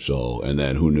 Nice. So, and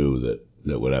then who knew that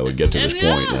when I would get to this point,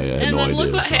 I had no idea. And then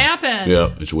look what happened.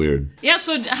 Yeah, it's weird. Yeah,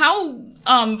 so how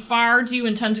far do you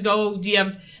intend to go? Do you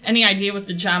have any idea with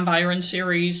the John Byron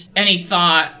series? Any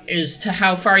thought as to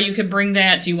how far you could bring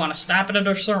that? Do you want to stop it at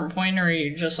a certain point, or are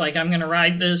you just like, I'm going to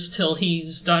ride this till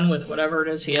he's done with whatever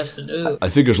it is he has to do? I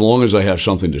think as long as I have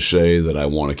something to say that I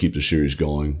want to keep the series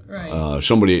going. Right.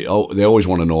 They always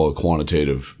want to know a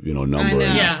quantitative, number. I know.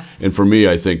 Yeah. And for me,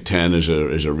 I think 10 is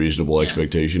a reasonable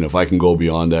expectation. If I can go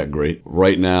beyond that, great.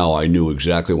 Right now, I knew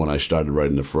exactly when I started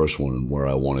writing the first one where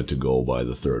I wanted to go by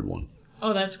the third one.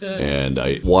 Oh, that's good.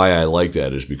 And why I like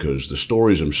that is because the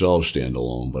stories themselves stand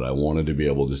alone, but I wanted to be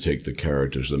able to take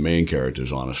the main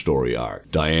characters on a story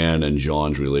arc. Diane and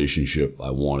John's relationship, I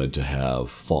wanted to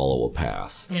follow a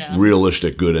path. Yeah.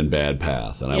 Realistic good and bad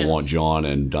path. And I want John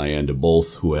and Diane to both,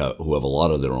 who have a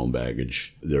lot of their own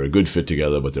baggage. They're a good fit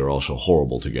together, but they're also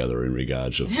horrible together in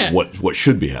regards of what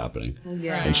should be happening.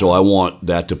 Yeah. And so I want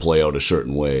that to play out a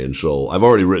certain way. And so I've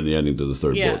already written the ending to the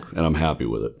third book, and I'm happy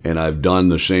with it. And I've done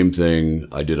the same thing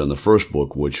I did on the first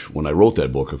book, which when I wrote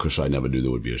that book, of course I never knew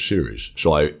there would be a series.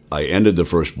 So I ended the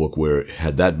first book where,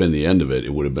 had that been the end of it,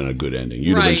 it would have been a good ending.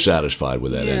 You'd have been satisfied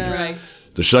with that ending. Right.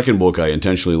 The second book, I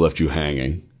intentionally left you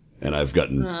hanging. And I've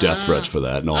gotten death threats for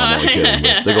that. No, I'm only kidding.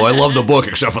 But they go, I love the book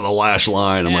except for the last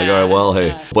line. I'm like, all right, well,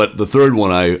 hey. But the third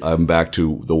one, I'm back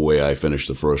to the way I finished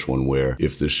the first one, where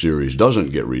if this series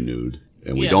doesn't get renewed,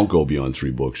 and we don't go beyond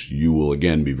 3 books, you will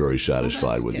again be very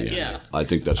satisfied with the ending. Yeah. I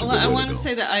think that's a good way to go. I want to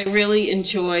say that I really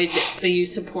enjoyed the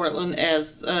use of Portland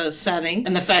as a setting,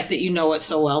 and the fact that you know it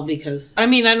so well, because, I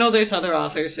know there's other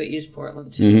authors that use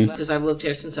Portland too, because I've lived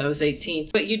here since I was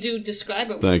 18, but you do describe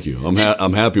it. Thank you.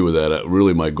 I'm happy with that.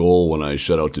 Really, my goal when I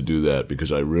set out to do that,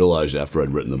 because I realized after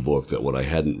I'd written the book that what I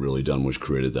hadn't really done was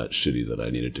created that city that I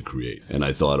needed to create. And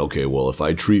I thought, okay, well, if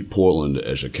I treat Portland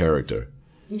as a character,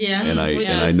 and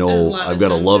I know I've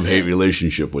got a love-hate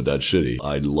relationship with that city.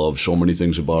 I love so many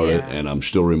things about it, and I'm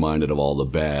still reminded of all the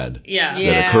bad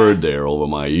that occurred there over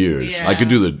my years. I could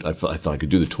do I thought I could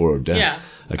do the tour of death. Yeah.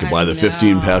 I could buy the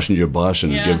 15-passenger bus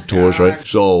and give tours, right?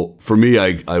 So for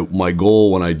me, my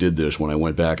goal when I did this, when I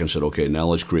went back and said, okay, now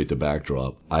let's create the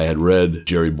backdrop, I had read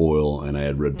Jerry Boyle and I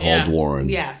had read Paul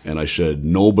Dworin, and I said,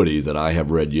 nobody that I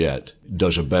have read yet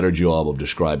does a better job of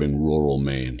describing rural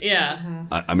Maine. Yeah.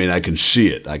 I can see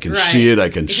it. I can see it. I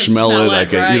can smell it. I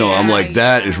can, I'm like,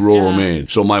 that is rural Maine.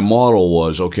 So my model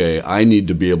was, okay, I need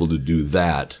to be able to do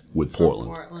that with Portland.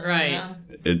 Right. Yeah.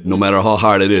 No matter how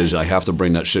hard it is, I have to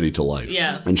bring that city to life.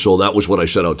 Yes. And so that was what I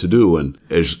set out to do. And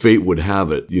as fate would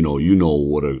have it, you know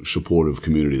what a supportive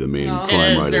community the Maine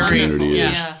crime writing community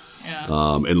is. Yeah.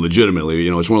 And legitimately,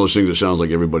 it's one of those things that sounds like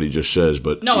everybody just says,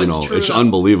 but it's true, it's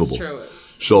unbelievable. It's true.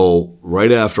 So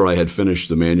right after I had finished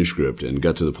the manuscript and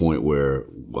got to the point where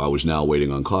I was now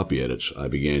waiting on copy edits, I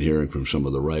began hearing from some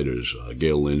of the writers.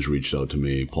 Gail Lynch reached out to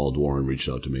me, Paul Dworin reached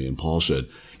out to me, and Paul said,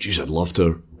 geez, I'd love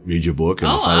to read your book, and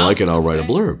if I like it, I'll write a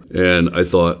blurb. And I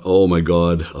thought, oh my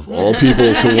God, of all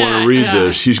people to want to read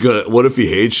this, what if he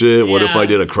hates it? What if I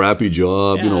did a crappy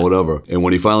job? Whatever. And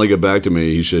when he finally got back to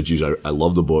me, he said, geez, I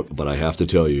love the book, but I have to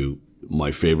tell you,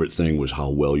 my favorite thing was how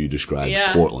well you described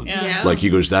Portland. Yeah. Like, he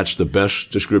goes, that's the best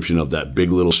description of that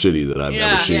big little city that I've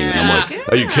ever seen. And I'm like,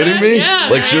 are you kidding me?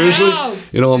 Like, seriously?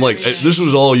 I'm like, this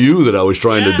was all you that I was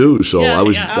trying to do. So I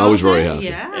was very happy.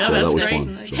 So that was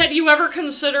fun. So. Had you ever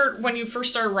considered, when you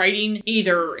first started writing,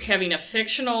 either having a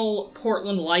fictional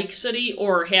Portland-like city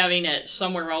or having it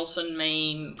somewhere else in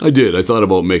Maine? I did. I thought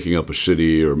about making up a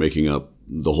city or making up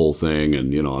the whole thing,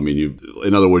 and in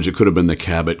other words, it could have been the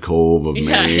Cabot Cove of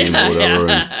Maine or whatever.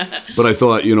 But I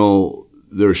thought,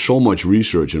 there's so much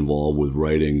research involved with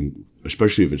writing,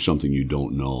 especially if it's something you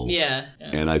don't know. Yeah.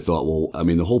 And I thought, well,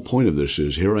 the whole point of this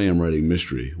is, here I am writing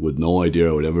mystery with no idea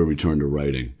I would ever return to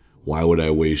writing. Why would I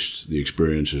waste the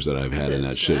experiences that I've had in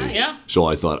that city? Yeah. So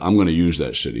I thought, I'm going to use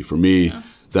that city. For me,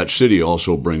 that city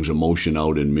also brings emotion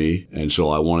out in me, and so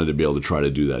I wanted to be able to try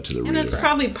to do that to the reader. And it's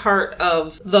probably part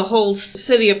of the whole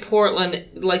city of Portland,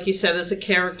 like you said, as a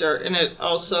character, and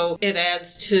it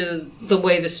adds to the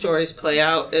way the stories play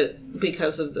out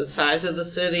because of the size of the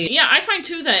city. Yeah, I find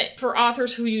too that for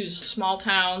authors who use small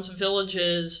towns,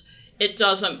 villages, it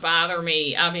doesn't bother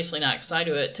me, obviously not because I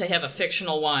do it, to have a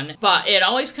fictional one, but it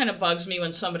always kind of bugs me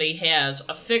when somebody has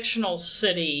a fictional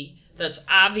city that's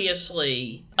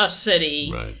obviously a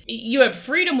city. Right. You have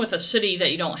freedom with a city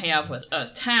that you don't have with a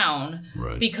town,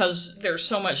 right. because there's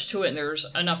so much to it, and there's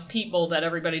enough people that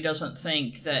everybody doesn't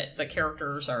think that the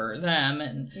characters are them,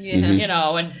 and you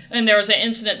know, and there was an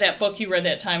incident, that book you read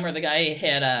that time where the guy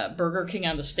had a Burger King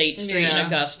on the State Street in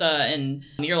Augusta, and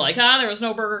you're like, there was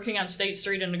no Burger King on State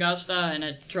Street in Augusta, and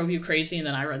it drove you crazy, and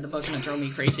then I read the book and it drove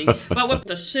me crazy. But with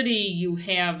the city, you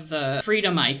have the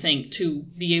freedom, I think, to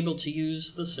be able to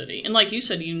use the city, and like you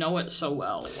said, you know it so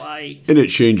well. Why? And it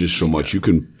changes so much. You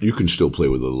can still play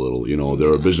with it a little. You know,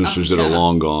 there are businesses that are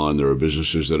long gone. There are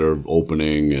businesses that are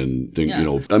opening and things. You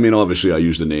know, I mean, obviously, I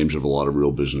use the names of a lot of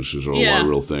real businesses or a lot of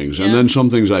real things, and then some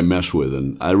things I mess with,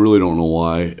 and I really don't know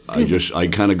why. I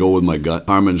kind of go with my gut.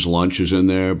 Harmon's Lunch is in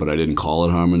there, but I didn't call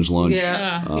it Harmon's Lunch.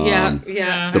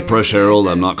 The Press Herald,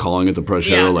 I'm not calling it the Press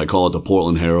Herald. I call it the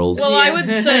Portland Herald. Well, I would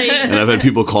say, and I've had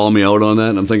people call me out on that,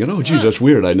 and I'm thinking, oh, geez, that's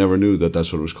weird. I never knew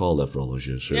that's what it was called after all those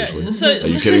years. Seriously, are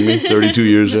you kidding me? 32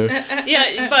 years there.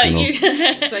 Yeah, but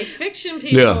it's like fiction,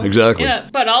 people. Yeah, exactly. Yeah,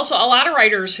 but also a lot of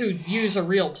writers who use a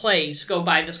real place go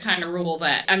by this kind of rule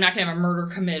that I'm not going to have a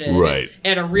murder committed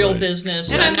at a real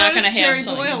business, and I'm not going to have Jerry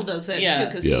something. Boyle does that too,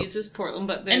 because he uses Portland,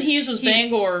 but and he uses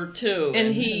Bangor too,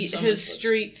 and his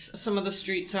streets, some of the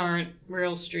streets aren't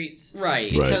real streets,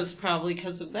 right? Probably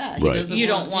because of that. Right. You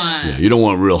don't want you don't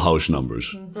want real house numbers,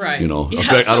 right? You know,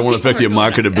 I don't want to affect the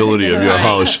marketability of your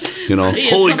house. You know,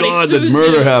 holy God, that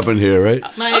murder happened here, right?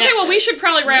 Okay, well, we should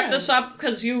probably wrap this up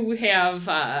because you have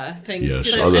things to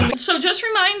do. So just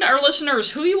remind our listeners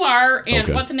who you are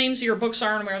and what the names of your books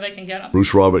are and where they can get them.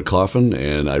 Bruce Robert Coffin,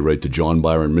 and I write the John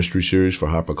Byron Mystery Series for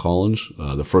HarperCollins.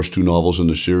 The first two novels in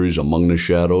the series, Among the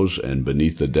Shadows and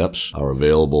Beneath the Depths, are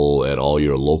available at all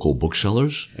your local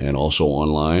booksellers and also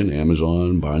online,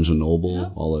 Amazon, Barnes &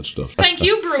 Noble, all that stuff. Thank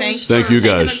you, Bruce. Thank you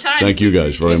guys. Thank you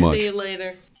guys very much. See you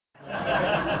later.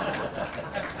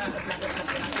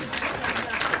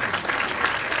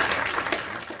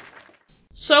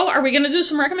 So, are we going to do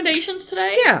some recommendations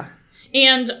today? Yeah.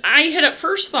 And I had at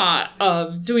first thought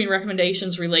of doing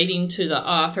recommendations relating to the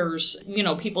authors. You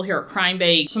know, people here at Crime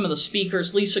Bake, some of the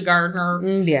speakers, Lisa Gardner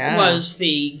was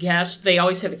the guest. They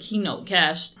always have a keynote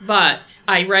guest. But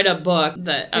I read a book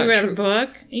that... You read a book?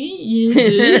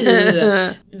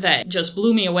 that just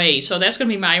blew me away. So that's going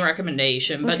to be my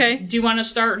recommendation. But do you want to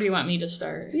start or do you want me to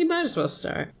start? You might as well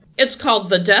start. It's called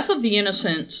The Death of the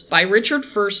Innocents by Richard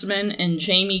Firstman and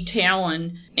Jamie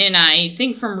Talon, and I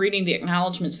think from reading the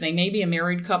acknowledgments they may be a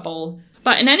married couple.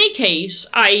 But in any case,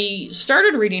 I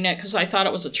started reading it because I thought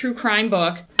it was a true crime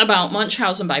book about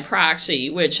Munchausen by proxy,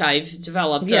 which I've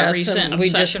developed a recent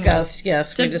obsession with.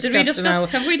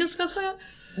 Have we discussed that?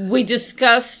 We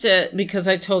discussed it because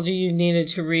I told you needed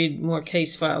to read more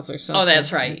case files or something. Oh,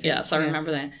 that's right. Yes, I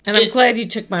remember that. And I'm glad you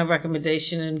took my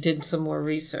recommendation and did some more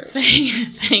research.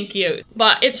 Thank you.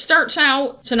 But it starts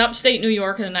out, it's in upstate New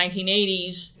York in the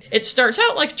 1980s. It starts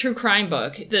out like a true crime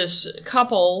book. This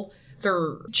couple,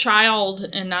 their child,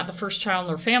 and not the first child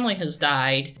in their family, has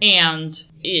died. And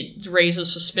it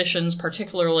raises suspicions,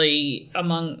 particularly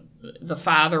among the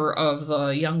father of the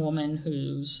young woman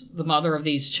who's the mother of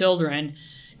these children.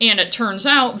 And it turns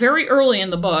out, very early in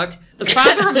the book, the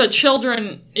father of the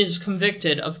children is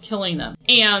convicted of killing them.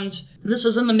 And this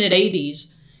is in the mid-'80s.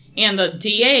 And the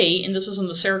DA, and this is in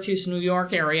the Syracuse, New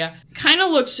York area, kind of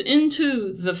looks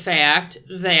into the fact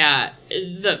that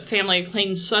the family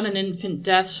claimed sudden infant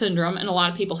death syndrome, and a lot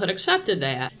of people had accepted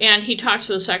that. And he talks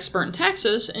to this expert in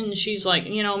Texas, and she's like,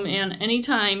 you know, man,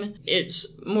 anytime it's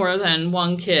more than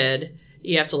one kid,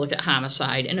 you have to look at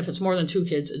homicide. And if it's more than two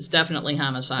kids, it's definitely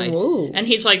homicide. Whoa. And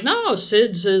he's like, no,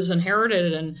 SIDS is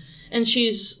inherited. And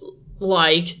she's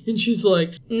like,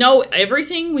 no,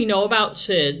 everything we know about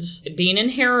SIDS being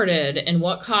inherited and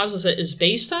what causes it is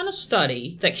based on a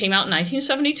study that came out in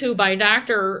 1972 by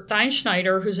Dr.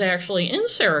 Steinschneider, who's actually in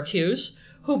Syracuse,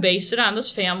 who based it on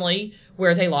this family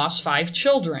where they lost 5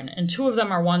 children. And 2 of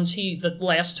them are the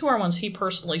last 2 are ones he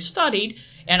personally studied.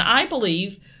 And I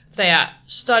believe that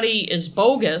study is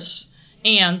bogus,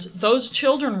 and those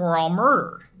children were all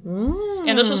murdered.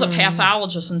 And this is a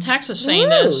pathologist in Texas saying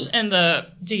this, and the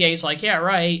DA's like, yeah,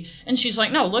 right. And she's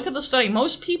like, no, look at the study.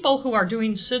 Most people who are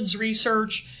doing SIDS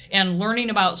research and learning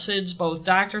about SIDS, both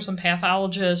doctors and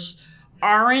pathologists,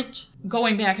 aren't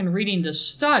going back and reading this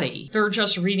study. They're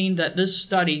just reading that this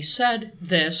study said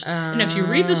this. And if you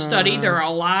read the study, there are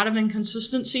a lot of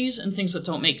inconsistencies and things that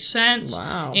don't make sense.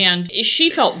 Wow. And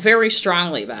she felt very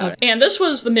strongly about it. And this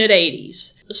was the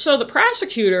mid-'80s. So the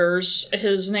prosecutors,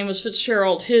 his name was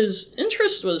Fitzgerald, his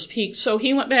interest was piqued. So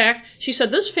he went back. She said,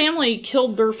 this family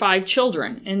killed their 5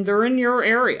 children, and they're in your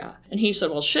area. And he said,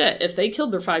 well, shit, if they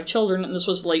killed their 5 children, and this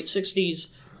was late 60s,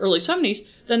 early 70s,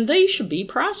 then they should be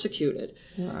prosecuted.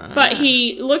 But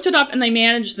he looked it up, and they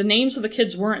managed, the names of the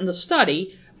kids weren't in the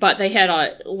study, but they had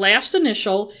a last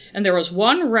initial, and there was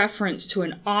one reference to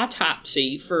an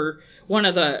autopsy for one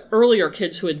of the earlier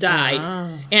kids who had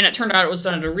died, and it turned out it was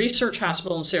done at a research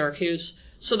hospital in Syracuse.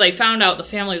 So they found out the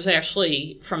family was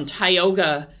actually from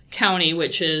Tioga County,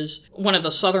 which is one of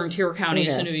the southern tier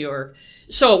counties in New York.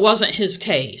 So it wasn't his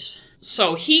case.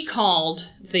 So he called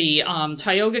the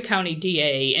Tioga County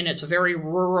DA, and it's a very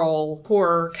rural,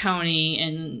 poor county,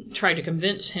 and tried to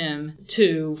convince him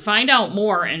to find out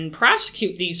more and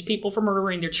prosecute these people for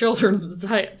murdering their children.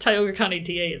 The Tioga County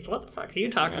DA is, what the fuck are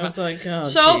you talking about? Like, oh,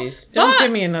 geez. Don't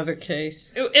give me another case.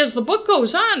 As the book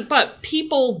goes on, but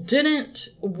people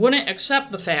wouldn't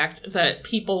accept the fact that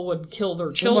people would kill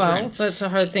their children. Well, that's a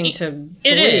hard thing to believe.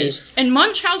 It is. And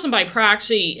Munchausen by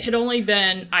proxy had only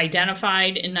been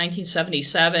identified in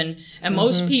 1977, and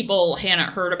most people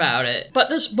hadn't heard about it. But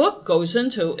this book goes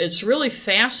into, it's really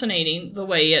fascinating the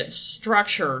way it's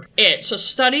structured. It's a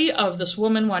study of this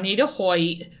woman, Juanita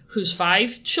Hoyt, whose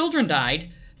 5 children died.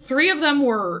 3 of them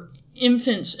were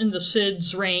infants in the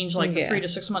SIDS range, like the 3 to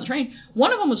 6 month range.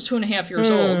 One of them was 2.5 years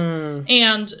old.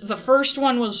 And the first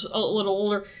one was a little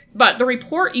older. But the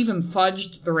report even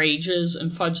fudged their ages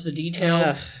and fudged the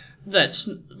details. That's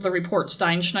the report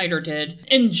Steinschneider did.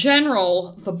 In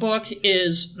general, the book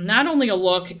is not only a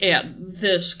look at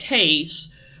this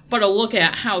case, but a look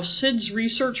at how SIDS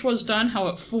research was done, how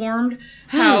it formed,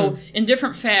 how in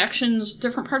different factions,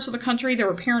 different parts of the country, there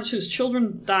were parents whose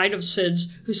children died of SIDS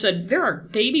who said, there are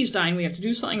babies dying, we have to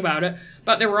do something about it.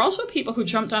 But there were also people who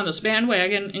jumped on this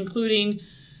bandwagon, including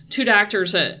 2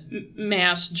 doctors at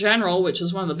Mass General, which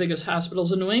is one of the biggest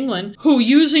hospitals in New England, who,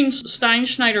 using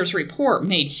Steinschneider's report,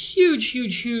 made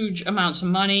huge amounts of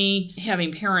money,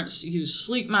 having parents use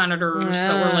sleep monitors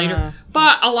that were later.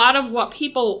 But a lot of what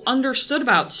people understood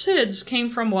about SIDS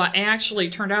came from what actually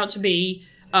turned out to be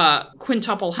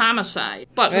quintuple homicide.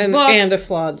 But and a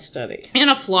flawed study. And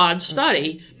a flawed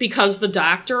study, because the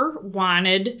doctor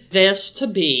wanted this to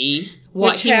be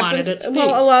what he wanted it to be.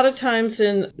 Well, a lot of times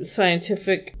in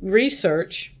scientific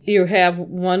research, you have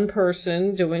one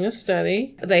person doing a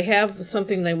study. They have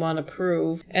something they want to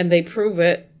prove, and they prove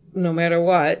it no matter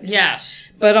what. Yes.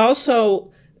 But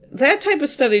also, that type of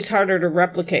study is harder to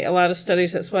replicate. A lot of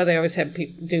studies, that's why they always have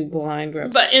people do blind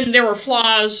replication. And there were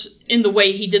flaws in the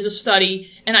way he did the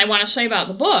study. And I want to say about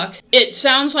the book, it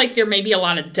sounds like there may be a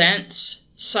lot of dense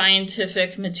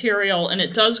scientific material, and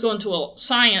it does go into a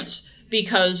science,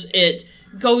 because it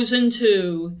goes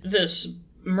into this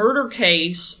murder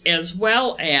case as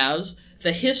well as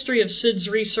the history of SIDS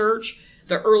research,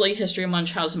 the early history of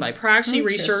Munchausen by proxy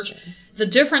research, the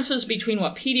differences between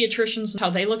what pediatricians, how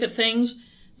they look at things,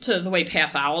 to the way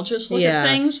pathologists look at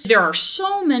things. There are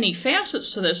so many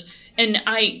facets to this, and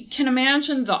I can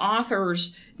imagine the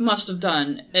authors must have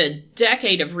done a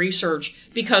decade of research,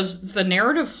 because the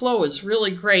narrative flow is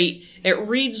really great. It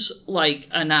reads like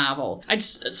a novel. I'd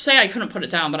say I couldn't put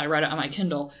it down, but I read it on my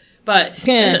Kindle. But,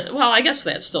 well, I guess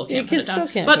that still can't put it down.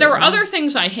 But there were other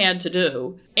things I had to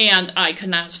do, and I could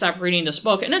not stop reading this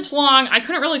book. And it's long. I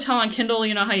couldn't really tell on Kindle,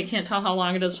 you know how you can't tell how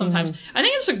long it is sometimes. I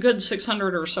think it's a good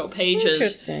 600 or so pages.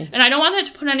 Interesting. And I don't want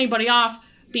that to put anybody off,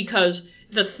 because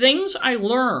the things I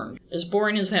learned, as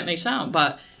boring as that may sound,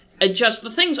 but just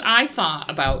the things I thought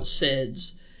about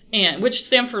SIDS, and which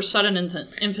stand for sudden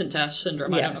infant death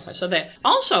syndrome. I don't know if I said that.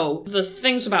 Also, the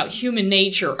things about human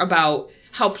nature, about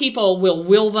how people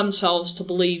will themselves to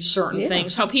believe certain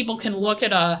things, how people can look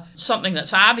at something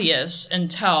that's obvious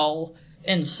and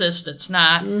insist it's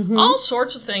not, all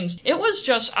sorts of things. It was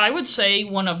just, I would say,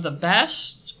 one of the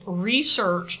best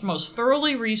researched, most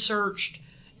thoroughly researched,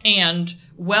 and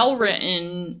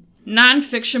well-written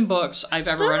nonfiction books I've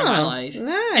ever read in my life.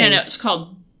 Nice. And it's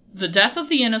called The Death of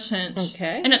the Innocents.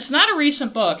 Okay. And it's not a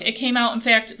recent book. It came out, in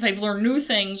fact, they've learned new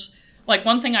things. Like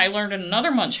one thing I learned in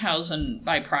another Munchausen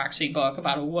by proxy book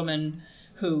about a woman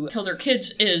who killed her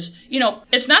kids is,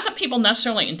 it's not that people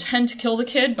necessarily intend to kill the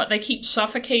kid, but they keep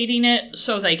suffocating it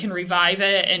so they can revive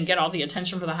it and get all the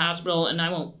attention for the hospital, and I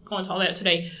won't go into all that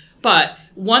today. But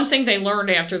one thing they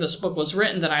learned after this book was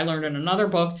written that I learned in another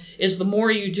book is the more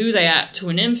you do that to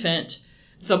an infant,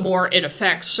 the more it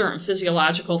affects certain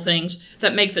physiological things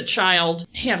that make the child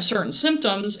have certain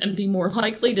symptoms and be more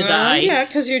likely to die. Yeah,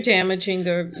 because you're damaging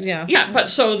their, Yeah, but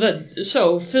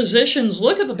so physicians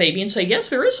look at the baby and say, yes,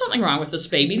 there is something wrong with this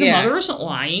baby. The mother isn't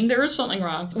lying. There is something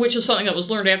wrong, which is something that was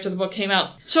learned after the book came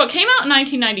out. So it came out in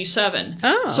 1997.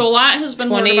 Oh. So a lot has been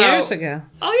learned about... 20 years ago.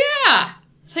 Oh, yeah.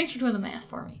 Thanks for doing the math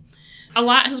for me. A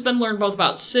lot has been learned both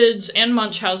about SIDS and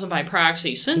Munchausen by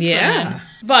proxy since then.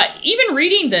 But even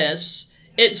reading this,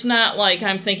 it's not like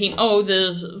I'm thinking, oh,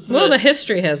 the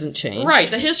history hasn't changed.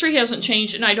 Right, the history hasn't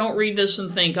changed, and I don't read this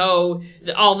and think, oh,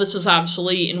 all this is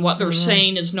obsolete, and what they're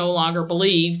saying is no longer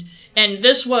believed. And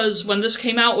this was, when this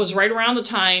came out, was right around the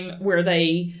time where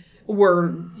they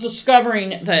were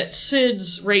discovering that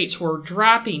SIDS rates were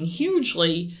dropping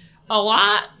hugely, a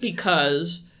lot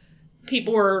because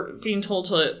people were being told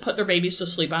to put their babies to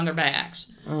sleep on their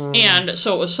backs. And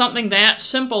so it was something that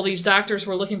simple. These doctors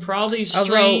were looking for all these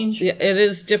strange... Although it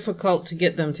is difficult to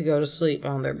get them to go to sleep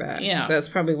on their backs. Yeah. That's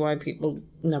probably why people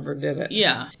never did it.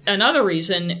 Yeah. Another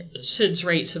reason SIDS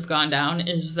rates have gone down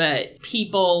is that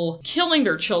people killing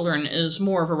their children is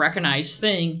more of a recognized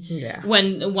thing. Yeah.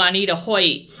 When Juanita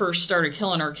Hoyt first started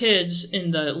killing her kids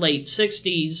in the late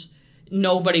 60s,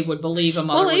 nobody would believe a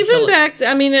mother would even kill back,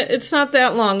 it's not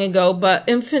that long ago, but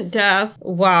infant death,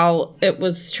 while it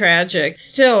was tragic,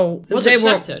 still was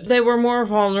accepted. They were more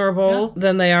vulnerable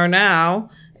than they are now.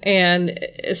 And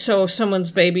so if someone's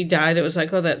baby died, it was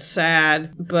like, oh, that's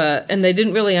sad. And they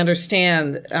didn't really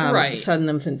understand sudden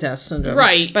infant death syndrome.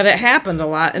 Right. But it happened a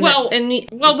lot. And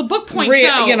the book points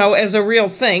out... as a real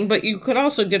thing, but you could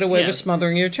also get away with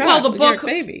smothering your child, your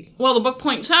baby. Well, the book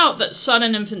points out that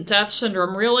sudden infant death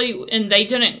syndrome really, and they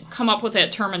didn't come up with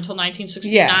that term until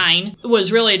 1969,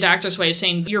 was really a doctor's way of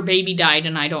saying, your baby died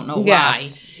and I don't know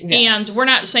why. Yes. And we're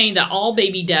not saying that all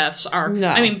baby deaths are... No.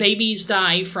 I mean, babies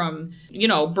die from...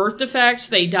 birth defects,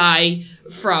 they die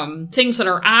from things that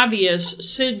are obvious.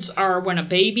 SIDS are when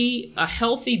a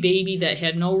healthy baby that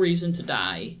had no reason to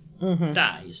die,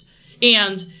 dies.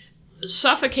 And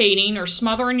suffocating or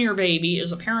smothering your baby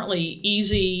is apparently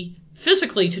easy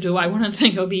physically to do. I wouldn't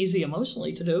think it would be easy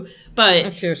emotionally to do. But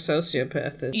if you're a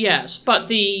sociopath. Yes, but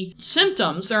the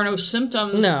symptoms, there are no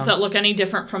symptoms that look any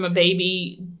different from a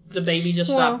baby. The baby just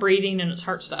stopped breathing and its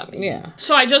heart stopping. Yeah.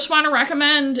 So I just want to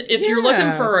recommend, if you're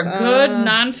looking for a good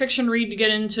nonfiction read to get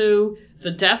into,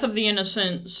 The Death of the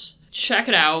Innocents, check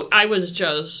it out. I was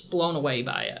just blown away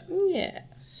by it. Yes.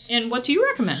 And what do you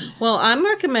recommend? Well, I'm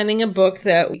recommending a book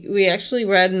that we actually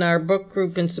read in our book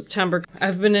group in September.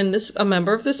 I've been a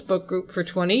member of this book group for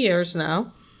 20 years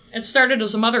now. It started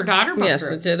as a mother-daughter book group.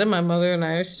 Yes, it did, and my mother and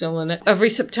I are still in it. Every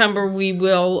September, we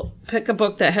will pick a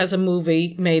book that has a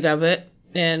movie made of it,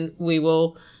 and we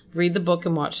will read the book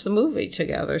and watch the movie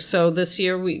together. So this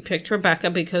year we picked Rebecca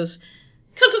because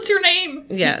it's your name.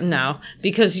 Yeah, no.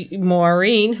 Because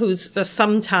Maureen, who's the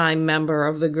sometime member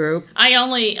of the group.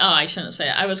 I shouldn't say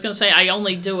it. I was going to say I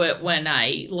only do it when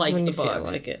I like the book. Feel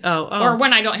like it. Or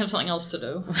when I don't have something else to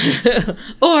do.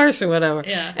 or so whatever.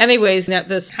 Yeah. Anyways, at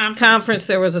this conference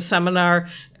there was a seminar,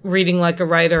 Reading Like a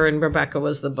Writer, and Rebecca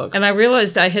was the book. And I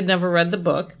realized I had never read the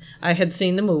book. I had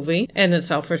seen the movie, and it's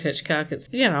Alfred Hitchcock. It's,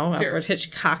 Alfred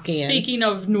Hitchcockian. Speaking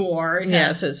of noir.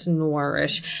 Yes, it's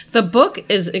noirish. The book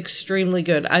is extremely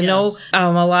good. I know a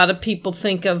lot of people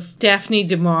think of Daphne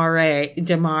du Maurier.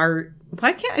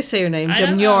 Why can't I say her name?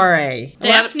 Du Maurier.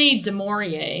 Daphne du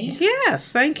Maurier. Yes,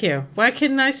 thank you. Why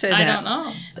couldn't I say that? I don't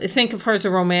know. I think of her as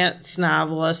a romance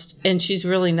novelist, and she's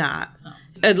really not.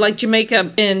 Like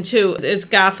Jamaica Inn, too, is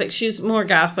Gothic. She's more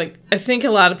Gothic. I think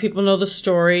a lot of people know the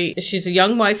story. She's a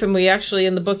young wife, and we actually,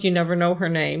 in the book, you never know her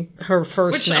name, her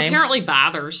first name. Which apparently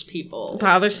bothers people.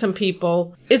 Bothers some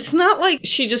people. It's not like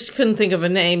she just couldn't think of a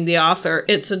name, the author.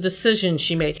 It's a decision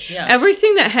she made. Yes.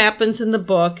 Everything that happens in the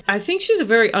book, I think she's a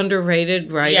very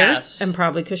underrated writer. Yes. And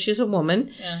probably because she's a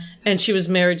woman. Yeah. And she was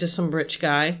married to some rich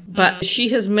guy. But she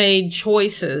has made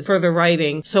choices for the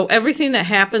writing. So everything that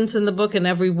happens in the book and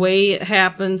every way it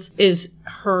happens is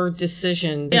her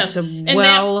decision. Yes. It's a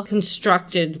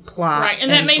well-constructed plot. Right, and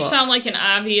that may sound like an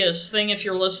obvious thing if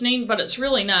you're listening, but it's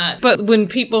really not. But when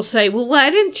people say, well,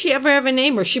 why didn't she ever have a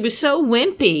name? Or she was so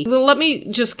wimpy. Well, let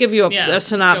me just give you a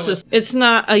synopsis. It's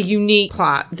not a unique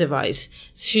plot device.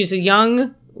 She's a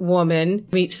young woman,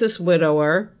 meets this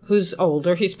widower who's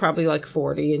older. He's probably like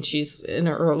 40, and she's in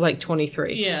her like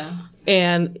 23. Yeah.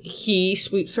 And he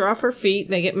sweeps her off her feet.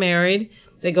 They get married.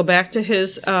 They go back to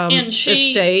his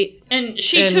estate. And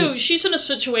too, she's in a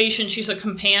situation, she's a paid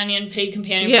companion for an older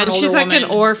woman. Yeah, she's like an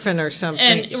orphan or something.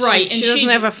 And she doesn't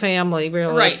have a family,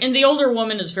 really. Right, and the older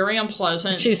woman is very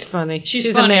unpleasant. She's funny.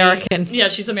 She's funny. American. Yeah,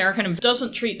 she's American and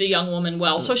doesn't treat the young woman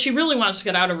well, so she really wants to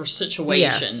get out of her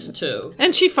situation, too.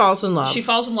 And she falls in love. She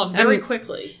falls in love very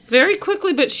quickly. Very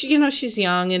quickly, but she's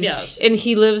young. And, and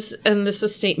he lives in this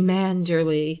estate,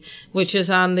 Manderley, which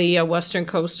is on the western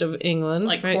coast of England.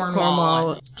 Like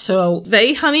Cornwall. So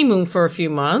they honeymoon for a few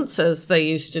months, as they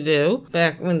used to do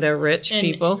back when they're rich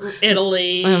people.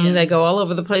 Italy. They go all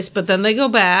over the place, but then they go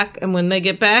back, and when they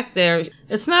get back there,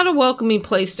 It's not a welcoming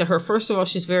place to her. First of all,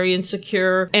 she's very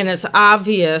insecure, and it's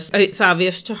obvious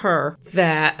to her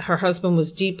that her husband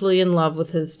was deeply in love with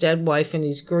his dead wife, and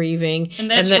he's grieving.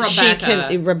 And that's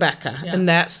Rebecca. Rebecca. Yeah. And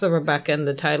that's the Rebecca in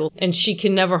the title. And she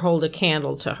can never hold a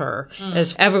candle to her.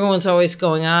 As everyone's always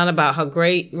going on about how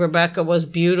great Rebecca was,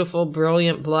 beautiful,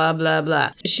 brilliant, blah, blah,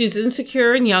 blah. She's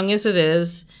insecure and young as it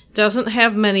is. Doesn't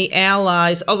have many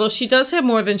allies, although she does have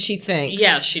more than she thinks.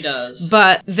 Yes, she does.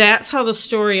 But that's how the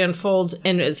story unfolds,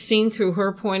 and it's seen through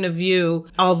her point of view,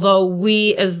 although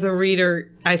we, as the reader,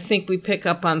 I think we pick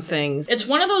up on things. It's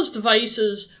one of those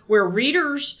devices where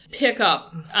readers pick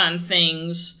up on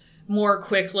things more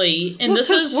quickly, and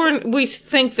we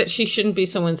think that she shouldn't be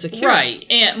so insecure, right?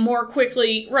 And more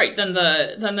quickly, right, than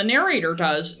the narrator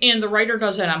does, and the writer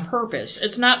does that on purpose.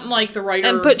 It's not like the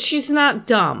writer, but she's not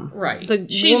dumb, right?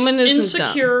 She's woman isn't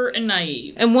insecure dumb. And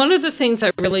naive. And one of the things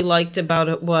I really liked about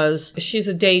it was she's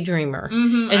a daydreamer,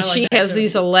 and she has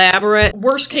these elaborate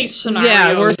worst case scenarios.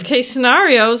 Yeah, worst case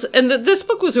scenarios. And this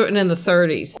book was written in the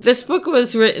 30s. This book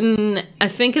was written, I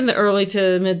think, in the early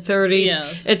to mid 30s.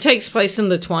 Yes. It takes place in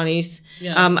the 20s.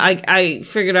 Yes. I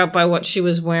figured out by what she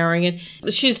was wearing,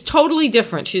 and she's totally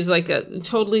different. She's like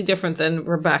totally different than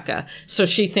Rebecca, so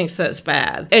she thinks that's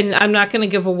bad. And I'm not going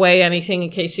to give away anything in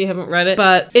case you haven't read it,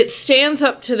 but it stands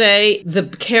up today. The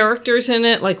characters in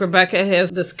it, like Rebecca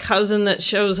has this cousin that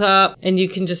shows up, and you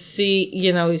can just see,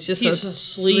 he's a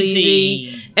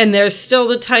sleazy. And there's still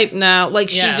the type now.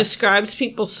 Like, yes. She describes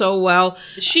people so well.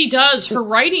 She does. Her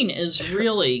writing is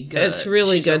really good. It's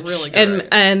really She's good. A really good writer.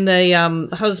 And the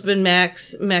husband,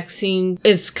 Maxine,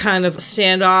 is kind of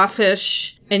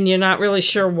standoffish, and you're not really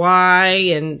sure why.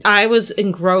 And I was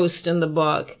engrossed in the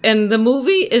book. And the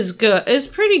movie is good. It's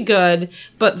pretty good,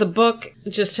 but the book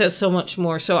just has so much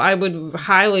more. So I would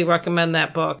highly recommend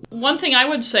that book. One thing I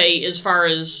would say, as far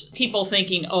as people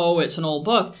thinking, oh, it's an old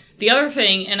book, the other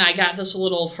thing, and I got this a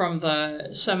little from the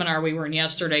seminar we were in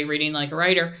yesterday, Reading Like a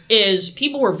Writer, is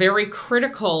people were very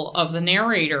critical of the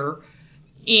narrator.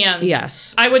 And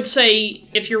yes. I would say,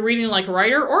 if you're reading like a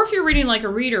writer, or if you're reading like a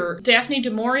reader, Daphne du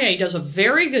Maurier does a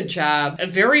very good job,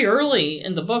 very early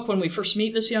in the book when we first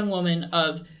meet this young woman,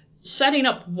 of setting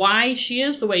up why she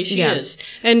is the way she is.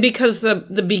 And because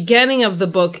the beginning of the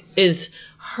book is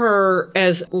her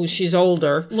as she's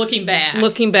older. Looking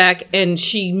back, and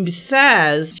she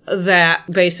says that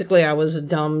basically I was a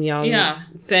dumb young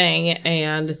thing,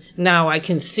 and now I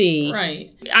can see. Right.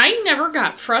 I never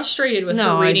got frustrated with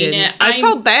her reading it. I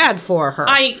felt bad for her.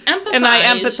 I empathized. And I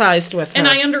empathized with her. And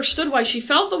I understood why she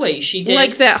felt the way she did.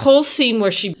 Like that whole scene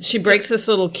where she breaks this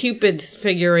little Cupid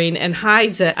figurine and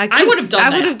hides it. I would have done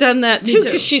that. I would have done that too,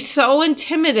 because she's so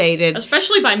intimidated.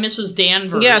 Especially by Mrs.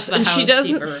 Danvers, yes, the and she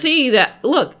housekeeper. doesn't see that,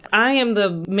 look, I am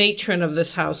the matron of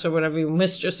this house, or whatever,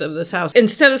 mistress of this house.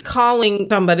 Instead of calling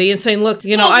somebody and saying, look,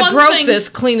 I broke this,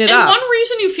 clean it up. And one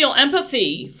reason you feel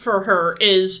empathy for her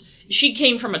is she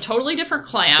came from a totally different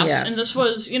class, and this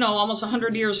was, almost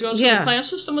 100 years ago, so the class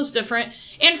system was different.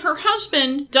 And her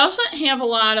husband doesn't have a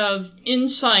lot of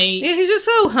insight. Yeah, he's just,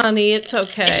 oh, honey, it's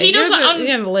okay. He doesn't.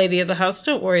 You're the lady of the house.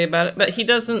 Don't worry about it. But he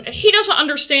doesn't. He doesn't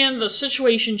understand the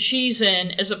situation she's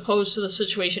in, as opposed to the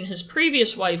situation his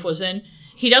previous wife was in.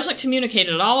 He doesn't communicate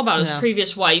at all about his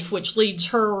previous wife, which leads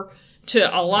her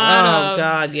to a lot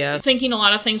of thinking a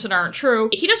lot of things that aren't true.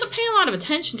 He doesn't pay a lot of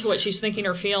attention to what she's thinking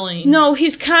or feeling. No,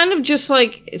 he's kind of just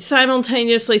like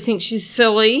simultaneously thinks she's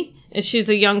silly. And she's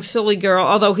a young, silly girl,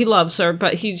 although he loves her,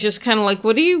 but he's just kind of like,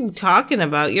 what are you talking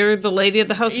about? You're the lady of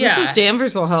the house. Yeah. Mrs.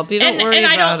 Danvers will help you. Don't worry about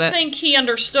it. And I don't think he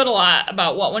understood a lot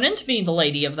about what went into being the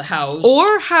lady of the house.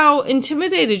 Or how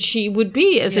intimidated she would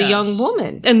be as a young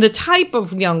woman. And the type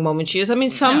of young woman she is. I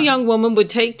mean, some young woman would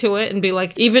take to it and be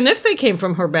like, even if they came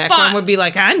from her background, would be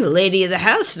like, I'm the lady of the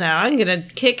house now. I'm going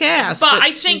to kick ass. But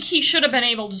I think he should have been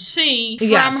able to see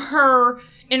from her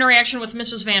interaction with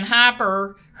Mrs. Van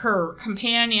Hopper, her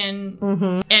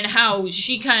companion, and how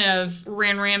she kind of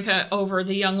ran rampant over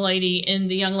the young lady, and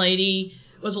the young lady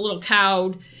was a little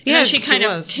cowed. And then she kind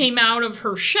of came out of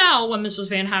her shell when Mrs.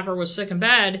 Van Hopper was sick in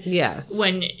bed. Yes.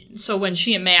 When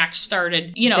she and Max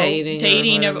started,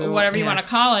 dating or whatever you want to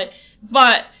call it.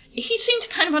 But he seemed to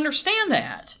kind of understand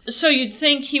that. So you'd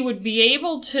think he would be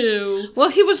able to. Well,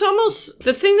 he was almost.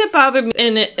 The thing that bothered me,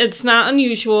 and it's not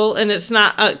unusual, and it's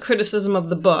not a criticism of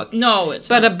the book. No, it's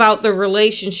not. But about the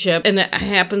relationship, and it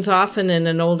happens often in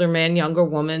an older man, younger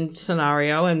woman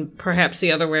scenario, and perhaps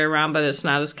the other way around, but it's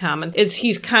not as common.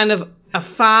 He's kind of a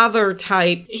father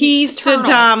type. He's the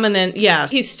dominant. Yes,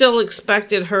 he still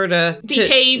expected her to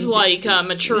behave like a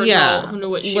mature adult who knew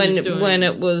what she was doing. When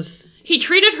it was. He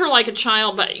treated her like a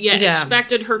child, but yet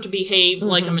expected her to behave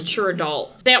like a mature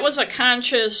adult. That was a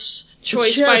conscious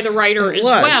choice by the writer as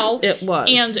well. It was.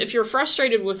 And if you're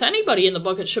frustrated with anybody in the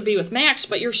book, it should be with Max,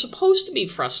 but you're supposed to be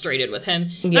frustrated with him.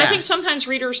 Yes. And I think sometimes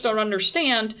readers don't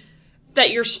understand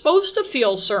that you're supposed to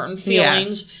feel certain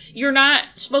feelings. Yes. You're not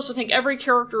supposed to think every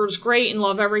character is great and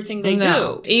love everything they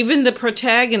do. Even the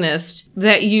protagonist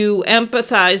that you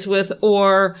empathize with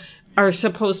or are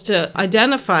supposed to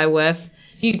identify with,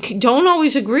 you don't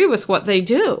always agree with what they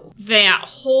do. That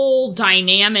whole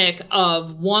dynamic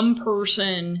of one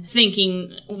person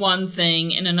thinking one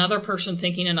thing and another person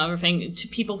thinking another thing, to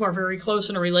people who are very close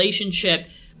in a relationship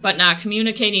but not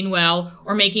communicating well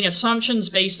or making assumptions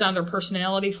based on their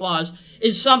personality flaws,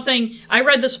 is something. I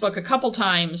read this book a couple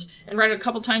times and read it a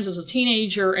couple times as a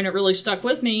teenager, and it really stuck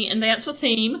with me, and that's a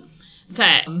theme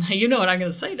that, you know what I'm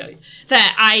going to say, don't you?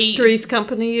 That Three's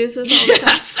Company uses all the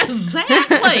time.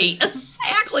 Yes,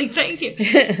 exactly, thank you.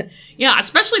 Yeah,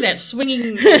 especially that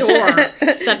swinging door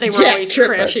that they were always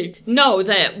crashing. No,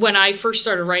 that when I first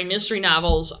started writing mystery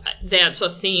novels, that's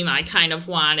a theme I kind of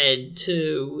wanted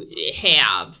to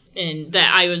have, and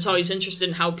that I was always interested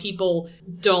in how people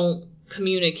don't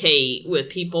communicate with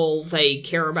people they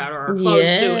care about or are close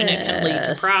to, and it can lead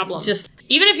to problems.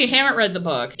 Even if you haven't read the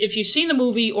book, if you've seen the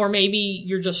movie or maybe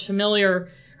you're just familiar,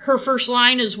 her first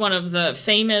line is one of the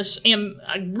famous and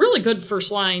really good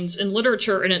first lines in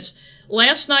literature, and it's,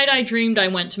 "Last night I dreamed I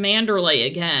went to Manderley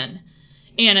again."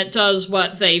 And it does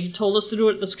what they've told us to do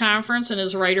at this conference, and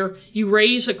as a writer, you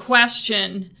raise a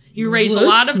question. You raise a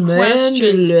lot of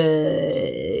questions.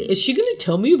 Is she going to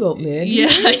tell me about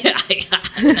Manderley?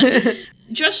 Yeah.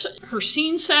 Just her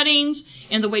scene settings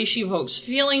and the way she evokes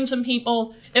feelings in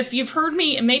people. If you've heard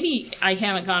me, and maybe I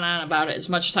haven't gone on about it as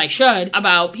much as I should,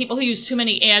 about people who use too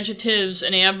many adjectives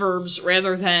and adverbs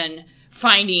rather than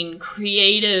finding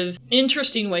creative,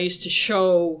 interesting ways to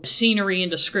show scenery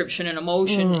and description and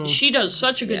emotion. She does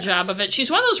such a good job of it. She's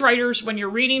one of those writers, when you're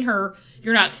reading her,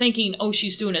 you're not thinking, oh,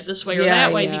 she's doing it this way or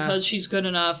that way, because she's good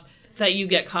enough that you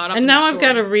get caught up in the story. And now I've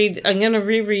got to read, I'm going to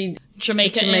reread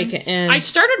Jamaica Inn. I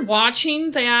started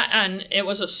watching that, and it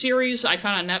was a series I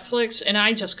found on Netflix, and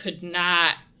I just could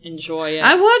not enjoy it.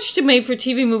 I watched a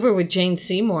made-for-TV movie with Jane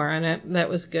Seymour in it. That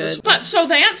was good. But so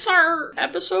that's our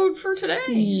episode for today.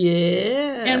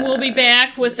 Yeah. And we'll be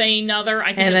back with another.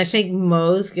 I think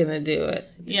Mo's gonna do it.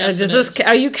 Yes.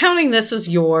 Are you counting this as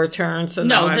your turn? So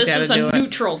no, this is a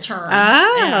neutral turn.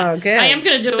 Oh, good. I am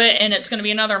going to do it, and it's going to be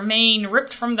another main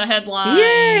ripped from the headlines.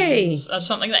 Yay!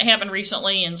 Something that happened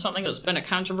recently, and something that's been a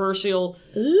controversial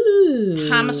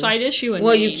homicide issue in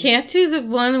Maine. You can't do the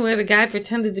one where the guy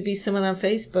pretended to be someone on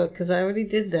Facebook, because I already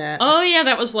did that. Oh, yeah,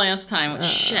 that was last time.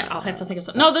 Shit, I'll have to think of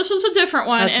something. No, this is a different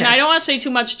one, and I don't want to say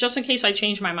too much just in case I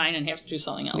change my mind and have to do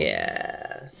something else.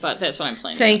 Yes. But that's what I'm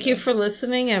planning. Thank you for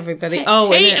listening, everybody.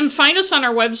 Hey, and find us on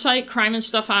our website, Crime and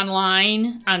Stuff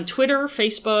Online, on Twitter,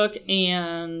 Facebook,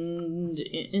 and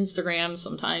Instagram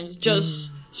sometimes.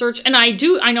 Just search. And I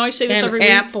know I say this every week.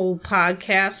 Apple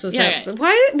Podcasts.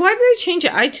 Why did they change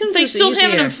it? iTunes They still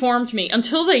haven't informed me.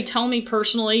 Until they tell me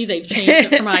personally they've changed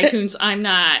it from iTunes, I'm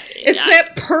not. It's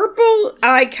that purple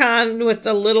icon with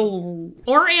the little...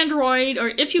 Or Android, or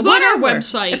if you go to our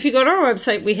website. If you go to our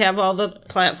website, we have all the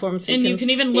platforms. You can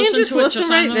even listen to it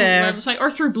just on the website,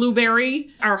 or through Blueberry,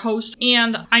 our host.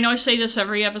 And I know I say this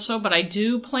every episode, but I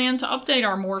do plan to update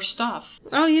our More Stuff.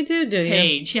 Oh, you do you?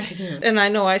 Page. Yeah, I do. And I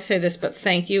know I say this, but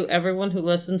thank you, everyone who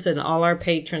listens, and all our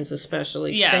patrons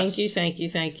especially. Yes.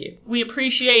 Thank you. We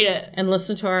appreciate it. And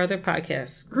listen to our other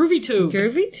podcasts. Groovy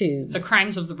Tube. The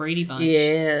Crimes of the Brady Bunch.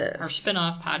 Yes. Our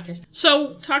spin-off podcast.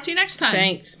 So, talk to you next time.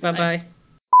 Thanks. Bye-bye.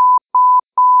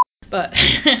 But,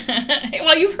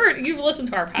 well, you've listened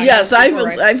to our podcast. Yes,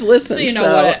 before, I've listened, so you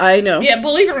know I know. Yeah,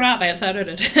 believe it or not, that's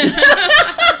edited.